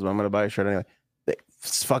grooming kids, but I'm going to buy a shirt anyway.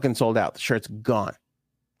 It's fucking sold out. The shirt's gone.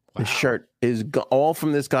 Wow. The shirt is all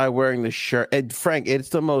from this guy wearing the shirt. And Frank, it's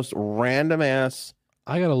the most random ass.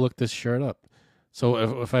 I got to look this shirt up.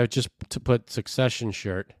 So if I just put Succession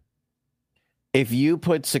shirt. If you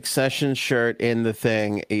put Succession shirt in the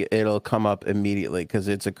thing, it'll come up immediately because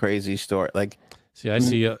it's a crazy story. Like, see, I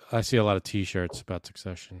see a lot of T-shirts about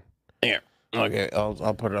Succession. Here, okay, I'll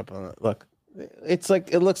put it up on it. Look, it's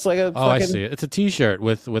like it looks like a. Oh, I see it. It's a T-shirt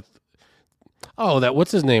with. Oh,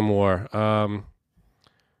 what's his name wore?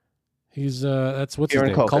 He's that's what's his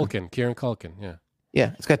name? Culkin. Kieran Culkin. Yeah.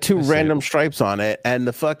 Yeah, it's got 2 random stripes on it, and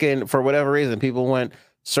the fucking for whatever reason, people went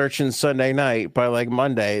searching Sunday night. By like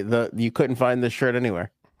Monday, you couldn't find this shirt anywhere.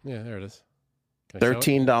 Yeah, there it is.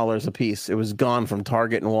 $13 a piece. It was gone from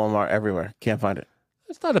Target and Walmart everywhere. Can't find it.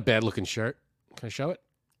 It's not a bad looking shirt. Can I show it?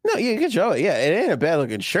 No, you can show it. Yeah, it ain't a bad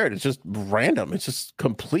looking shirt. It's just random. It's just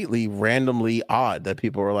completely randomly odd that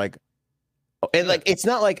people are like, and like it's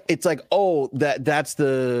not like it's like, oh, that's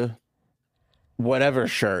the whatever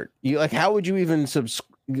shirt. You like, how would you even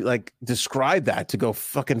like describe that to go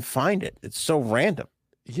fucking find it? It's so random.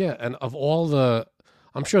 Yeah, and of all the,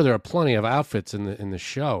 I'm sure there are plenty of outfits in the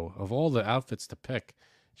show. Of all the outfits to pick,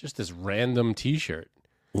 just this random T-shirt.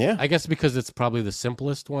 Yeah, I guess because it's probably the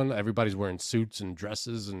simplest one. Everybody's wearing suits and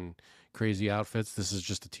dresses and crazy outfits. This is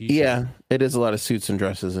just a T-shirt. Yeah, it is a lot of suits and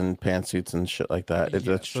dresses and pantsuits and shit like that.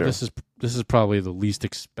 That's so true. This is probably the least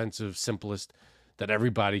expensive, simplest that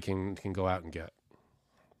everybody can go out and get.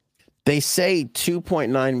 They say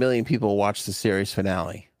 2.9 million people watch the series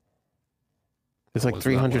finale. There's like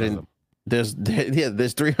 300 and there's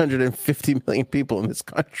 350 million people in this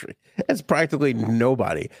country. That's practically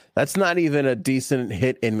nobody. That's not even a decent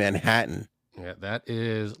hit in Manhattan. Yeah, that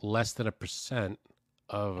is less than 1%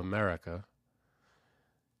 of America.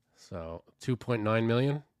 So 2.9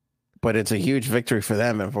 million. But it's a huge victory for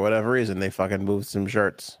them, and for whatever reason, they fucking moved some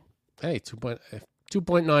shirts. Hey,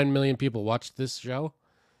 2.9 million people watched this show.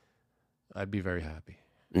 I'd be very happy.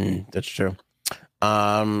 That's true.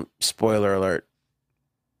 Spoiler alert.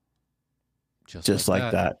 Just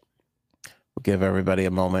like that. We'll give everybody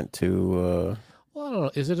a moment to. Well, I don't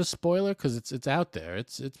know. Is it a spoiler? Because it's out there.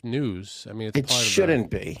 It's news. I mean, it shouldn't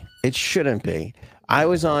be. It shouldn't be. I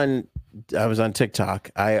was on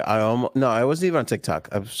TikTok. I wasn't even on TikTok.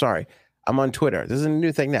 I'm sorry. I'm on Twitter. This is a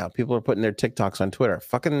new thing now. People are putting their TikToks on Twitter.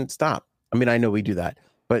 Fucking stop. I mean, I know we do that,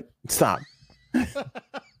 but stop.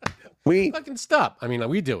 We fucking stop. I mean,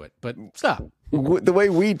 we do it, but stop. The way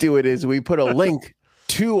we do it is we put a link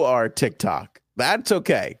to our TikTok. That's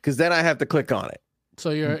okay, because then I have to click on it. So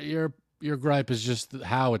your gripe is just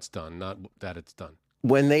how it's done, not that it's done.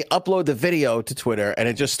 When they upload the video to Twitter and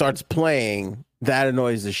it just starts playing, that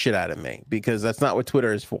annoys the shit out of me, because that's not what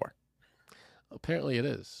Twitter is for. Apparently it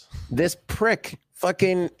is. This prick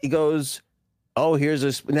fucking, he goes, oh, here's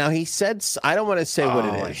this. Now he said, I don't want to say what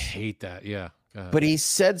it is. I hate that. Yeah. But he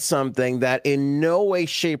said something that in no way,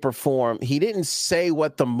 shape, or form, he didn't say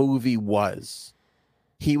what the movie was.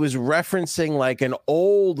 He was referencing like an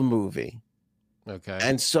old movie. Okay.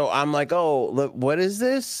 And so I'm like, oh, look, what is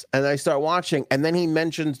this? And I start watching. And then he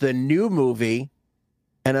mentions the new movie.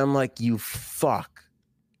 And I'm like, you fuck.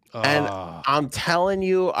 And I'm telling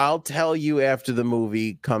you, I'll tell you after the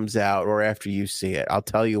movie comes out or after you see it. I'll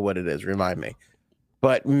tell you what it is. Remind me.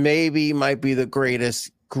 But maybe might be the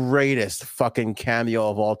greatest fucking cameo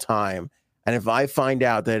of all time. And if I find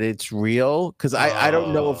out that it's real, because I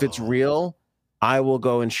don't know if it's real, I will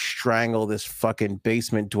go and strangle this fucking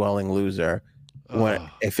basement dwelling loser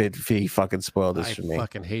if he fucking spoiled this for me. I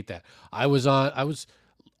fucking hate that. I was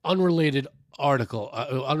unrelated article,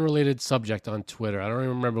 unrelated subject on Twitter. I don't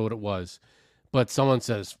even remember what it was, but someone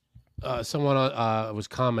was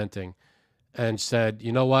commenting and said,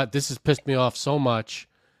 you know what? This has pissed me off so much.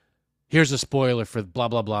 Here's a spoiler for blah,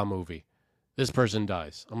 blah, blah movie. This person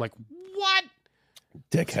dies. I'm like, what?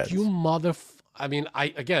 Dickheads. You I mean, I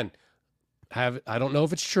don't know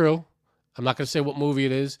if it's true. I'm not going to say what movie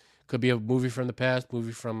it is. Could be a movie from the past,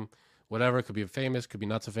 movie from whatever. Could be famous, could be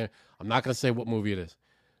not so famous. I'm not going to say what movie it is.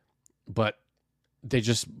 But they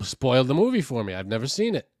just spoiled the movie for me. I've never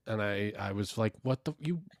seen it. And I was like, what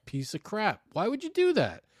you piece of crap. Why would you do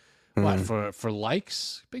that? What, for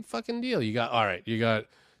likes? Big fucking deal. You got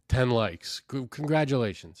 10 likes.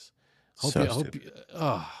 Congratulations.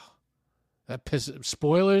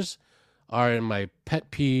 Spoilers are in my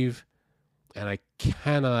pet peeve, and I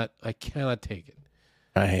cannot take it.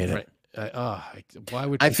 I hate it. Why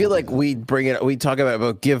would I feel like we talk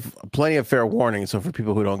about give plenty of fair warning, so for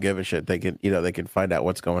people who don't give a shit, they can find out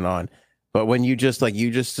what's going on. But when you just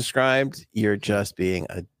described, you're just being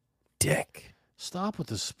a dick. Stop with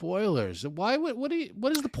the spoilers. Why what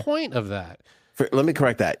is the point of that? Let me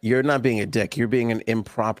correct that. You're not being a dick. You're being an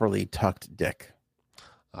improperly tucked dick.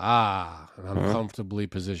 An uncomfortably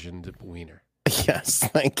positioned wiener. Yes,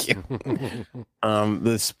 thank you.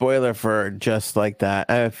 The spoiler for Just Like That,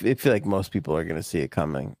 I feel like most people are going to see it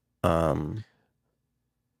coming. Samantha's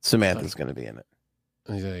going to be in it.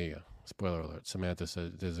 There you go. Spoiler alert. Samantha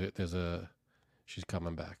said she's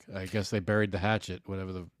coming back. I guess they buried the hatchet,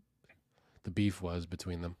 whatever the beef was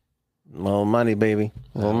between them. Little money, baby.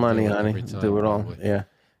 Little money, honey. Do it all. Yeah.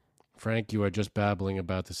 Frank, you are just babbling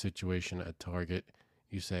about the situation at Target.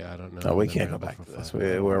 You say, I don't know. No, we can't go back to this.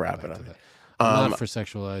 We're wrapping up. I'm not for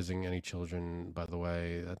sexualizing any children, by the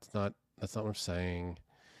way. That's not what I'm saying.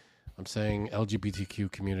 I'm saying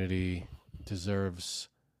LGBTQ community deserves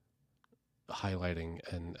highlighting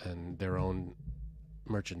and their own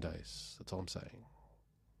merchandise. That's all I'm saying.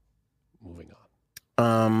 moving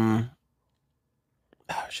on.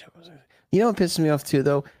 Oh shit! You know what pisses me off too,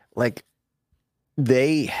 though? Like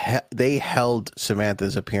they held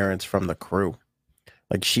Samantha's appearance from the crew.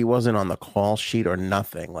 Like she wasn't on the call sheet or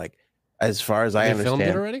nothing. Like as far as I understand, filmed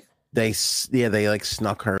it already. They like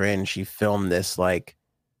snuck her in. She filmed this. Like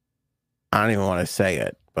I don't even want to say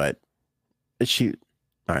it, but she.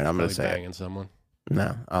 All right, I'm going to say banging someone.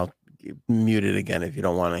 No, I'll mute it again if you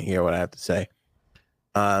don't want to hear what I have to say.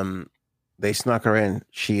 They snuck her in.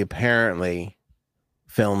 She apparently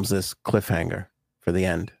films this cliffhanger for the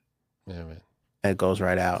end. Yeah, man. And it goes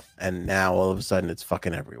right out. And now all of a sudden it's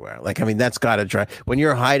fucking everywhere. Like, I mean, that's got to drive. When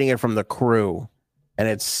you're hiding it from the crew and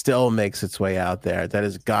it still makes its way out there, that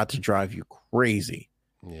has got to drive you crazy.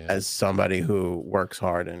 Yeah. As somebody who works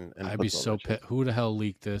hard and I'd be so pissed. Who the hell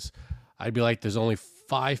leaked this? I'd be like, there's only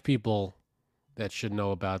 5 people that should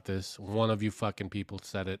know about this. One of you fucking people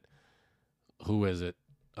said it. Who is it?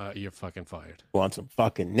 You're fucking fired. Want some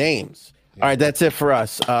fucking names. Yeah. All right, that's it for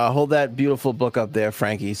us. Hold that beautiful book up there,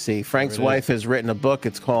 Frankie C. Frank's wife has written a book.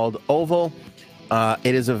 It's called Oval.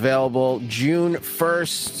 It is available June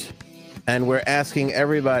 1st. And we're asking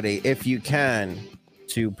everybody, if you can,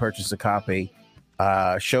 to purchase a copy.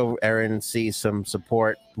 Show Erin C some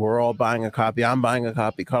support. We're all buying a copy. I'm buying a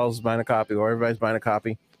copy. Carl's buying a copy, or everybody's buying a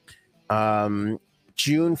copy. June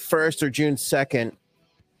 1st or June 2nd.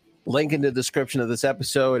 Link in the description of this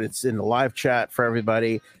episode. It's in the live chat for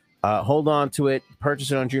everybody. Hold on to it.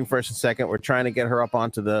 Purchase it on June 1st and 2nd. We're trying to get her up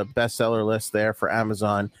onto the bestseller list there for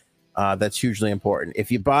Amazon. That's hugely important.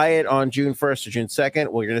 If you buy it on June 1st or June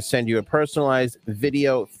 2nd, we're going to send you a personalized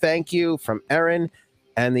video thank you from Erin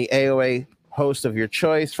and the AOA host of your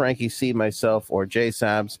choice, Frankie C, myself, or Jay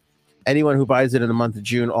Sabs. Anyone who buys it in the month of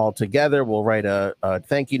June altogether will write a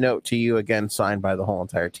thank you note to you, again, signed by the whole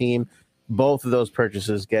entire team. Both of those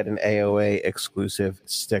purchases get an AOA exclusive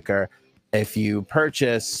sticker. If you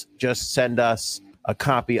purchase, just send us a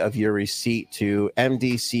copy of your receipt to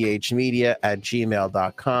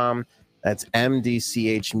mdchmedia@gmail.com. That's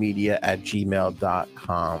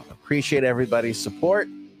mdchmedia@gmail.com. Appreciate everybody's support.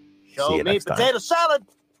 Show me potato salad.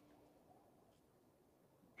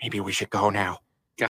 Maybe we should go now.